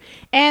easier.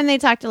 And they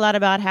talked a lot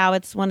about how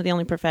it's one of the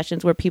only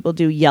professions where people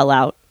do yell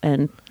out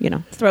and,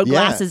 throw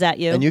glasses at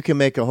you. And you can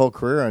make a whole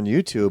career on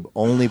YouTube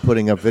only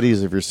putting up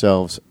videos of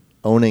yourselves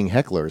owning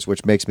hecklers,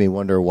 which makes me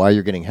wonder why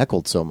you're getting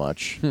heckled so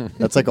much.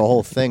 That's like a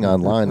whole thing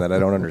online that I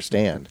don't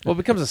understand. Well, it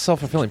becomes a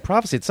self-fulfilling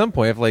prophecy at some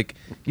point.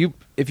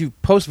 If you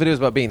post videos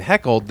about being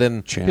heckled,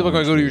 then people are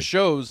going to go to your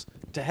shows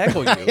to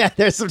heckle you. Yeah,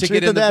 there's some to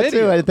truth get in in the that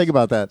video. too. I didn't think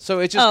about that. So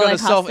it's just Oh, going like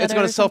to Hofstadter it's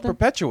going or to something?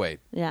 self-perpetuate.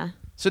 Yeah.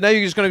 So now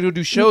you're just going to go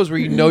do shows where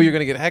you're going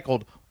to get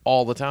heckled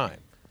all the time.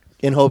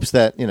 In hopes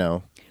that,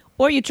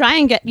 Or you try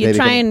and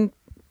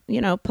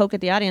Maybe poke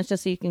at the audience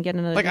just so you can get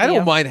another Like, video. I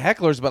don't mind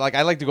hecklers, but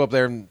I like to go up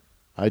there and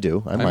I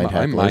do. I I mind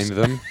hecklers. mind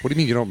them. What do you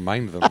mean you don't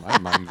mind them? I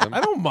mind them. I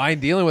don't mind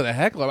dealing with a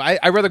heckler.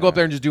 I'd rather go up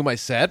there and just do my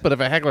set, but if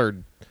a heckler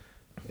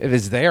if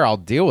it's there, I'll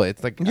deal with it.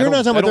 It's like You're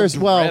not talking about there's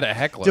a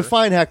heckler.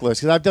 define hecklers,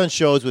 because I've done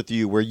shows with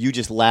you where you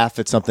just laugh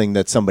at something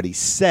that somebody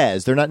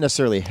says. They're not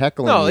necessarily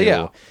heckling you.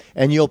 Yeah.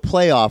 And you'll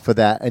play off of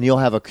that, and you'll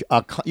have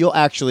you'll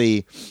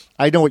actually.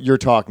 I know what you're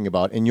talking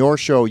about. In your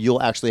show,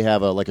 you'll actually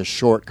have a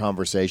short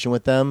conversation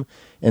with them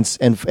and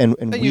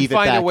weave it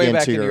find back a way into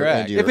back in your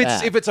act. into your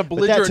act. If it's a But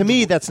belligerent, to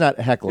me, that's not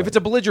heckling. if it's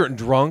a belligerent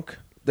drunk,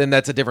 then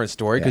that's a different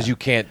story because Yeah. you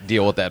can't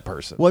deal with that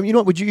person. well, you know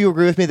what? Would you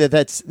agree with me that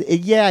that's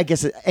I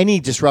guess any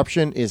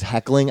disruption is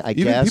heckling. I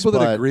Even guess people that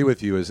but agree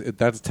with you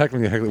that's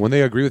technically heckling. When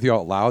they agree with you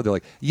out loud, they're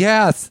like,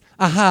 "Yes,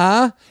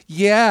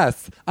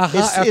 yes, After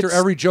It's-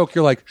 every joke,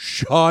 you're like,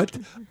 "Shut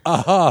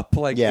up!"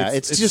 Like, yeah,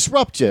 it's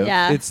disruptive.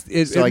 Yeah.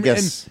 So I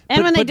guess-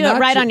 And when they but do it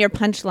not right ju- on your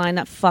punchline,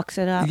 that fucks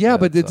it up. Yeah,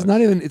 but it's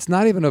not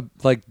even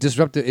a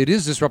disruptive. It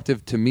is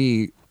disruptive to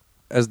me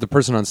as the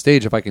person on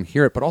stage if I can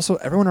hear it, but also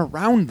everyone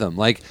around them.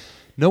 Like,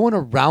 no one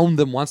around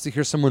them wants to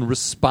hear someone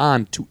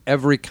respond to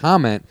every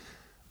comment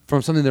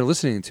from something they're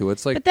listening to.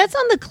 It's like, But that's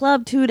on the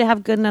club too to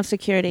have good enough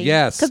security.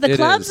 Yes, because the it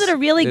clubs is. that are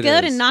really It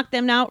good is. and knock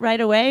them out right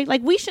away,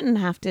 like we shouldn't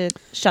have to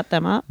shut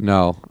them up.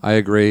 no, I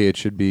agree. It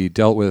should be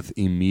dealt with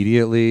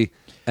immediately.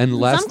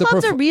 Unless Some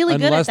clubs are really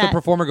good at unless the that.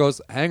 performer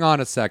goes, hang on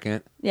a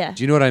second. Yeah.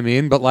 Do you know what I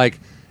mean? But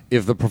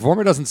if the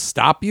performer doesn't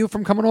stop you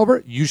from coming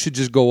over, you should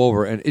just go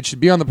over, and it should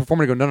be on the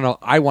performer to go, no,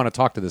 I want to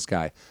talk to this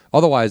guy.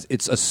 Otherwise,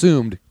 it's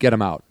assumed, get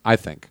him out. I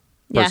think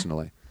Yeah.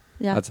 personally,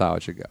 Yeah. that's how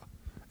it should go.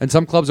 And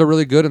some clubs are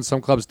really good, and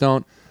some clubs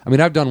don't. I mean,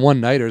 I've done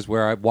one-nighters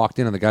where I walked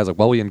in and the guy's like,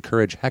 well, we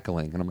encourage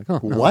heckling. And I'm like, oh,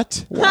 no.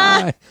 What?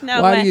 Why?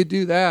 No Why way. do you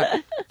do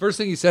that? First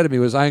thing he said to me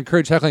was, I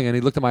encourage heckling. And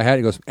he looked at my hat and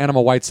he goes, and I'm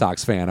a White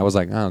Sox fan. I was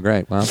like, oh,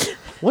 great. Well,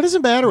 What does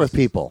it matter with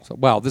people?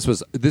 this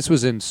was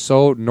in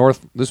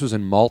this was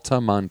in Malta,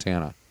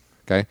 Montana.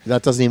 Okay.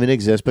 That doesn't even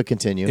exist, but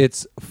continue.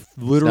 It's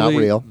literally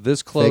real.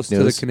 this close Fake to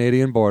the news.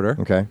 Canadian border.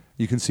 Okay.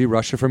 You can see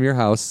Russia from your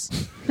house.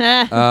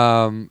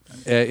 Oh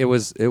I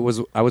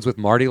was with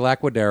Marty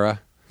Laquadera.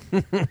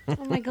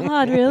 Oh my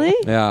god, really?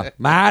 Yeah,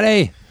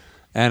 Marty.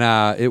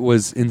 And it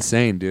was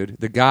insane, dude.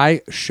 The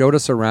guy showed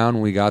us around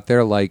when we got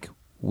there like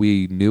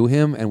we knew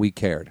him and we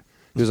cared.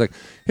 He was like,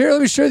 here,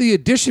 let me show you the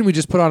addition we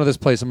just put onto this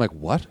place. I'm like,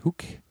 what? Who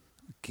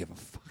give a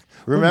fuck?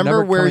 We're Remember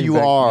never where coming you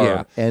back. are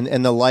Yeah.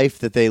 and the life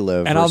that they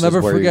live. And I'll versus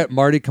never where you- forget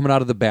Marty coming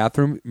out of the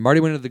bathroom. Marty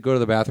went to go to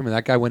the bathroom, and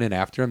that guy went in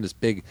after him.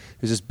 He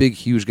was this big,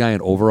 huge guy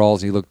in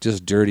overalls. And he looked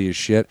just dirty as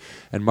shit.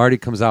 And Marty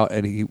comes out,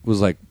 and he was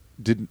like,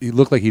 he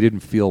looked like he didn't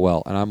feel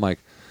well. And I'm like,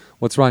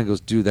 what's wrong? He goes,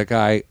 dude, that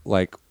guy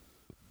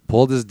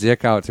pulled his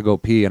dick out to go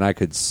pee, and I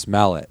could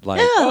smell it. Like,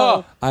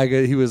 Ew.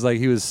 it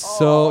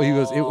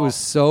was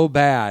so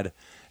bad.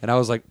 And I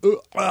was like,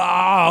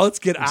 let's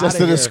get out of here. Just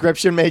the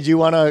description made you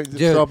want to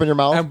Dude, throw up in your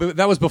mouth? And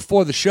that was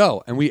before the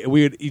show, and we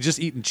had just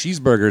eaten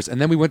cheeseburgers, and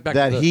then we went back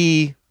That to the,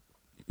 he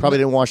probably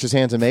didn't wash his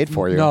hands and made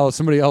for you. No,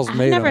 somebody else I've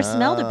made never them.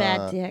 smelled a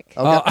bad dick.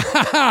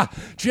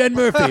 Jen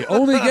Murphy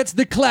only gets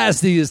the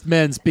classiest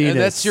men's penis. and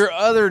that's your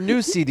other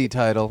new CD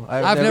title.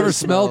 I've never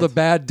smelled a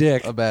bad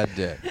dick. a bad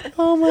dick.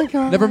 Oh, my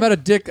God. Never met a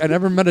dick. I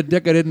never met a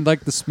dick I didn't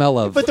like the smell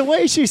of. But the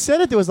way she said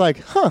it, it was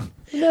like,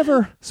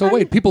 never. So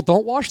wait, people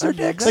don't wash their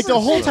dicks? Like the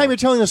whole time you're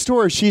telling the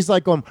story, she's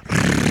like going,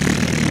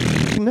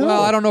 no.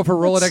 Well, I don't know if her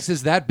Rolodex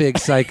is that big,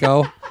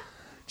 psycho.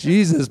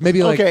 Jesus,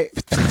 maybe Okay.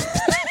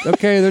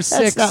 okay, there's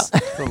six. not-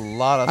 That's a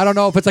lot of. I don't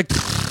know if it's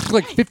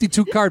like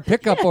 52 card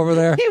pickup over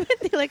there. He went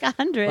through like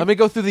 100. Let me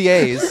go through the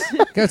A's.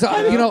 'Cause, A's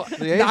I'm don't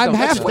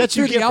halfway That's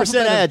you through the get for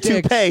saying I had alphabet of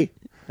dicks.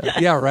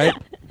 toupee. Yeah, right.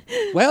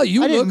 Well,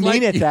 you I look didn't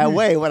like mean it that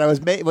way. What I was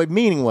what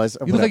meaning was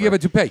You look like you have a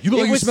toupee. You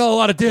look like you smell a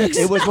lot of dicks.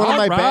 It was one of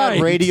my All bad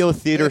right. radio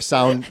theater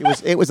sound.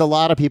 It was a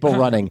lot of people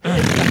running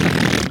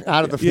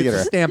out of the It's theater.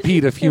 a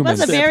stampede of it humans.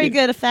 was a very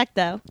good effect,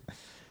 though.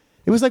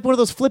 It was like one of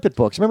those Flip It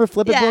books. Remember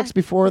Flip It Yeah. books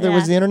before there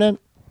was Yeah. the internet?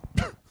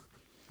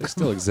 They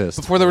still exist.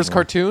 Before there was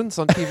cartoons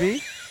on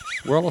TV.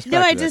 We're almost No,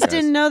 back I to that, just guys.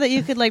 didn't know that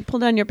you could like pull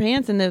down your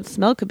pants and the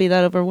smell could be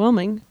that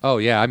overwhelming. Oh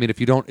yeah, I mean, if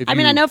you don't, I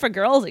mean, I know for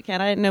girls it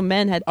can. I didn't know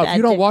men had. if bad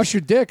you don't dicks. wash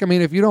your dick, I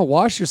mean, if you don't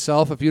wash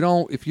yourself, if you're,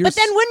 But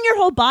then wouldn't your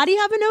whole body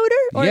have an odor,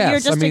 or yes, you're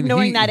just I mean,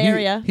 ignoring that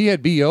area? He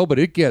had BO, but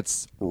it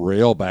gets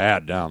real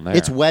bad down there.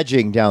 It's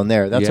wedging down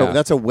there.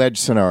 That's a wedge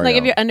scenario. Like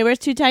if your underwear's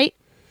too tight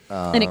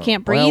and it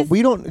can't breathe. Well,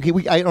 we don't.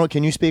 I don't.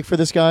 Can you speak for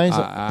this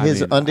guy?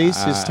 His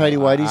undies, his tighty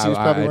whities. He was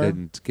probably I wearing.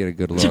 didn't get a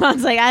good look.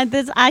 John's like,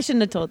 I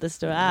shouldn't have told this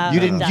story. You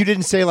didn't. You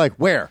didn't say like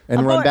where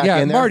and run Abort. back Yeah,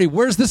 in there. Marty,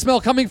 where's the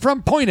smell coming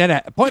from? Point it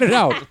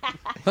out.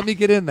 Let me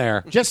get in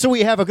there. Just so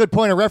we have a good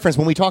point of reference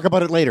when we talk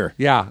about it later.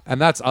 Yeah,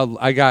 and that's all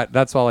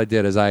I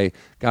did is I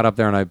got up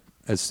there and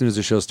as soon as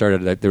the show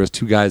started, there was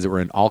two guys that were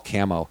in all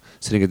camo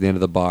sitting at the end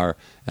of the bar,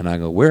 and I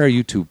go, "Where are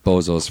you two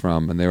bozos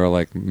from?" And they were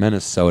like,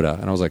 "Minnesota."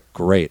 And I was like,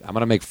 "Great, I'm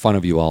gonna make fun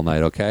of you all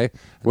night, okay?" And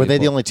Were they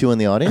the only two in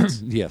the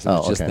audience? Yes, it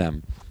was just okay.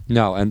 them.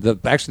 No, and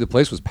actually the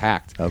place was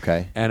packed.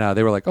 Okay. And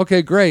they were like,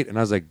 "Okay, great," and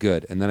I was like,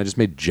 "Good." And then I just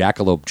made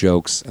jackalope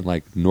jokes and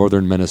like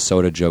northern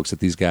Minnesota jokes at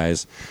these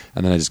guys,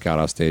 and then I just got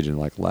off stage and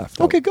like left.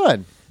 Okay,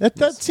 good.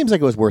 That seems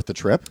like it was worth the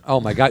trip.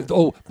 Oh my god!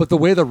 Oh, but the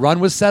way the run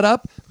was set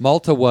up,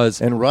 Malta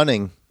was. And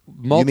running.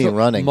 Malta, you mean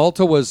running?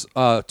 Malta was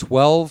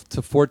 12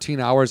 to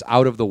 14 hours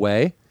out of the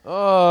way.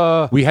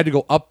 We had to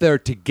go up there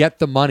to get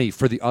the money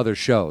for the other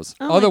shows.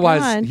 Oh my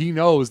Otherwise, God. he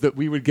knows that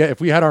we would get, if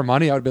we had our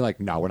money, I would be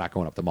like, no, we're not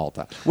going up to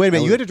Malta. Wait a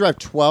minute. You had to drive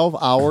 12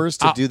 hours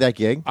to do that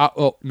gig?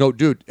 Oh, no,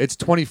 dude, it's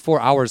 24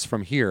 hours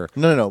from here.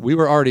 No. We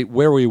were already,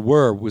 where we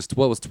were was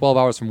 12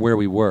 hours from where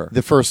we were.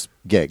 The first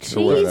gig.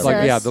 or whatever. Jesus.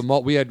 Like,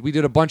 yeah, we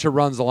did a bunch of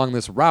runs along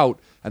this route,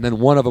 and then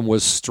one of them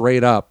was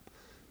straight up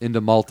into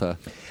Malta.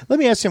 Let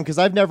me ask him because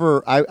I've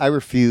never. I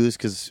refuse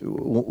because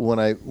when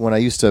I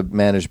used to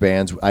manage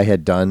bands, I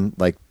had done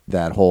like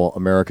that whole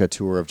America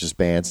tour of just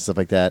bands and stuff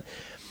like that.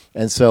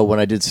 And so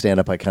when I did stand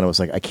up, I kind of was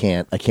like, I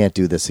can't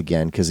do this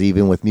again because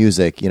even with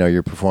music,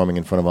 you're performing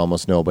in front of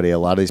almost nobody. A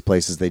lot of these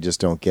places they just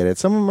don't get it.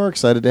 Some of them are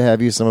excited to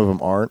have you, some of them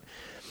aren't.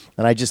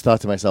 And I just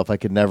thought to myself, I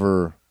could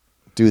never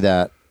do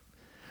that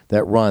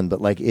run. But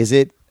like, is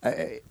it?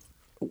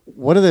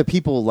 What are the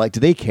people like? Do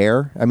they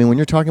care? I mean, when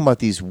you're talking about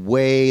these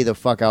way the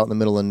fuck out in the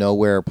middle of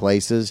nowhere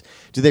places,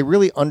 do they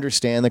really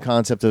understand the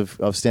concept of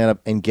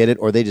stand-up and get it,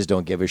 or they just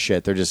don't give a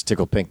shit? They're just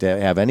tickled pink to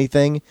have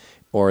anything,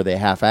 or are they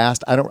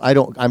half-assed?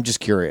 I'm just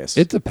curious.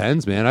 It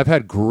depends, man. I've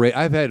had great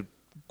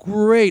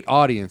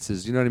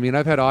audiences. You know what I mean?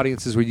 I've had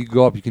audiences where you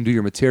go up, you can do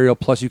your material,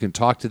 plus you can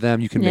talk to them,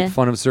 you can Yeah. make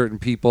fun of certain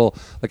people.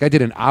 Like I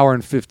did an hour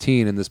and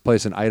 15 in this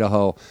place in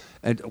Idaho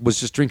and was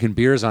just drinking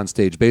beers on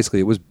stage, basically.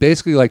 It was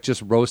basically like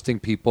just roasting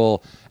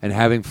people and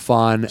having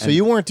fun. So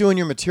you weren't doing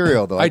your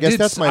material, though. I guess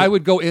that's my... I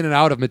would go in and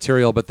out of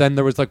material, but then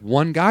there was like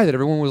one guy that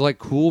everyone was like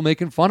cool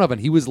making fun of,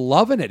 and he was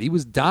loving it. He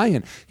was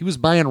dying. He was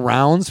buying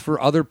rounds for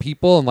other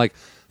people, and like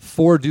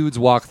 4 dudes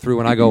walk through,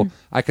 and I go,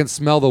 I can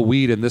smell the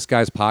weed in this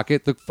guy's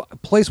pocket. The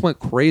place went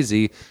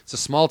crazy. It's a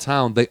small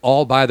town. They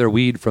all buy their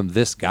weed from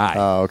this guy.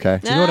 Oh, okay.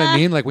 Do you know what I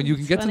mean? Like when you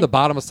can get to funny. the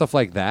bottom of stuff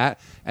like that,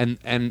 and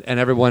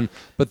everyone.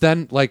 But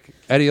then, like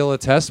Eddie will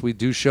attest, we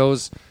do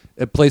shows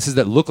at places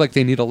that look like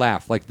they need a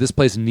laugh. Like this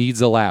place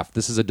needs a laugh.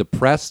 This is a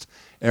depressed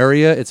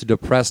area. It's a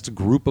depressed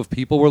group of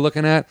people we're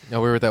looking at.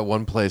 No, we were at that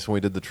one place when we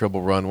did the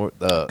Triple Run.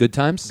 Good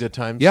times. Good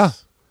times. Yeah.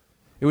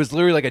 It was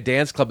literally like a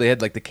dance club. They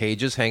had like the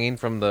cages hanging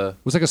from the.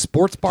 It was like a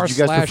sports bar. Did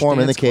you guys perform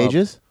in the / dance club.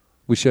 cages?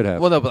 We should have.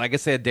 Well, no, but I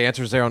guess they had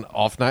dancers there on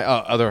off night,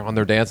 on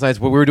their dance nights.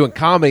 But we were doing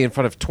comedy in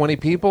front of 20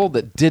 people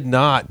that did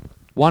not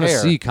Want to care.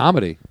 see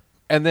comedy?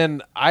 And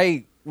then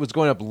I was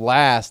going up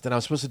last, and I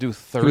was supposed to do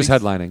 30. He was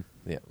headlining.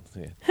 Yeah.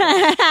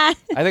 I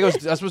think I was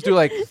supposed to do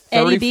like 30.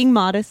 Eddie being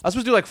modest. I was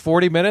supposed to do like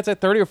 40 minutes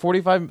at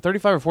 35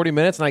 or 40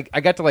 minutes, and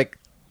I got to like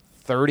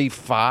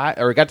 35,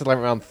 or it got to like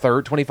around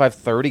 25,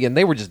 30, and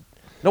they were just,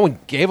 no one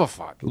gave a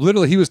fuck.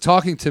 Literally, he was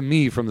talking to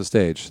me from the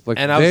stage. Like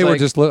And I they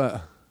was were like-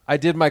 just. I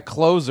did my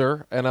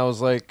closer, and I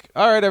was like,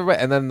 all right, everybody.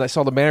 And then I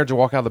saw the manager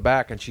walk out of the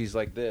back, and she's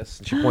like this,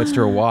 and she points to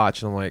her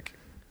watch, and I'm like,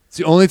 It's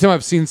the only time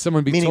I've seen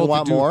someone be Meaning told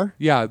want to do more?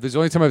 Yeah, there's the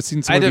only time I've seen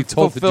I someone be did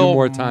told to do fulfill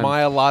more time. my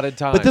allotted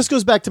time. But this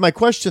goes back to my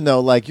question, though.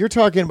 Like, you're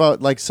talking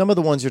about, like, some of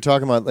the ones you're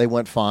talking about, they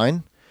went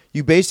fine.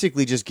 You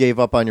basically just gave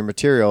up on your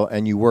material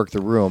and you worked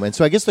the room. And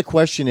so I guess the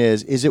question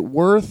is it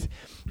worth,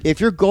 if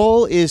your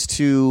goal is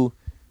to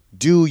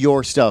do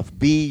your stuff,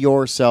 be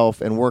yourself,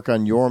 and work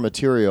on your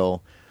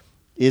material,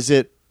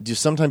 do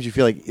sometimes you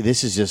feel like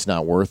this is just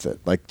not worth it,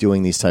 like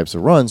doing these types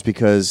of runs,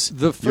 because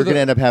you're going to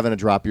end up having to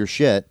drop your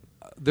shit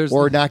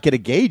or not get a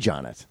gauge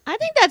on it. I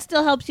think that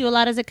still helps you a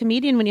lot as a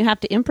comedian when you have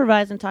to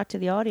improvise and talk to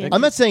the audience. I'm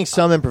not saying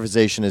some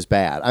improvisation is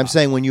bad. I'm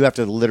saying when you have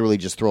to literally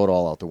just throw it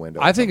all out the window.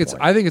 I think it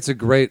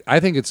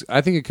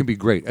can be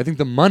great. I think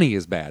the money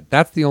is bad.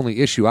 That's the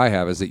only issue I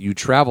have, is that you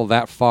travel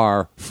that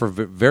far for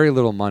very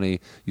little money.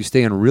 You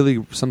stay in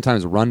really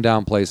sometimes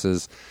rundown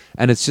places,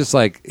 and it's just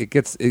like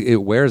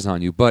it wears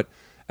on you. But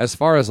as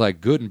far as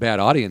like good and bad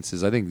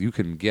audiences, I think you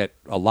can get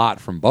a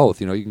lot from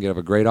both. You know, you can have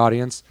a great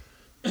audience,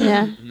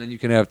 Yeah. and then you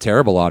can have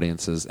terrible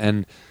audiences,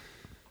 and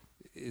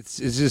it's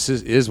just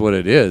is what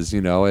it is,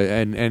 you know.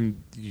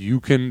 And you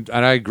can,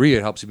 and I agree,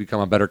 it helps you become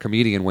a better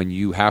comedian when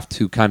you have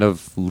to kind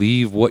of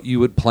leave what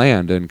you had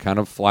planned and kind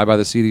of fly by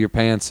the seat of your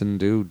pants and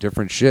do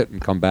different shit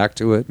and come back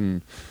to it.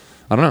 And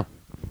I don't know.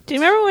 Do you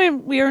remember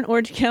when we were in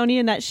Orange County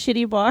in that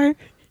shitty bar?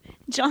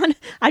 John,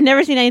 I've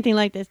never seen anything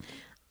like this.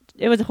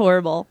 It was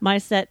horrible. My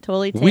set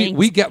totally tanked.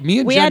 We get me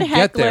and We Jen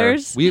had get there.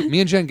 hecklers. Me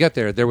and Jen get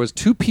there. There was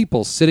 2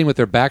 people sitting with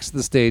their backs to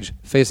the stage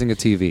facing a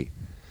TV.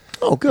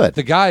 Oh, good.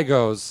 The guy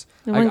goes.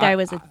 The one guy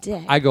was a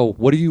dick. I go,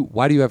 why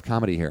do you have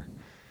comedy here?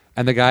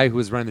 And the guy who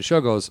was running the show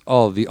goes,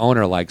 oh, the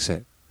owner likes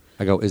it.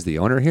 I go, is the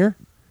owner here?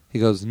 He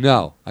goes,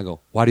 no. I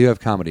go, why do you have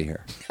comedy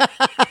here?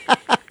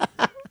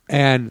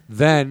 And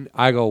then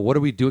I go, what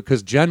do we do?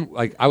 Because Jen,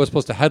 like, I was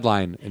supposed to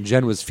headline and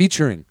Jen was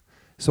featuring.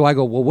 So I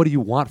go, well, what do you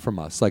want from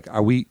us? Like,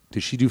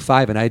 does she do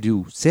 5 and I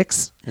do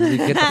 6? And we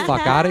get the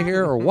fuck out of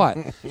here or what?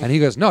 And he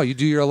goes, no, you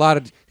do your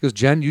allotted. He goes,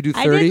 Jen, you do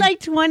 30. I did like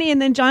 20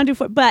 and then John do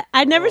 4. But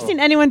I'd never seen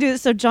anyone do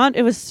this. So John,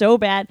 it was so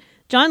bad.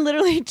 John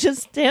literally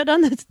just stood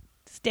on the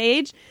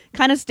stage,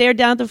 kind of stared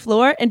down at the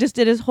floor and just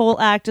did his whole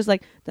act just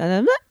like,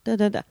 da-da-da,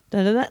 da-da-da,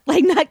 da-da-da,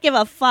 like not give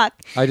a fuck.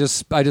 I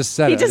just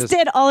said He it. just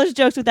did all his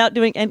jokes without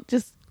doing and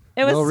just...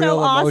 It was no so real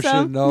awesome.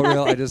 emotion, no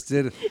real. I just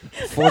did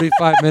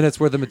 45 minutes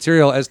worth of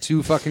material as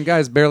 2 fucking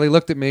guys barely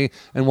looked at me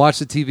and watched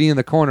the TV in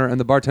the corner, and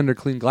the bartender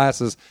cleaned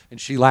glasses,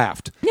 and she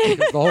laughed because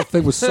the whole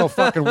thing was so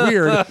fucking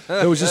weird.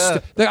 It was just. I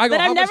go, But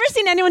I've never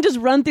seen anyone just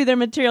run through their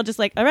material just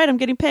like, all right, I'm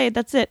getting paid.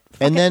 That's it.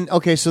 Fuck And it. then,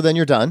 okay, so then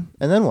you're done.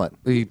 And then what?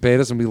 He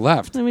paid us and we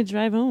left. Then we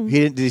drive home.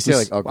 Did he say,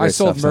 like, oh, great I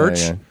sold stuff, merch.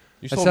 Sonny,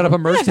 I set up a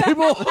merch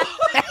table.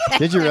 yeah.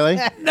 Did you really?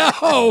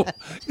 No,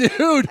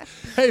 dude.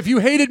 Hey, if you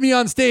hated me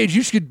on stage,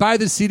 you should buy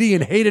the CD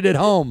and hate it at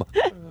home.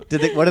 What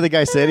did the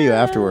guy say to you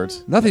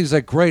afterwards? Nothing. He's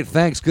like, great,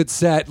 thanks, good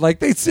set. Like,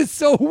 it's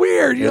so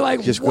weird. You're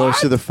like, Just what? goes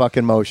through the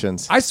fucking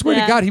motions. I swear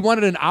Yeah. to God, he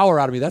wanted an hour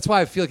out of me. That's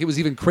why I feel like it was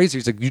even crazier.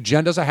 He's like,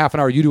 Jen does a half an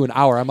hour, you do an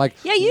hour. I'm like,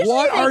 Yeah, usually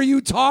what they- are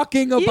you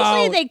talking about?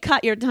 Usually they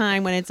cut your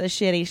time when it's a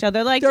shitty show.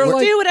 They're like, They're do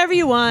like, whatever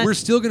you want. We're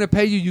still going to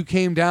pay you. You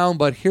came down,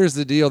 but here's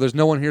the deal. There's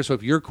no one here, so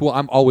if you're cool,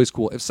 I'm always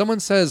cool. If someone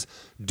says,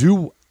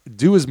 do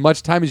as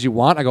much time as you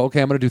want, I go,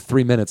 okay, I'm going to do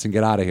 3 minutes and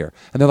get out of here.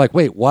 And they're like,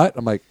 wait, what?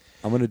 I'm like,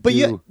 I'm going to do... But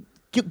you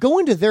go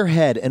into their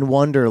head and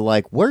wonder,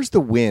 like, where's the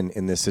win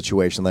in this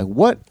situation? Like,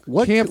 what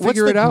Can't what's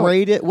figure the it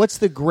out. What's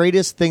the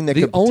greatest thing that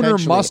the could owner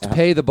potentially must happen?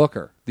 pay the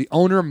booker. The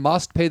owner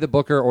must pay the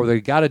booker, or they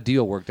got a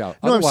deal worked out.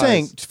 No, Otherwise, I'm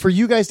saying for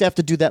you guys to have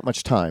to do that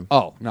much time.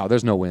 oh no,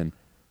 there's no win.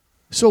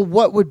 So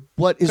what is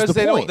the Because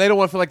they point? don't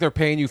want to feel like they're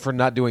paying you for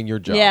not doing your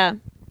job. Yeah.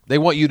 They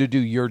want you to do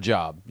your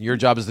job. Your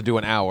job is to do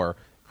an hour.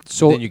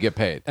 So then you get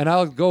paid. And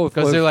I'll go with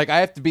Because they're like,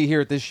 I have to be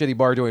here at this shitty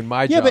bar doing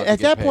my yeah, job. but to at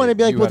get that point, paid. I'd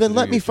be like, You well, have to then do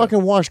let me your job.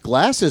 fucking wash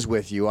glasses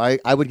with you. I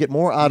would get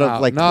more out of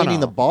like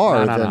cleaning the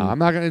bar No, than. I'm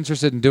not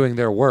interested in doing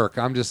their work.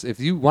 I'm just, if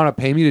you want to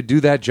pay me to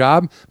do that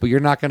job, but you're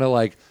not going to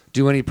like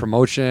do any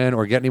promotion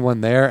or get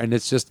anyone there, and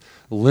it's just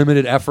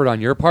limited effort on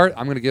your part,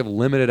 I'm going to give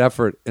limited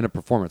effort in a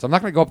performance. I'm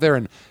not going to go up there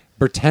and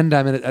pretend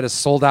I'm at a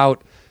sold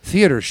out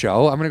theater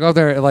show. I'm going to go up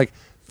there and like,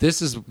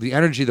 this is the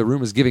energy the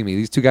room is giving me.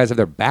 These 2 guys have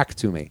their back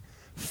to me.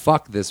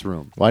 Fuck this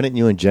room. Why didn't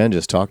you and Jen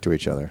just talk to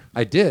each other?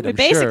 I did. We I'm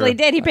basically sure.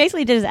 did. He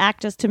basically did his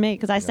act just to me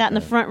because I sat in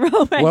the front row.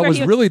 Right What where was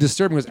he really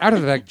disturbing was, after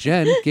the fact,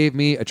 Jen gave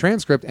me a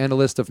transcript and a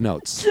list of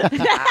notes. She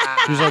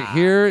was like,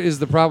 here is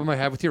the problem I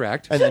have with your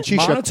act. And then she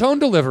shook- monotone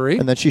delivery.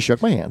 And then she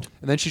shook my hand.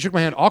 And then she shook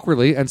my hand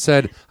awkwardly and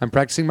said, I'm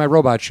practicing my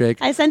robot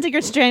shake. I sent a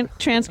good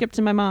transcript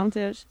to my mom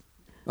too.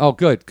 Oh,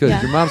 good.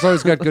 Yeah. Your mom's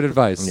always got good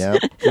advice. Yeah.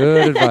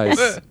 Good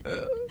advice.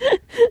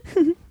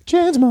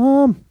 Jen's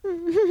mom.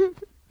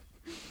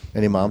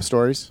 Any mom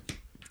stories?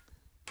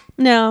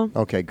 No.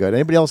 Okay, good.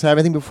 Anybody else have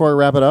anything before I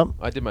wrap it up?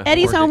 I did my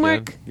Eddie's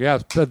homework. homework. Yeah,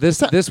 but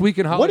this week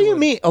in Hollywood. What do you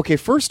mean? Okay,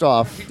 first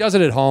off, He does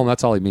it at home.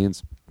 That's all he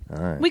means.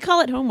 all right. We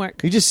call it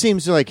homework. He just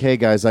seems like, hey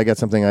guys, I got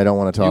something I don't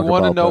want to talk You about.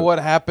 want to know but- what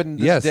happened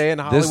this Yes, day in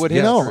this- Hollywood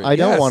yes. history? No, I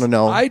don't want to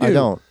know. I do. I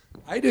don't.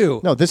 I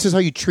do. No, this is how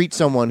you treat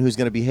someone who's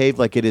going to behave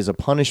like it is a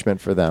punishment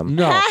for them.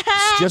 No.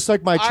 It's just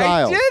like my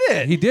child. I did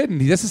it. He didn't.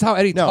 This is how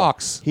Eddie No,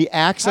 talks. he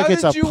acts How like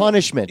it's a did you-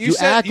 punishment. You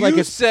said, act like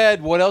you it's.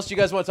 said, what else do you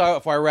guys want to talk about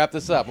before I wrap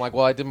this up? I'm like,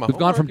 well, I did my We've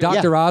gone from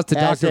homework. Dr. Oz to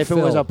as Dr. if Phil.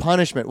 it was a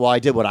punishment. Well, I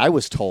did what I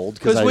was told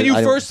Because when you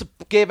first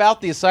gave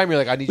out the assignment, you're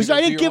like, I need you to I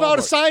do didn't your give out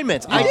homework.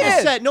 assignments. I You just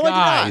did. said no.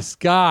 I did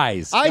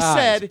Guys. I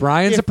said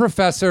Brian's if- a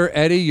professor.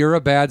 Eddie, you're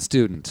a bad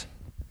student.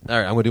 All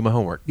right, I'm going to do my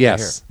homework.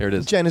 Yes. Here it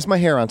is. not. Jen, is my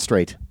hair on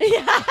straight?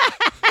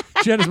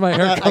 Jen, is my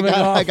hair coming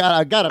off? I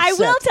got upset. I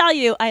will tell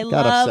you, I Got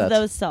love upset.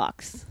 those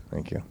socks.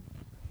 Thank you.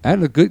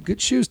 And the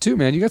good shoes too,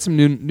 man. You got some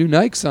new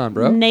Nikes on,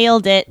 bro.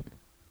 Nailed it.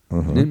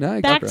 New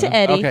Nikes. Back bro. to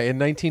Eddie. Okay, in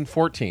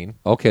 1914,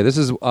 Okay, this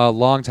is a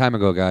long time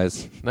ago,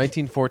 guys. The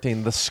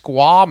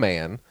Squaw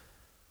Man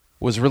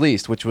was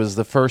released, which was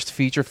the first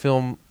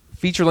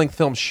feature-length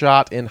film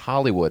shot in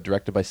Hollywood,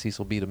 directed by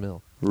Cecil B.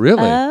 DeMille.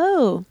 Really?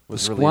 Oh.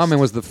 Was Squaw Man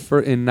released. was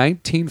in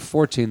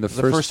 1914 the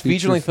the first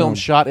feature-length film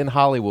shot in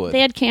Hollywood. They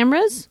had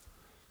cameras?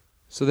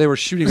 So they were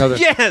shooting other.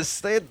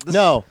 Yes, they had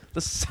the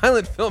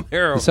silent film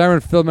era. The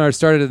silent film era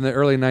started in the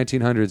early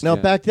 1900s. No,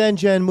 Jen. back then,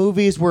 Jen,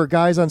 movies were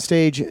guys on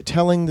stage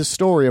telling the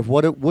story of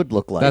what it would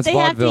look like. That's They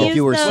have to vaudeville. use if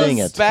you were those seeing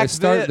it. Back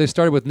They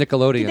started with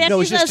Nickelodeon. They- No, it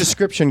was just those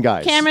description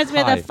guys. Cameras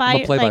with Hi, a fire,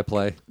 I'm a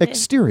play-by-play.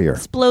 Exterior.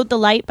 explode the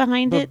light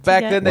behind But it.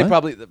 back to then, get- they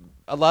probably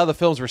a lot of the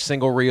films were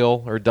single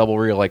reel or double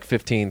reel, like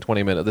 15,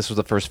 20 minutes. This was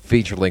the first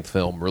feature length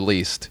film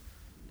released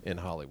in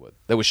Hollywood.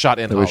 That was shot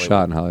in It Hollywood. was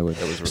shot in Hollywood.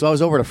 So I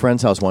was over at a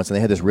friend's house once, and they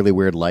had this really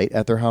weird light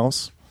at their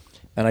house,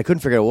 and I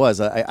couldn't figure out what it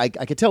was. I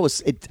could tell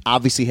it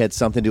obviously had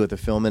something to do with the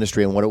film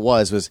industry, and what it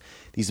was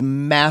these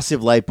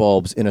massive light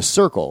bulbs in a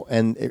circle,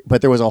 but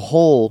there was a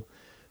hole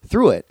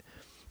through it.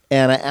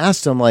 And I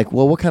asked him, like,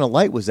 well, what kind of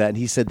light was that? And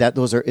he said that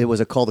it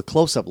was called a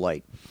close-up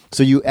light.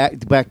 So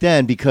back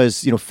then,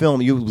 because film,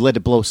 you let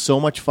it blow so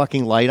much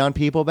fucking light on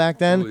people back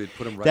then Oh, you'd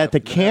put 'em right that up the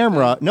into that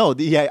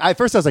camera. At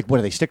first I was like, what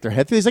do they stick their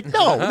head through? He's like,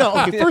 no.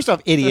 Okay, first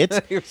off,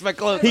 idiot. Here's my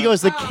close-up. He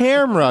goes, the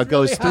camera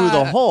goes through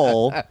the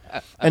hole,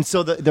 and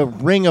so the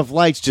ring of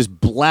lights just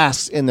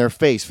blasts in their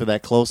face for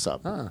that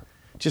close-up.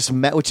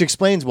 Which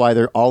explains why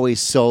they're always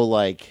so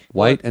like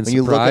White and when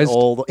you look at surprised.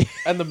 old.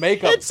 And the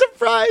makeup. It's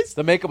surprised.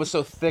 The makeup was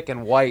so thick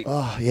and white.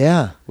 Oh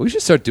yeah, We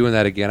should start doing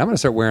that again. I'm going to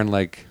start wearing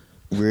like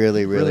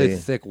really. really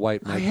thick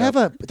white I makeup.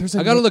 have there's a.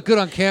 I got to look good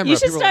on camera. You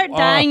should People are start like,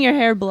 dyeing your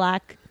hair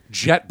black.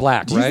 jet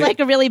black, Just right? like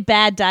a really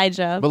bad dye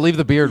job. But leave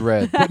the beard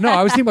red. But no,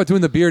 I was thinking about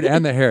doing the beard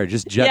and the hair,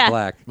 just jet Yeah.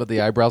 black. But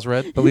the eyebrows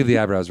red. But leave the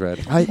eyebrows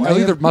red. I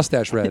leave the have-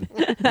 mustache red.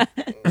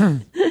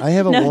 I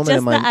have a No, woman just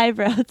in my. the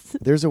eyebrows.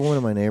 There's a woman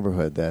in my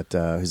neighborhood that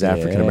who's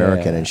African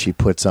American, and she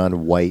puts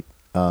on white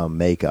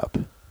makeup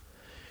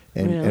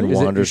and Really? and Is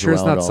it- wanders you sure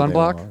it's around not all day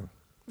sunblock?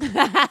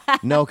 long.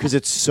 No, because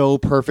it's so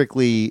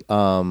perfectly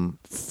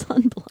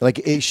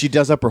Sunblock. she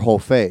does up her whole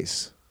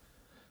face,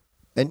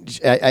 and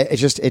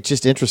it's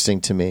just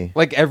interesting to me.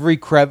 Like every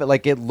crevice,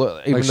 like it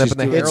look even she's up in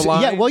the doing-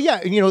 hairline. Yeah, well, yeah,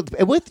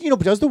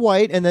 does the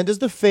white and then does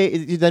the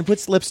face, then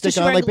puts lipstick Does she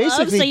on, wear like gloves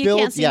basically so you build.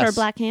 can't see yes. her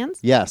black hands?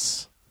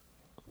 Yes,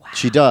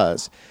 she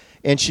does,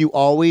 and she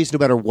always, no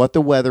matter what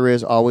the weather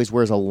is, always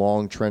wears a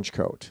long trench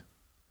coat.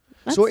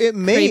 So That's it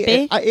may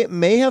creepy. it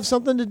may have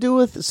something to do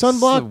with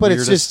sunblock, but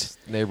it's just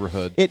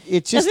neighborhood. it's I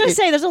was just. going to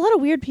say, there's a lot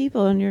of weird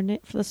people in your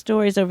for the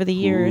stories over the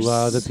years. Who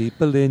are the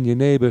people in your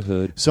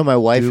neighborhood? So my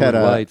wife doing had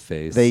a white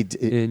face. They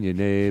in your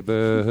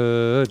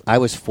neighborhood. I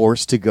was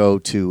forced to go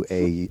to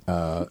a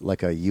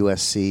like a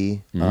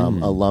USC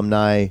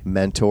alumni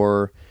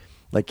mentor,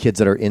 like kids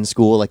that are in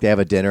school, like they have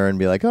a dinner and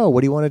be like, oh, what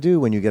do you want to do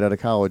when you get out of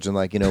college? And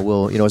like, it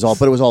was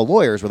all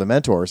lawyers were the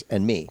mentors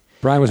and me.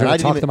 Brian was And going I to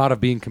didn't talk even- them out of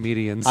being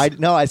comedians.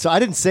 So I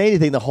didn't say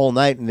anything the whole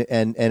night,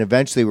 and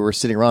eventually we were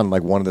sitting around, and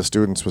like one of the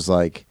students was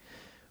like,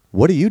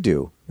 what do you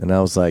do? And I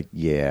was like,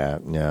 yeah,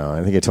 no,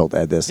 I think I told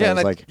Ed this. yeah, I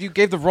was like, you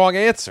gave the wrong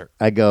answer.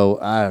 I go,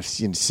 it's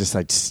just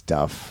like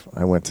stuff.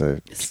 I went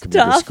to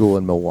computer school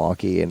in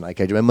Milwaukee, and like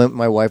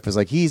my wife was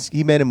like, he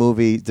made a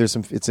movie.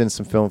 It's in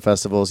some film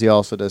festivals. He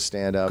also does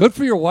stand up. Good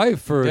for your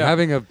wife for Yeah.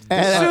 having a. And-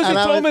 As soon as and you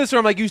I told was- me this,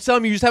 I'm like, you tell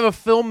me you just have a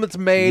film that's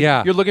made.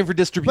 Yeah. You're looking for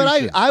distribution.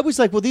 But I was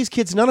like, well, these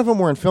kids, none of them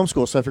were in film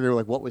school, so I figured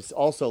like what was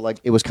also like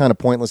it was kind of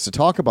pointless to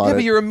talk about yeah, it.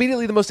 but you're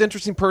immediately the most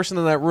interesting person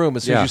in that room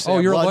as soon Yeah. as you say Oh,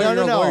 you're a Well, lawyer. no,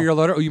 You're a no, lawyer. no. You're a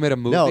lawyer. Oh, you made a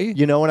movie. No,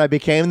 you know when I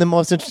became the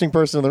most interesting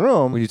person in the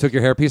room. When you took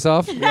your hairpiece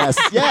off. Yes.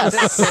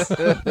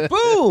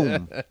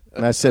 Boom.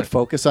 And I said,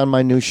 focus on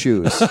my new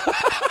shoes.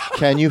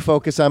 Can you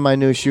focus on my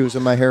new shoes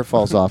when my hair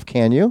falls off?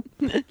 Can you?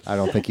 I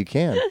don't think you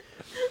can.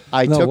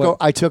 I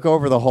took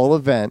over the whole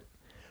event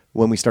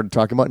when we started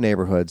talking about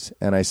neighborhoods,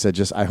 and I said,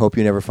 I hope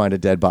you never find a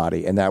dead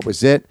body. And that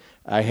was it.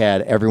 I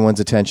had everyone's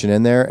attention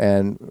in there,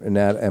 and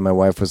my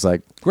wife was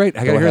like, Great. I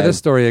got to hear ahead. this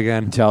story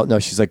again.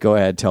 she's like, go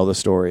ahead, tell the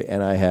story.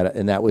 And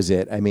and that was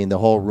it. I mean, the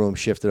whole room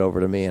shifted over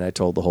to me, and I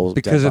told the whole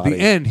Because dead at the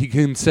body. end, he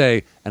can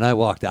say, and I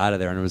walked out of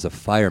there, and there was a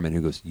fireman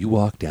who goes, you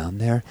walked down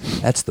there?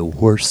 That's the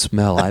worst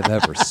smell I've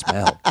ever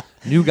smelled.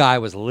 New guy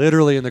was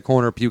literally in the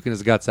corner puking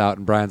his guts out,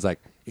 and Brian's like,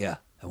 yeah,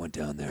 I went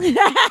down there.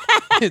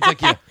 it's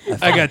like, yeah,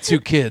 I got 2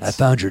 kids. I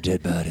found your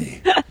dead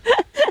body.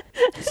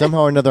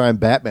 Somehow or another, I'm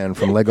Batman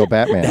from Lego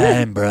Batman.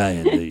 I'm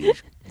Brian, the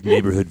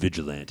neighborhood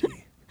vigilante.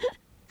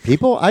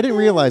 People, I didn't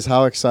realize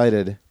how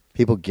excited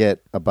people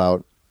get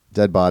about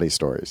dead body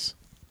stories.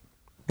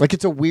 Like,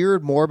 it's a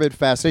weird, morbid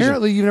fascination.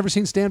 Apparently, you've never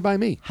seen Stand By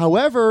Me.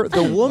 However,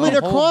 the woman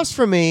across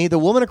from me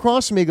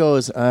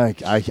goes, I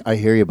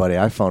hear you, buddy.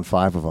 I found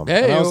 5 of them.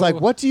 And I was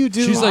like, what do you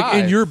do? She's like,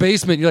 in your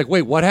basement. You're like,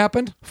 wait, what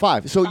happened?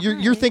 5. So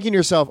you're thinking to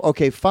yourself,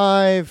 okay,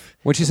 5.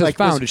 When she says like,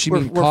 found, does she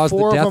mean caused the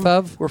 4 death them,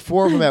 of? We're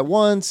 4 of them at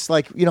once.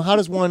 Like, how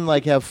does one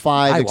like have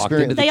 5 I walked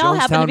experiences? into They the all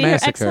happen to Jonestown be her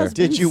Massacre. ex-husbands.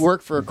 Did you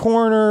work for a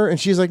coroner? And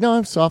she's like, no,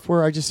 I'm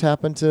software. I just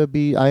happen to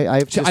be. I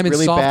have just I'm in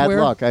really software.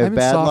 bad luck. I have I'm in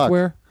bad luck.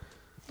 software.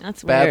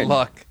 That's Bad weird.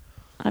 luck.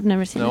 I've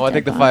never seen. No, a I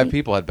think dead the 5 body.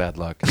 people had bad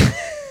luck.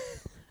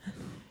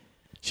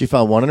 She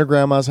found one in her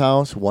grandma's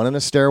house, one in a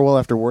stairwell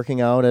after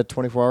working out at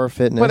 24 Hour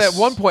Fitness. But at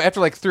one point, after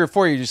like 3 or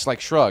 4, you just like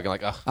shrug and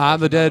like, ugh. I'm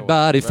the dead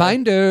body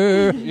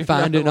finder,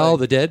 finding like- all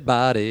the dead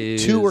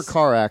bodies. 2 were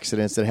car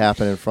accidents that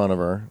happened in front of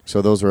her.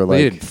 So those were like.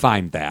 We didn't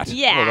find that.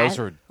 Yeah. Well, those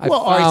were.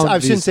 Well, found I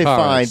shouldn't these say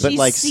cars. fine, but She's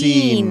like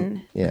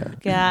seen. Yeah.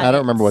 Got I don't it.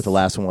 remember what the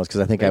last one was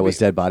because I think I was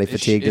dead body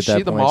fatigued is at that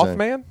she the point. so-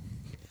 Mothman?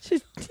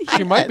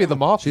 She might be the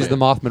Mothman. She's the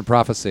Mothman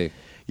prophecy.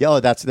 Yeah, oh,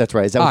 that's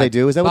right. Is that what Hi, they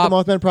do? Is that Bob-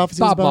 what the Mothman prophecy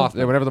Bob is about? Mothman.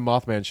 Yeah, whenever the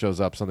Mothman shows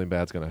up, something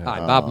bad's going to Hi,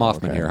 happen. Bob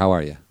Mothman okay. here. How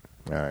are you?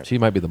 All right. She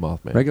might be the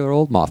Mothman. Regular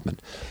old Mothman.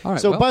 All right.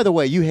 So, well, by the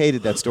way, you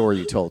hated that story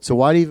you told. So,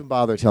 why do you even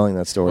bother telling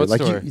that story? What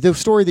story? The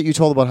story that you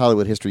told about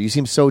Hollywood history. You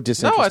seem so No,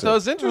 disinterested. I thought it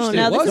was Oh, interesting.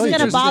 no, this was is going to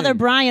interesting. bother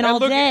Brian all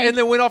day. And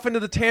then went off into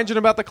the tangent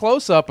about the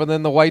close-up, and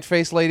then the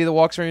white-faced lady that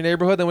walks around your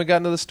neighborhood. Then we got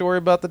into the story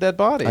about the dead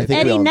body. I think we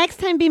Eddie, all- next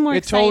time be more it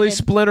excited. totally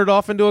splintered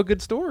off into a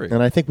good story.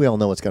 And I think we all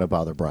know what's going to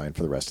bother Brian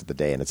for the rest of the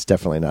day, and it's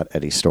definitely not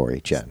Eddie's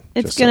story, Jen.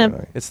 It's Just so gonna- you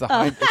know. It's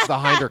the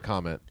Hinder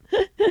comment.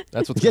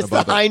 That's what's Yes, going to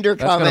the bother. Hinder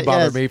That's going comment, to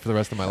bother yes. me for the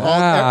rest of my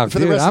life. for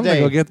the dude, rest of I'm the gonna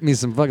day. go get me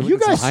some fucking You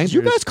guys, some you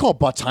Hinders. guys call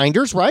butts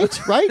hinders,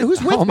 right? Right?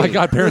 Who's with Oh my me?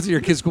 God! Parents of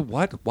your kids go,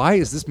 what? Why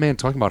is this man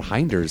talking about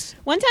Hinders?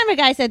 One time a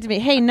guy said to me,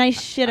 "Hey, nice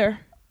shitter."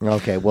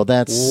 Okay, well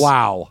that's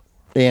Wow.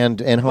 and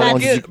how That's long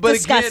did you? But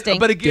disgusting.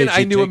 But again, Did I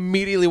you knew take-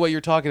 immediately what you're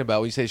talking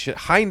about when you say shit.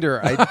 Hinder,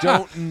 I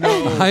don't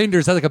know.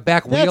 Hinders has like a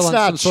back wheel That's on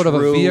not some sort of a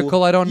true.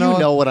 vehicle. I don't know. You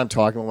know what I'm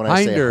talking about when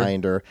I Hinder. say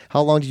hinder.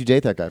 How long did you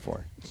date that guy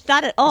for?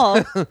 Not at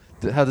all.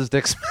 How does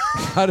Dick smell?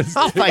 How does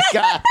Oh my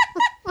god!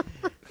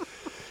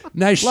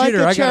 nice Like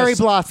shitter? a cherry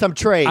blossom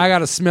tree. I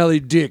got a smelly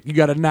dick. You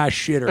got a nice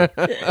shitter.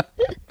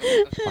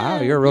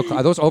 Wow, you're a real.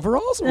 Are those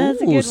overalls? That's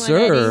a Ooh, good one,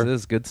 sir. That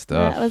is good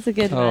stuff. That was a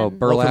good Oh, one.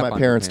 burlap. Hopefully my on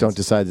parents your don't pants.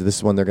 decide that this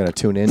is one they're going to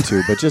tune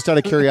into. But just out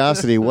of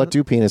curiosity, what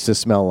do penises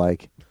smell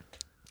like?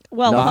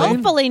 Well, Nothing?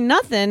 hopefully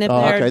nothing. If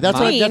Oh, they're okay, that's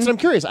clean. what I'm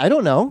curious. I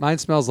don't know. Mine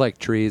smells like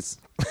trees.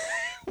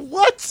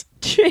 What?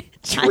 Trees?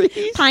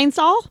 Pine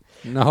Sol.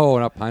 No,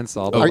 not pine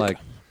sol, but Are- like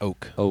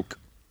Oak. oak.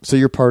 So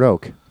you're part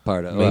oak.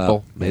 Part of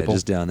Maple. yeah, Maple.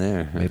 just down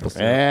there. Maple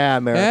syrup. Yeah,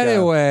 America.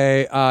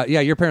 Anyway, yeah,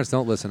 your parents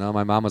don't listen. Huh?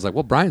 My mom was like,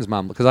 well, Brian's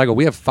mom, because I go,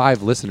 we have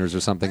 5 listeners or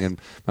something. And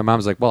my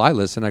mom's like, well, I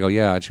listen. I go,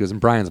 yeah. And she goes, and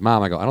Brian's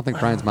mom. I go, I don't think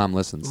Brian's mom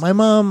listens.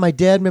 My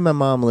dad made my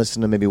mom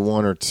listen to maybe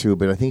 1 or 2,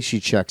 but I think she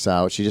checks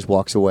out. She just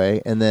walks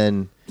away. And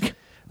then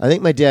I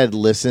think my dad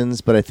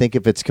listens, but I think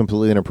if it's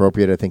completely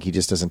inappropriate, I think he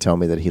just doesn't tell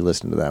me that he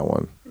listened to that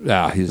one.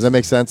 Yeah, Does that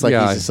make sense? Like,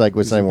 yeah, he's just like,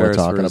 what's he's anyone we're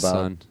embarrassed for talking his about?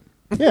 son.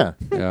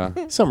 Yeah.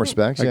 Yeah, Some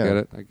respects, I yeah. get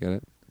it. I get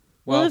it.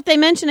 Well, if they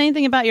mention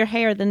anything about your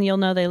hair, then you'll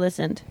know they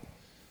listened.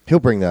 He'll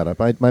bring that up.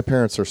 My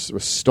parents are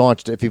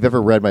staunch. If you've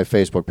ever read my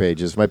Facebook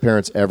pages, if my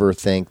parents ever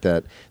think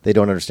that they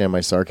don't understand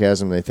my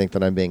sarcasm, they think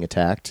that I'm being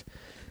attacked,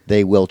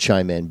 they will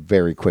chime in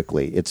very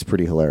quickly. It's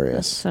pretty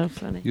hilarious. So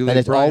funny. You And leave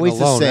it's Brian always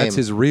the alone. same. That's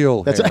his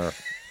real That's-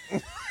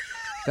 hair.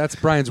 That's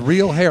Brian's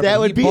real hair. That He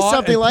would be bought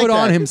something and like put that.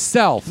 on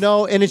himself.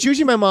 No, and it's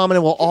usually my mom, and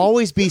it will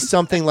always be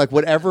something like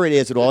whatever it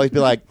is. It'll always be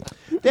like,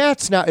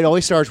 that's not. It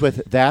always starts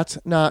with, that's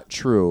not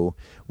true.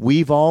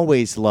 We've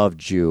always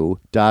loved you. ...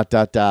 Blah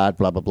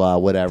blah blah.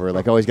 Whatever.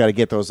 Like, always got to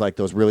get those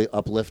really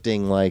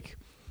uplifting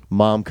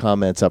mom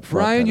comments up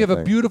front. Brian, kind you of have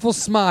a thing. beautiful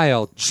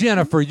smile.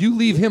 Jennifer, you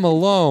leave him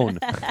alone.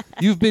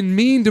 You've been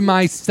mean to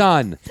my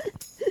son.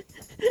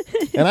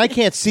 And I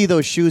can't see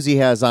those shoes he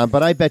has on,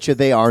 but I bet you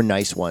they are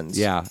nice ones.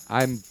 Yeah,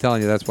 I'm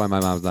telling you, that's why my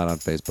mom's not on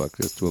Facebook,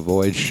 just to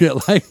avoid shit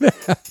like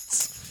that.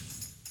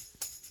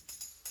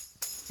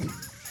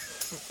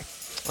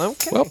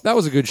 Okay. Well, that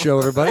was a good show,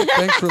 everybody.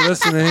 Thanks for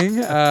listening.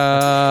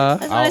 I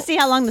just want to see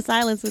how long the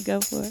silence would go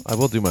for. I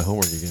will do my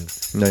homework again.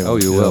 No, Oh,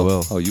 you Yeah, I will.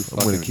 will. Oh, you I'm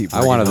gonna fucking. keep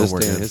I wanted bringing this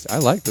homework day in in. history. I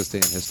like this day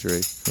in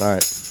history. All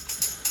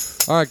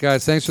right. All right,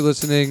 guys. Thanks for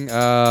listening.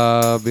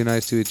 Be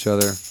nice to each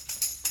other.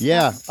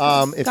 Yeah. If God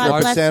you're up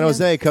in bless San you.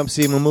 Jose, come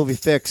see my movie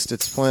Fixed.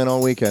 It's playing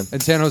all weekend. In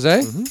San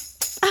Jose?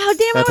 Oh,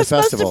 damn! I At the was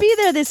supposed to festival. be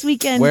there this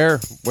weekend. Where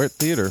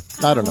theater?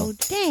 I don't know. Oh,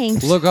 dang!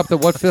 Look up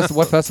what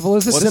festival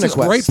is this? What's This is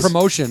Cinequest? great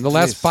promotion. The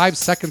last Jeez. 5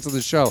 seconds of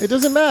the show. It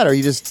doesn't matter.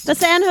 You just The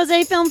San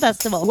Jose Film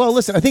Festival. well,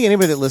 listen. I think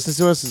anybody that listens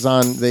to us is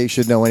on. They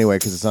should know anyway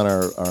because it's on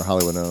our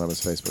Hollywood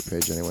Anonymous Facebook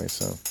page anyway.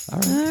 So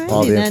Alrighty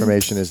all the then.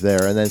 information is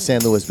there. And then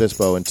San Luis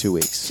Obispo in 2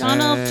 weeks. John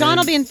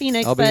will be in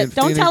Phoenix, I'll be but in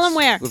don't Phoenix tell him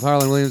where. with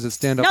Harlan Williams at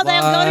Stand Up No, they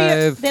have to go to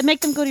your. Live. They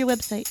make them go to your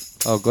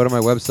website. Oh, go to my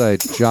website,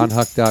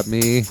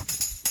 johnhuck.me.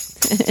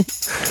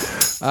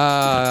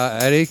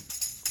 Eddie?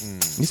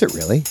 Is it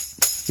really?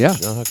 Yeah.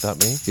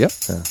 JohnHuck.me. Yep.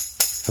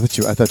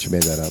 I thought you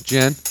made that up.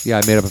 Jen? Yeah,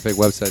 I made up a fake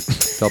website.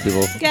 Tell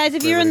people. Guys,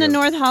 if you're in the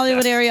North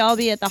Hollywood area, I'll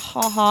be at the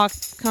Ha Ha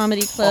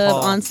Comedy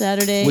Club on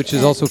Saturday. Which is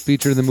at also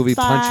featured in the movie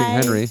Punching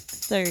Henry.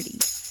 5:30.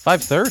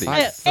 5:30.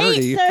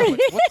 5:30. 8:30.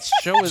 What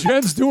show is?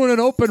 Jen's doing an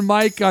open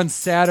mic on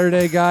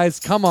Saturday, guys.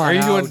 Come on. Are you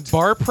out. doing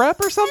bar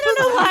prep or something? I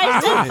don't know why I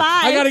said 5.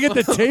 I got to get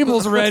the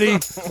tables ready.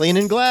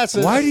 Cleaning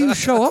glasses. Why do you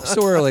show up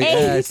so early?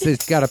 Eight.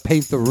 It's got to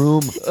paint the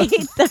room.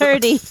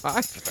 8:30.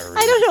 5:30.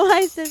 I don't know why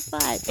I said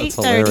 5. That's 8:30.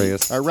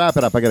 hilarious. All right, wrap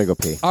it up. I gotta go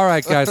pee. All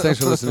right, guys. Thanks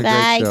for listening.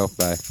 Bye. Great show.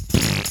 Bye.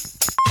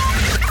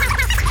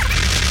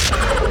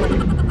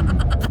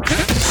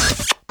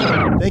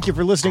 Thank you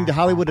for listening to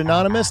Hollywood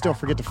Anonymous. Don't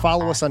forget to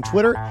follow us on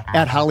Twitter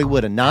at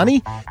Hollywood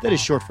Anani. That is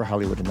short for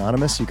Hollywood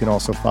Anonymous. You can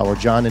also follow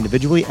John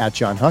individually at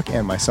John Huck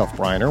and myself,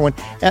 Brian Irwin,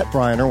 at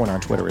Brian Irwin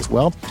on Twitter as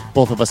well.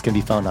 Both of us can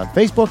be found on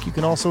Facebook. You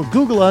can also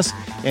Google us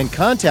and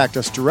contact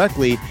us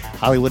directly,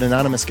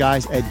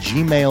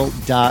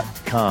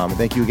 HollywoodAnonymousGuys@gmail.com.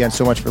 Thank you again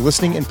so much for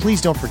listening, and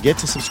please don't forget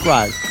to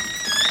subscribe